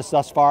scoreless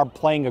thus far,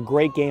 playing a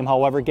great game,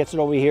 however. Gets it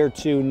over here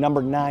to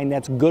number 9.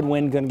 That's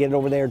Goodwin. Going to get it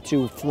over there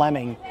to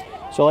Fleming.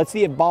 So let's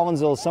see if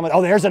Baldwinsville...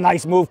 Oh, there's a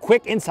nice move.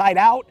 Quick inside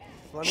out.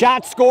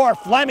 Shot, score.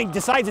 Fleming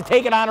decides to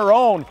take it on her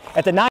own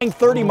at the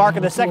 9:30 mark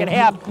of the second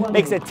half.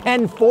 Makes it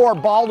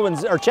 10-4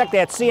 Baldwin's, or check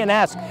that,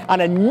 CNS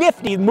on a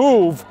nifty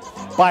move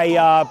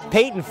by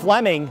Peyton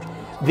Fleming.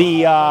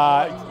 The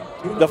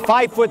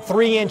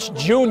 5'3"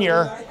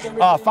 junior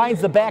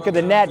finds the back of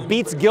the net,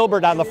 beats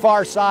Gilbert on the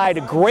far side.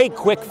 A great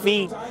quick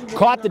feet,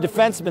 caught the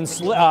defenseman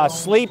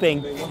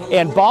sleeping.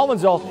 And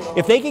Baldwinsville,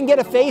 if they can get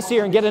a face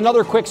here and get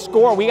another quick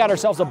score, we got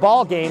ourselves a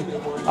ball game.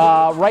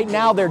 Right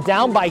now they're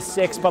down by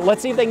 6, but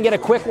let's see if they can get a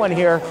quick one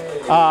here.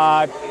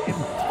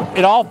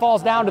 It all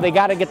falls down to they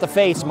got to get the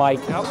face,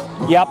 Mike.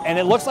 Yep, and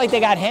it looks like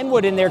they got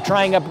Henwood in there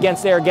trying up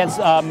against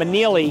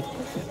Manili.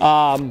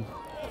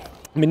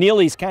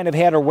 Manili's kind of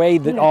had her way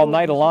all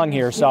night along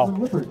here, so.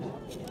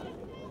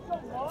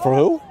 For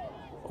who?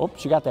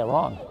 Oops, you got that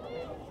wrong.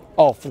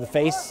 Oh, for the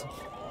face?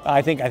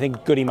 I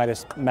think Goody might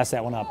have messed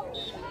that one up.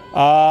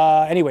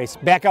 Anyways,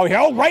 back out here.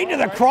 Oh, right into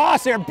the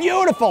cross there.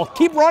 Beautiful.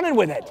 Keep running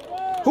with it.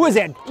 Who is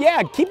that?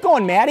 Yeah, keep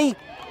going, Maddie.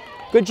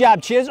 Good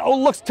job, Chiz. Oh,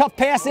 looks tough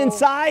pass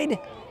inside.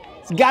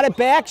 Got it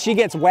back. She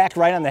gets whacked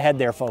right on the head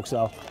there, folks,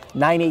 though.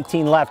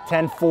 9:18 left,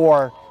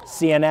 10-4.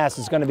 CNS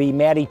is going to be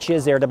Maddie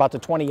Chiz there at about the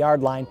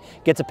 20-yard line.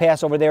 Gets a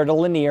pass over there to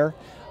Lanier.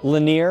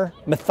 Lanier,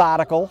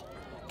 methodical,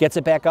 gets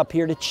it back up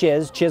here to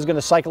Chiz. Chiz going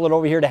to cycle it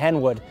over here to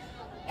Henwood.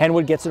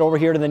 Henwood gets it over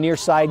here to the near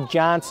side,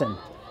 Johnson.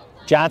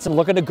 Johnson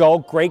looking to go,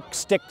 great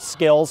stick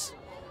skills.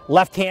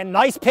 Left hand,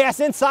 nice pass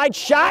inside,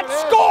 shot,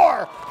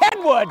 score!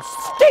 Henwood,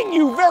 sting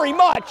you very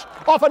much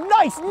off a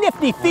nice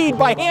nifty feed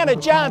by Hannah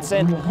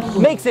Johnson.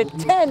 Makes it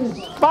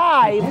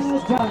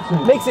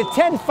 10-5, makes it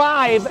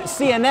 10-5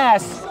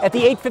 CNS at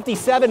the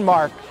 8:57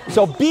 mark.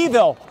 So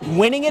Beeville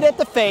winning it at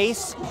the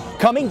face,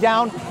 coming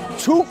down,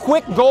 2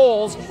 quick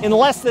goals in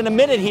less than a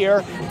minute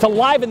here to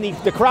liven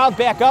the crowd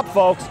back up,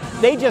 folks.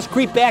 They just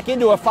creep back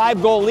into a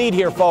 5-goal lead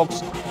here,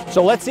 folks.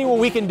 So let's see what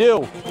we can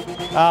do.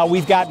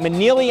 We've got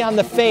Manili on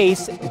the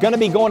face, going to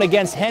be going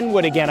against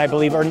Henwood again, I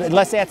believe, or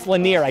unless that's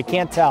Lanier, I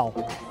can't tell.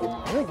 I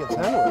think it's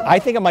Henwood. I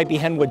think it might be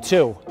Henwood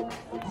too.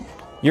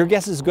 Your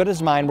guess is as good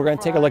as mine. We're going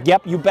to take a look.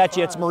 Yep, you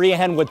betcha, it's Maria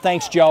Henwood.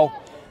 Thanks, Joe.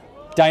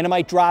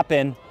 Dynamite drop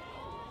in.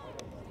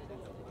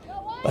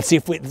 Let's see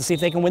if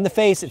they can win the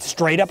face. It's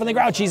straight up in the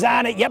ground. She's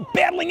on it. Yep,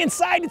 battling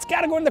inside. It's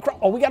got to go in the crowd.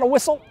 Oh, we got a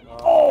whistle.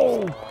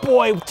 Oh,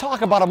 boy,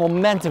 talk about a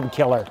momentum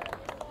killer.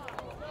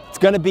 It's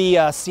going to be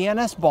a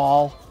CNS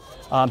ball.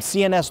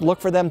 CNS, look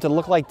for them to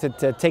look like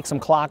to take some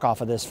clock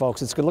off of this,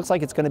 folks. It looks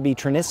like it's going to be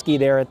Triniski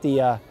there at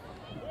the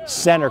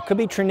center. Could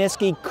be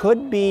Triniski.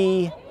 Could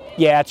be,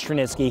 yeah, it's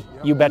Triniski.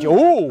 You betcha.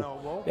 Ooh,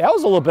 that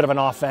was a little bit of an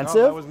offensive.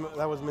 No,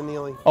 that was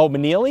Manili. Oh,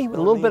 Manili with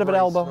a little bit of an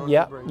elbow.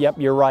 Yep,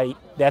 you're right.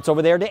 That's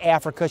over there to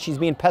Africa. She's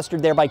being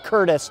pestered there by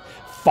Curtis.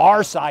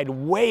 Far side,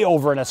 way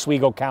over in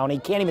Oswego County.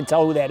 Can't even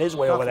tell who that is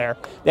way over there.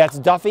 That's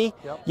Duffy.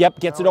 Yep,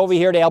 gets it over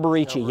here to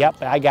Alberici.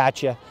 Yep, I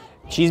got you.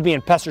 She's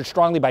being pestered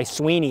strongly by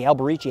Sweeney.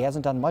 Alberici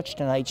hasn't done much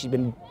tonight. She's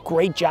been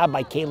great job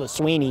by Kayla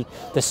Sweeney,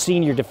 the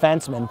senior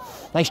defenseman.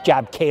 Nice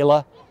job,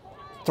 Kayla.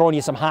 Throwing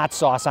you some hot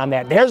sauce on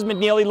that. There's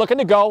McNeely looking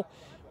to go.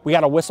 We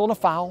got a whistle and a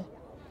foul.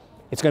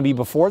 It's going to be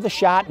before the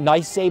shot.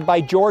 Nice save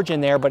by George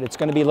in there, but it's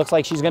going to be, looks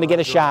like she's going to get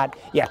a shot.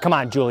 Yeah, come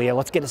on, Julia.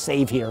 Let's get a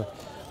save here.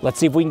 Let's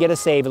see if we can get a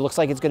save. It looks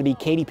like it's going to be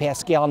Katie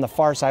Pascal on the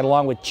far side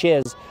along with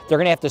Chiz. They're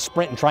going to have to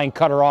sprint and try and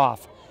cut her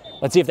off.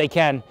 Let's see if they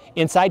can.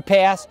 Inside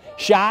pass,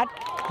 shot,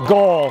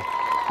 goal.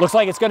 Looks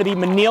like it's going to be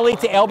Manili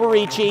to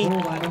Alberici.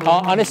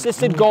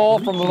 Unassisted goal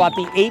from about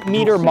the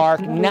 8-meter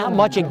mark. Not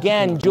much,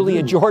 again,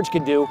 Julia George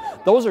could do.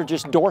 Those are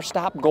just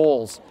doorstop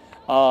goals.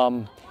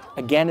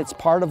 Again, it's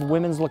part of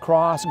women's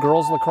lacrosse,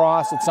 girls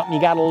lacrosse. It's something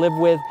you got to live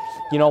with.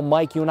 You know,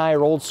 Mike, you and I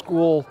are old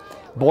school.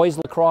 Boys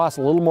lacrosse,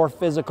 a little more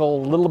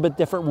physical, a little bit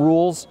different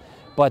rules.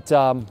 But,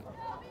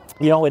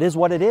 you know, it is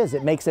what it is.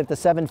 It makes it the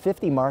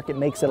 750 mark. It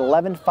makes it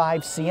 11-5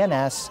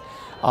 CNS.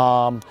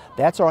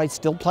 That's all right.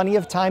 Still plenty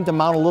of time to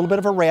mount a little bit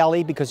of a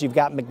rally because you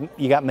got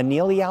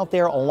Manili out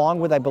there along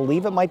with, I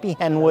believe it might be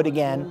Henwood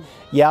again.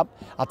 Yep.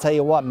 I'll tell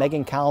you what,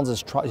 Megan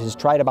Collins has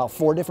tried about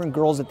 4 different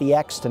girls at the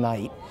X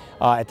tonight,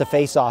 at the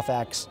face-off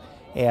X,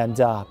 and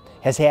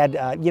has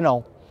had, you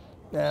know,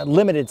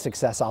 limited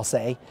success, I'll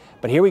say.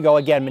 But here we go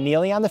again.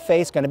 Manili on the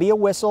face. Going to be a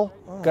whistle.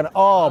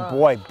 Oh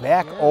boy,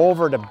 back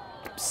over to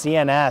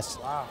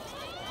CNS. Wow.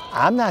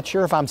 I'm not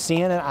sure if I'm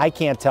seeing it. I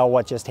can't tell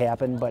what just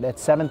happened, but at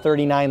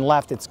 7:39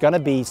 left, it's going to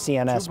be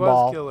CNS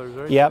ball.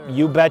 Right, yep, there.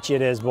 You betcha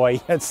it is, boy.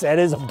 That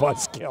is a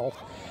buzzkill.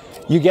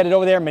 You get it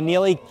over there.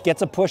 Manili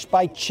gets a push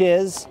by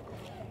Chiz.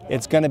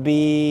 It's going to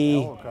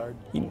be...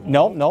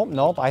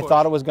 Nope. I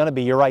thought it was going to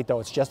be. You're right, though.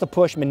 It's just a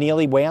push.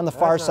 Manili way on the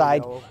far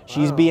side.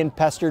 She's being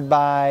pestered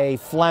by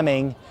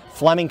Fleming.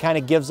 Fleming kind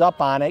of gives up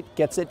on it,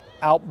 gets it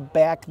out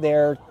back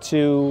there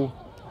to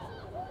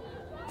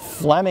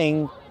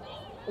Fleming.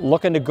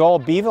 Looking to goal.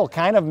 Beeville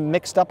kind of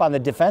mixed up on the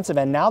defensive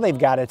end. Now they've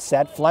got it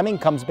set. Fleming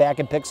comes back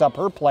and picks up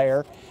her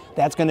player.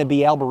 That's going to be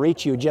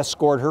Alberici, who just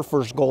scored her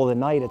first goal of the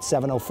night at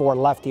 7:04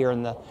 left here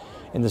in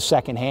the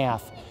second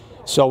half.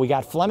 So we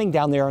got Fleming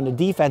down there on the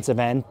defensive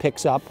end,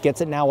 picks up,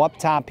 gets it now up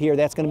top here.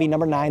 That's going to be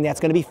number 9. That's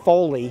going to be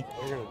Foley.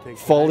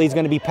 Foley's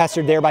going to be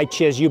pestered there by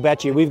Chiz. You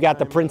betcha. We've got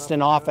the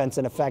Princeton offense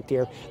in effect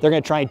here. They're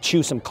going to try and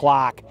chew some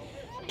clock.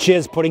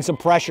 Chiz putting some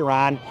pressure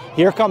on.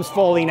 Here comes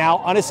Foley now,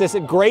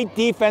 unassisted. Great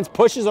defense,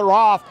 pushes her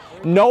off.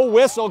 No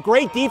whistle.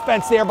 Great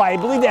defense there by, I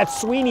believe that's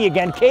Sweeney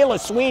again. Kayla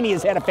Sweeney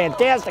has had a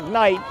fantastic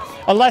night,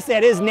 unless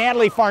that is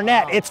Natalie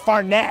Farnett. It's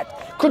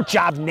Farnett. Good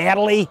job,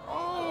 Natalie.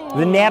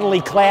 The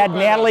Natalie-clad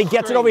Natalie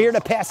gets it over here to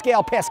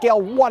Pascal.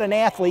 Pascal, what an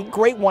athlete.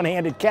 Great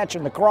one-handed catch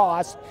in the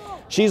cross.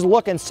 She's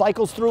looking,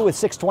 cycles through with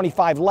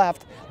 6:25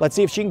 left. Let's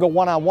see if she can go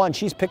one-on-one.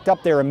 She's picked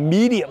up there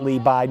immediately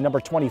by number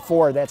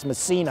 24. That's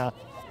Messina.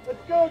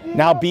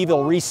 Now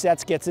Beeville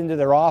resets, gets into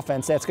their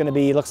offense. That's going to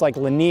be, looks like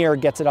Lanier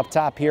gets it up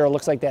top here.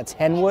 Looks like that's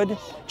Henwood.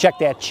 Check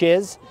that,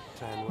 Chiz.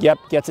 Yep,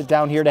 gets it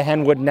down here to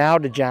Henwood, now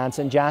to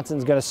Johnson.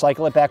 Johnson's going to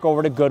cycle it back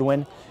over to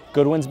Goodwin.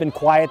 Goodwin's been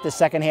quiet the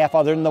second half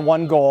other than the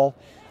 1 goal.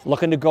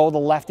 Looking to go the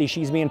lefty.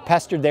 She's being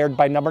pestered there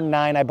by number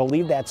 9. I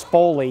believe that's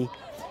Foley.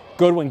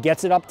 Goodwin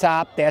gets it up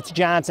top. That's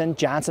Johnson.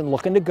 Johnson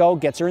looking to go.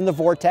 Gets her in the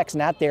vortex.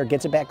 Not there.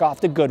 Gets it back off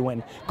to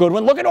Goodwin.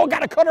 Goodwin looking. Oh,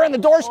 got a cutter on the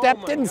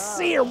doorstep. Didn't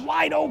see her.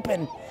 Wide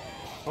open.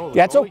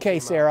 That's okay,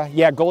 Sarah.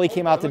 Yeah, goalie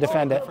came out to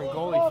defend it. Different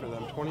goalie for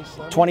them.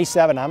 27.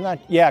 27. I'm not.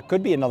 Yeah, it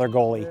could be another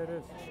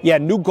goalie. Yeah,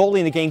 new goalie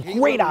in the game.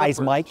 Great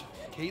eyes, Mike.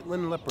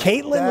 Caitlin Lippert.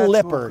 Caitlin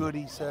Lippert. That's who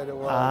Goody said it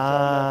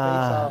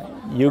was.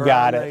 You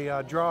got it. On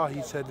a draw,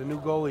 he said the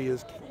new goalie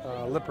is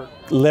Lippert.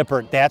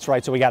 Lippert, that's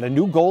right. So we got a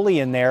new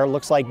goalie in there.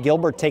 Looks like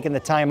Gilbert taking the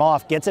time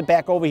off. Gets it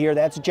back over here.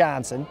 That's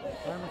Johnson.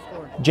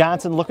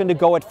 Johnson looking to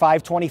go at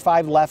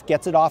 5:25 left.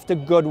 Gets it off to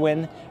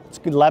Goodwin. It's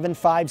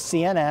 11-5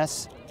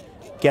 CNS.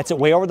 Gets it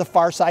way over the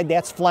far side.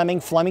 That's Fleming.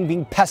 Fleming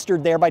being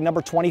pestered there by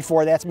number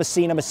 24. That's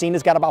Messina.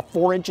 Messina's got about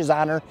 4 inches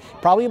on her.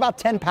 Probably about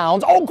 10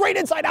 pounds. Oh, great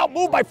inside out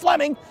move by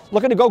Fleming.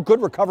 Looking to go. Good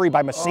recovery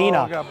by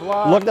Messina.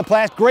 Look at the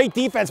pass. Great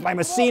defense by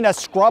Messina.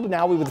 Scrub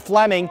now with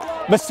Fleming.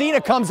 Messina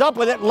comes up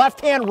with it.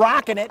 Left hand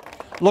rocking it.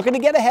 Looking to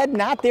get ahead.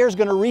 Not there. Is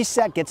going to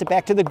reset. Gets it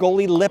back to the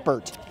goalie,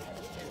 Lippert.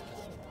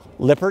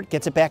 Lippert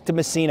gets it back to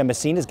Messina.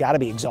 Messina's got to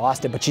be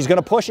exhausted, but she's going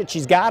to push it.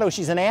 She's got to.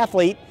 She's an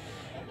athlete.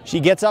 She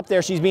gets up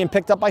there. She's being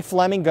picked up by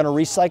Fleming. Going to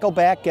recycle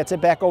back. Gets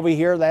it back over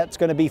here. That's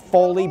going to be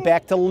Foley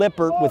back to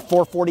Lippert with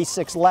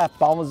 4:46 left.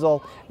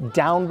 Baldwinsville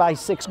down by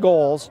 6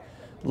 goals.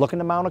 Looking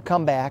to mount a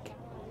comeback.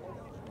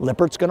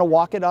 Lippert's going to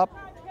walk it up.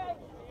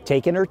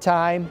 Taking her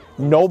time.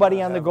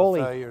 Nobody on the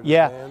goalie.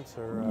 Yeah.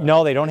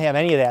 No, they don't have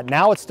any of that.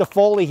 Now it's to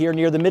Foley here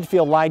near the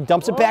midfield line.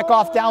 Dumps it back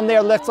off down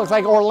there. Looks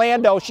like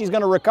Orlando. She's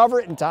going to recover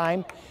it in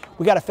time.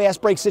 We got a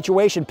fast break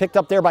situation picked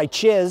up there by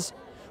Chiz.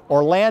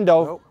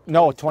 Orlando. Nope.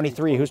 No,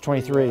 23. Who's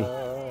 23?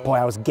 Boy,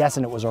 I was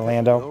guessing it was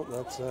Orlando. Nope,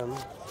 that's them.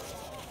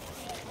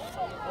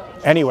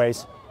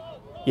 Anyways,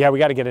 yeah, we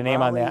got to get a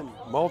name on that.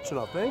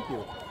 Molchanov, thank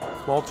you.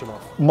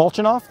 Molchanov.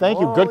 Molchanov, thank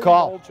you. Good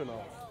call.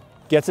 Molchanov.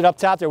 Gets it up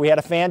top there. We had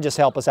a fan just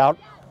help us out.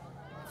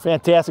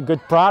 Fantastic.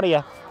 Good. Proud of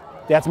you.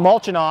 That's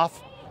Molchanov.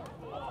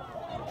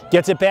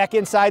 Gets it back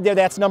inside there.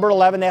 That's number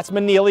 11. That's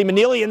Manili.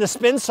 Manili in the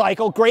spin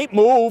cycle. Great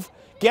move.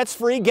 Gets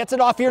free. Gets it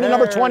off here to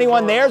number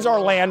 21. There's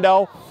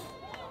Orlando.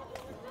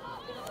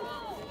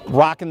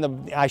 Rocking the,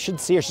 I should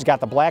see her. She's got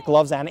the black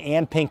gloves on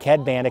and pink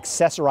headband,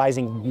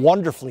 accessorizing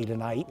wonderfully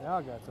tonight. Yeah,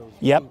 I got those.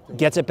 Yep.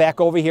 Gets it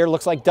back over here.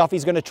 Looks like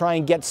Duffy's going to try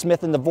and get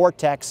Smith in the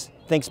vortex.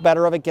 Thinks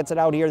better of it. Gets it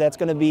out here. That's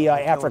going to be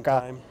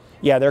Africa. Time.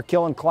 Yeah, they're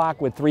killing clock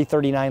with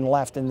 3:39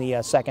 left in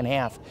the second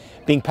half.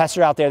 Being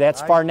pestered out there,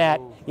 that's Farnett.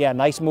 Yeah,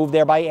 nice move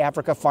there by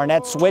Africa.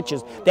 Farnett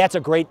switches. That's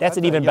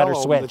an even better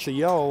switch. It's a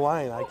yellow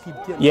line. I keep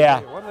getting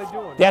yeah. What are they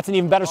doing? That's an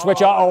even better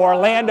switch. Uh-oh,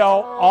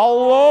 Orlando.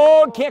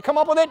 Oh, can't come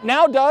up with it.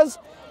 Now does.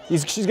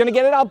 She's going to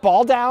get it out.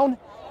 Ball down.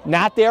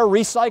 Not there.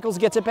 Recycles,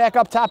 gets it back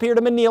up top here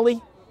to Manili.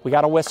 We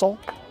got a whistle.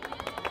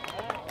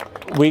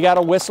 We got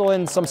a whistle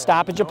and some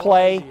stoppage of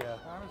play.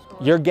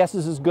 Your guess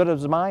is as good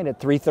as mine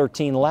at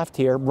 3:13 left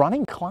here.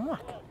 Running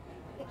clock.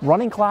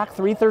 Running clock,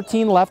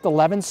 3:13 left,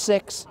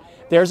 11-6.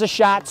 There's a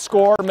shot,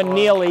 score,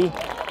 Manili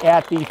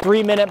at the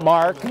 3-minute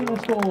mark.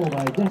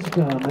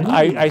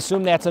 I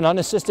assume that's an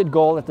unassisted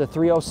goal at the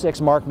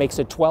 3:06 mark, makes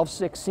it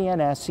 12-6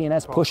 CNS.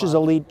 CNS pushes a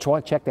lead,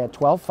 check that,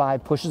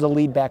 12-5, pushes the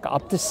lead back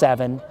up to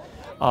 7.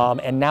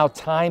 And now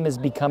time is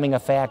becoming a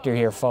factor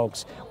here,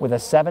 folks. With a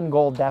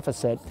 7-goal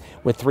deficit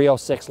with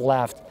 3:06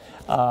 left,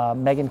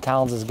 Megan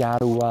Collins has got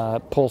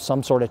to pull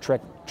some sort of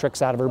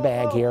tricks out of her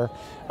bag here.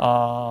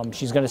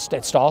 She's going to,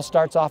 it all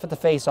starts off at the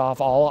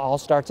face-off, all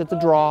starts at the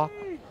draw.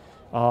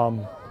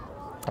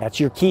 That's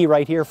your key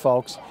right here,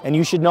 folks. And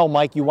you should know,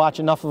 Mike, you watch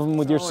enough of them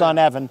with your son,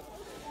 Evan.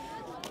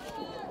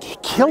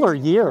 Killer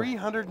year.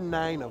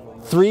 309 of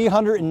them.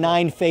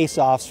 309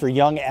 face-offs for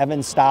young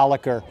Evan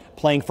Stoliker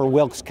playing for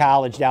Wilkes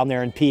College down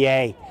there in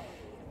PA.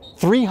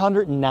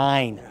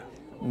 309.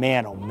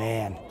 Man, oh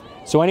man.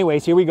 So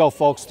anyways, here we go,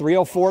 folks.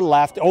 3:04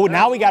 left. Oh,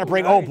 now we got to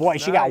break. Oh boy,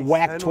 she got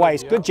whacked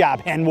twice. Good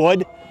job,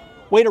 Henwood.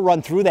 Way to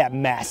run through that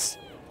mess.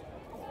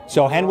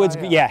 So Henwood's,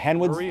 yeah,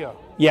 Henwood's.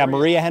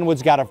 Maria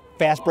Henwood's got a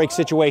fast break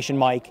situation,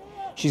 Mike.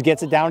 She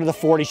gets it down to the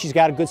 40. She's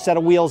got a good set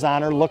of wheels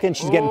on her. Looking,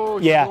 she's getting,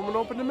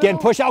 getting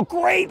pushed out.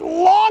 Great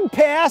long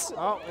pass.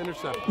 Oh,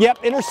 intercepted.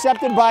 Yep,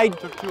 intercepted by,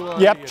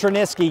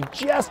 Triniski.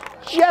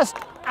 Just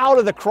out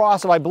of the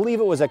cross of, I believe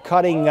it was a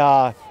cutting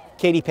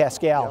Katie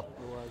Pascal.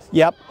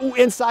 Yep. Ooh,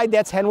 inside,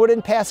 that's Henwood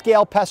and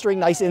Pascal pestering.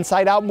 Nice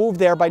inside-out move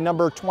there by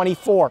number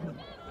 24.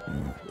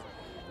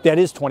 That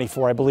is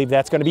 24, I believe.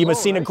 That's going to be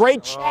Messina. Nice.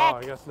 Great check. Oh,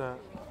 I guess not.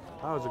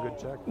 That was a good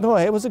check. No,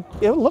 it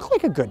looked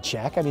like a good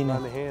check. I mean,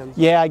 on the hands.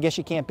 Yeah, I guess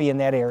you can't be in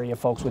that area,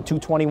 folks, with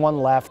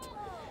 2:21 left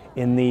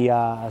in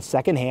the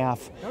second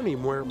half. They don't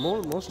even wear,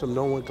 most of them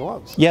don't wear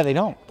gloves. Yeah, they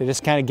don't. They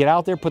just kind of get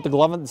out there, put the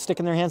glove and stick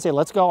in their hand, say,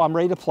 let's go, I'm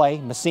ready to play.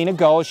 Messina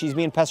goes. She's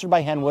being pestered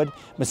by Henwood.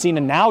 Messina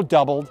now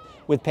doubled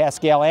with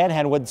Pascal and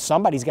Henwood.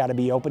 Somebody's got to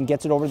be open.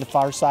 Gets it over to the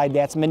far side.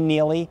 That's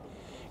Manili.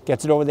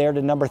 Gets it over there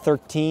to number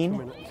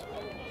 13.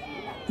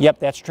 Yep,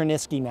 that's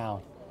Triniski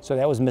now. So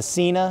that was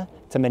Messina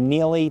to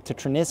Manili to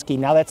Triniski.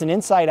 Now that's an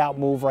inside-out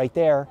move right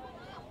there.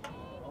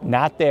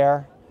 Not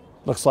there.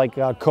 Looks like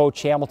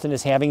Coach Hamilton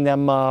is having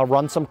them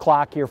run some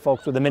clock here,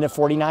 folks, with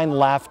 1:49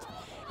 left.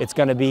 It's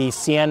going to be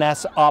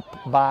CNS up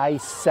by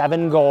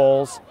 7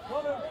 goals.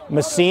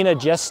 Messina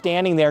just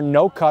standing there,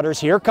 no cutters.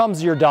 Here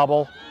comes your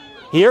double.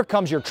 Here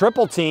comes your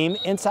triple team,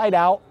 inside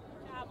out.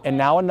 And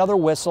now another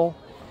whistle.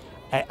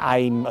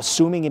 I'm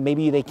assuming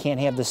maybe they can't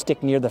have the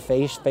stick near the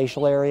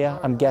facial area,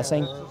 I'm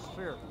guessing.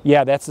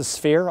 Yeah, that's the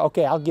sphere.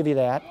 Okay, I'll give you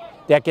that.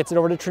 That gets it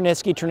over to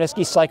Triniski.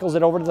 Triniski cycles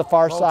it over to the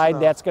far side.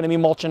 That's going to be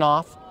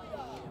Molchanov.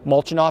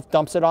 Molchanov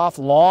dumps it off.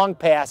 Long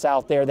pass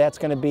out there. That's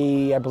going to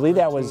be, I believe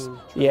that was,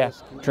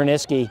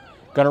 Triniski.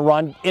 Going to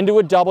run into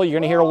a double. You're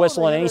going to hear a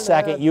whistle in any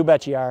second. You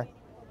bet you are.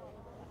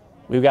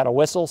 We've got a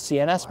whistle,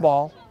 CNS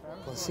ball.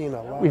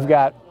 We've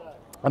got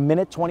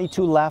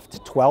 1:22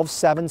 left,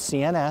 12-7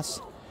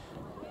 CNS.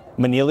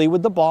 Manili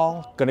with the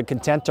ball, going to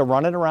content to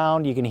run it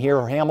around. You can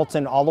hear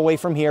Hamilton all the way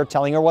from here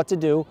telling her what to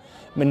do.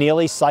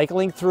 Manili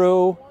cycling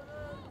through,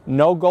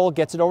 no goal,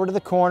 gets it over to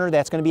the corner.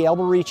 That's going to be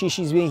Alberici.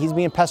 He's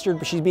being pestered,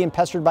 but she's being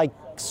pestered by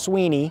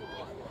Sweeney.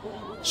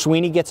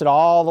 Sweeney gets it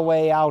all the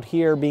way out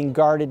here, being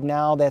guarded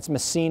now. That's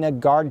Messina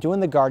doing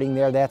the guarding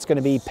there. That's going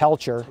to be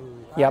Pelcher.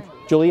 Yep,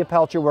 Julia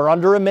Pelcher. We're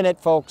under a minute,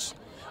 folks.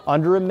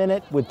 Under a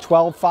minute with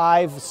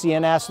 12-5.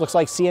 CNS looks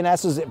like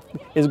CNS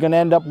is going to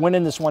end up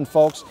winning this one,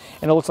 folks.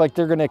 And it looks like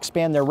they're going to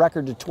expand their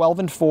record to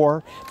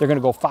 12-4. They're going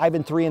to go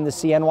 5-3 in the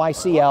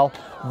CNYCL.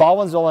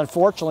 Baldwinsville,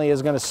 unfortunately,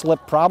 is going to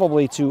slip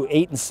probably to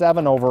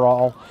 8-7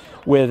 overall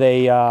with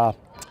a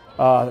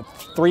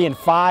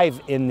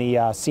 3-5 in the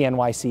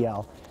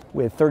CNYCL.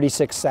 With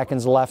 36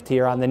 seconds left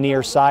here on the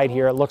near side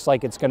here. It looks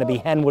like it's going to be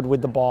Henwood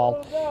with the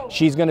ball.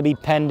 She's going to be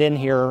penned in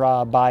here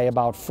by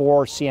about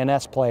 4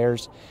 CNS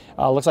players.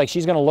 Looks like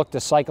she's going to look to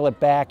cycle it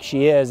back.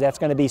 She is. That's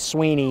going to be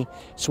Sweeney.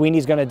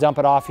 Sweeney's going to dump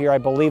it off here. I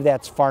believe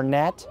that's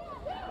Farnett.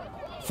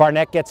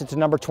 Farnett gets it to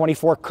number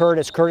 24,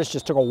 Curtis. Curtis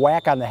just took a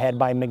whack on the head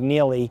by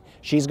McNeely.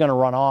 She's going to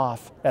run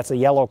off. That's a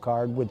yellow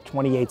card with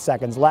 28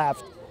 seconds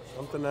left.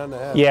 Something on the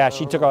head. Yeah,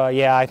 she took a,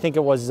 yeah, I think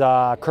it was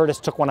Curtis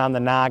took one on the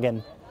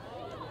noggin.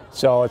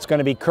 So it's going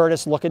to be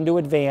Curtis looking to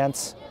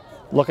advance,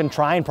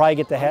 try and probably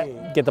get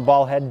the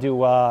ball head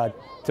to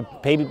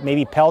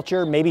maybe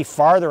Pelcher, maybe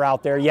farther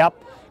out there.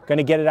 Yep, going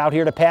to get it out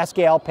here to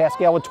Pascal.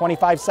 Pascal with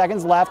 25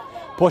 seconds left,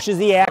 pushes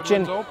the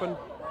action,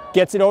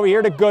 gets it over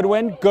here to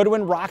Goodwin.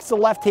 Goodwin rocks the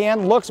left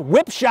hand, looks,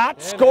 whip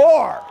shot,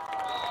 score!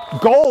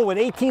 Goal with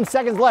 18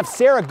 seconds left.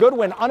 Sarah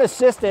Goodwin,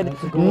 unassisted,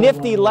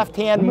 nifty left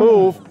hand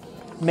move,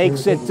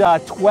 makes it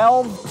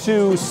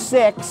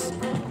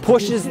 12-6.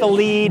 Pushes the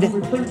lead.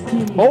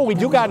 Oh, we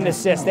do got an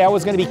assist. That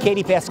was going to be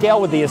Katie Pascal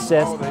with the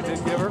assist. Oh, they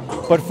did give her.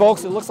 But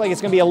folks, it looks like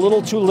it's going to be a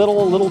little too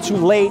little, a little too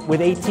late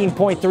with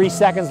 18.3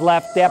 seconds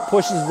left. That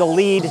pushes the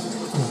lead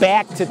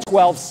back to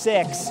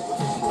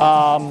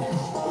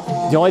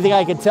 12-6. The only thing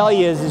I can tell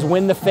you is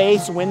win the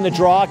face, win the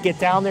draw, get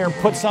down there and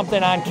put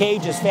something on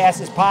cage as fast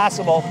as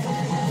possible.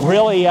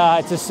 Really,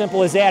 it's as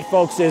simple as that,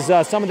 folks,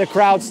 as some of the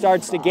crowd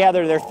starts to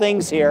gather their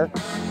things here.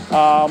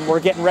 We're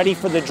getting ready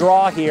for the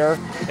draw here.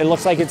 It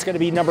looks like it's going to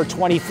be number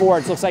 24.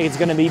 It looks like it's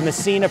going to be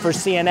Messina for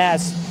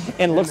CNS.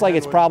 And it looks like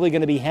it's probably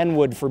going to be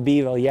Henwood for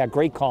Beeville. Yeah,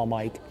 great call,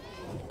 Mike.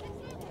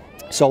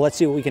 So let's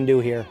see what we can do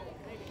here.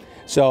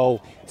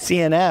 So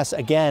CNS,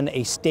 again,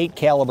 a state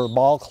caliber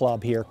ball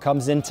club here,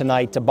 comes in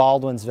tonight to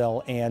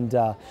Baldwinsville and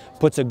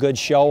puts a good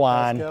show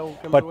on.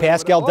 But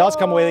Pascal does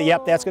come away with it.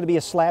 Yep, that's going to be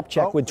a slap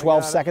check with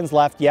 12 seconds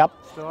left. Yep,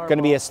 going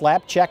to be a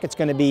slap check. It's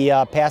going to be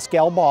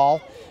Pascal ball.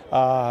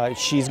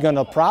 She's going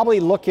to probably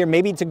look here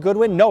maybe to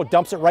Goodwin. No,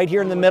 dumps it right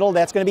here in the middle.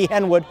 That's going to be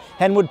Henwood.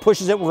 Henwood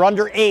pushes it. We're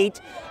under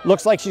 8.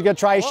 Looks like she's going to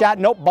try a shot.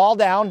 Nope, ball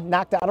down.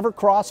 Knocked out of her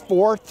cross.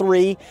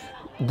 4-3.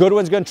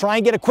 Goodwin's going to try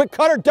and get a quick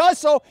cutter. Does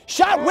so.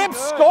 Shot, whip,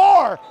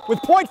 score! With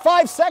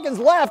 0.5 seconds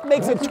left.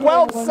 Makes it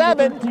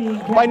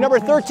 12-7 by number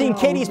 13,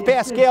 Katie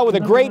Pascal, with a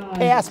great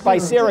pass by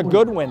Sarah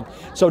Goodwin.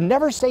 So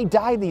never say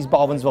die, these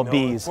Baldwinsville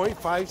Bees.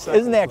 0.5 seconds.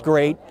 Isn't that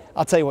great?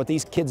 I'll tell you what,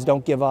 these kids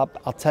don't give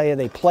up. I'll tell you,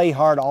 they play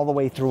hard all the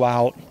way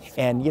throughout.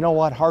 And you know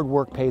what? Hard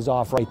work pays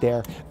off right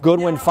there.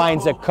 Goodwin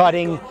finds a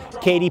cutting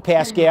Katie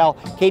Pascal.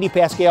 Katie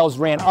Pascal's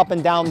ran up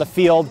and down the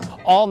field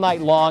all night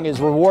long, is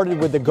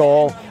rewarded with the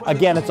goal.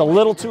 Again, it's a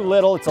little too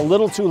little, it's a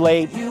little too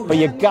late, but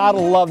you gotta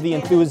love the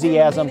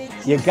enthusiasm.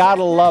 You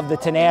gotta love the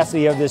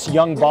tenacity of this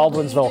young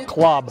Baldwinsville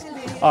club.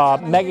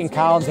 Megan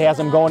Collins has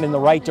them going in the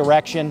right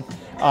direction.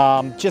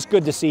 Just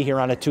good to see here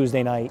on a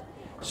Tuesday night.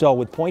 So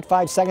with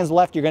 0.5 seconds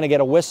left, you're going to get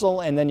a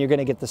whistle, and then you're going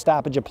to get the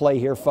stoppage of play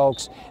here,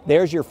 folks.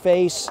 There's your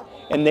face,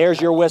 and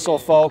there's your whistle,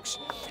 folks.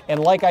 And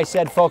like I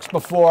said, folks,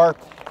 before,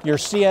 your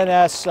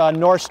CNS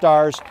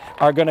Northstars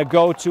are going to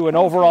go to an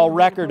overall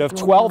record of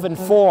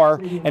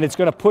 12-4, and it's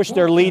going to push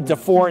their lead to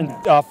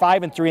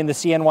 5-3 in the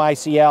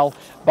CNYCL.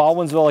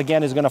 Baldwinsville,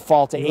 again, is going to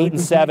fall to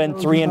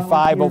 8-7,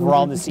 3-5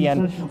 overall in the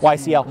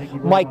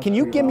CNYCL. Mike, can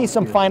you give me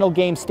some final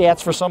game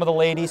stats for some of the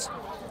ladies?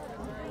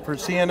 For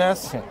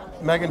CNS, okay.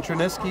 Megan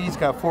Triniski's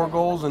got 4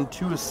 goals and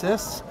 2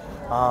 assists.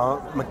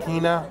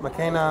 McKenna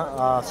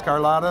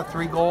Scarlata,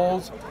 3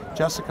 goals.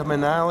 Jessica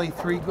Manali,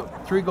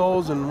 3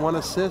 goals and 1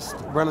 assist.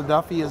 Brenna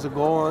Duffy has a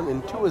goal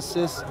and 2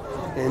 assists.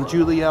 And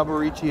Julie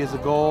Alberici has a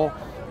goal.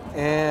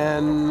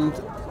 And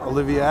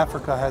Olivia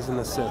Africa has an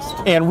assist.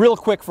 And real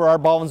quick for our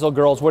Baldwinsville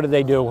girls, what do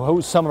they do?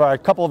 Who's a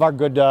couple of our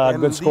good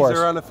good scores? These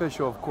are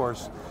unofficial, of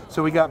course.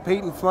 So we got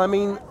Peyton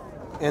Fleming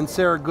and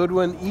Sarah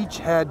Goodwin each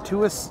had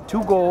 2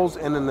 goals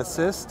and an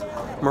assist.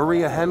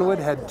 Maria Henwood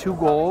had 2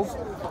 goals.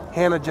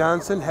 Hannah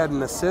Johnson had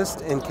an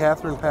assist, and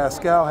Catherine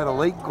Pascal had a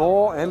late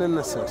goal and an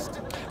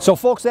assist. So,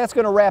 folks, that's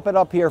going to wrap it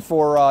up here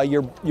for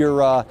your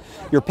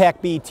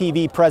PAC-B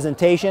TV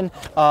presentation.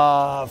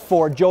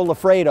 For Joe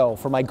Lafredo,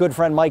 for my good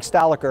friend Mike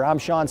Stoliker, I'm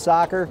Sean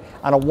Socker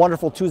on a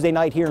wonderful Tuesday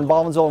night here in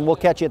Baldwinsville, and we'll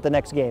catch you at the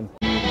next game.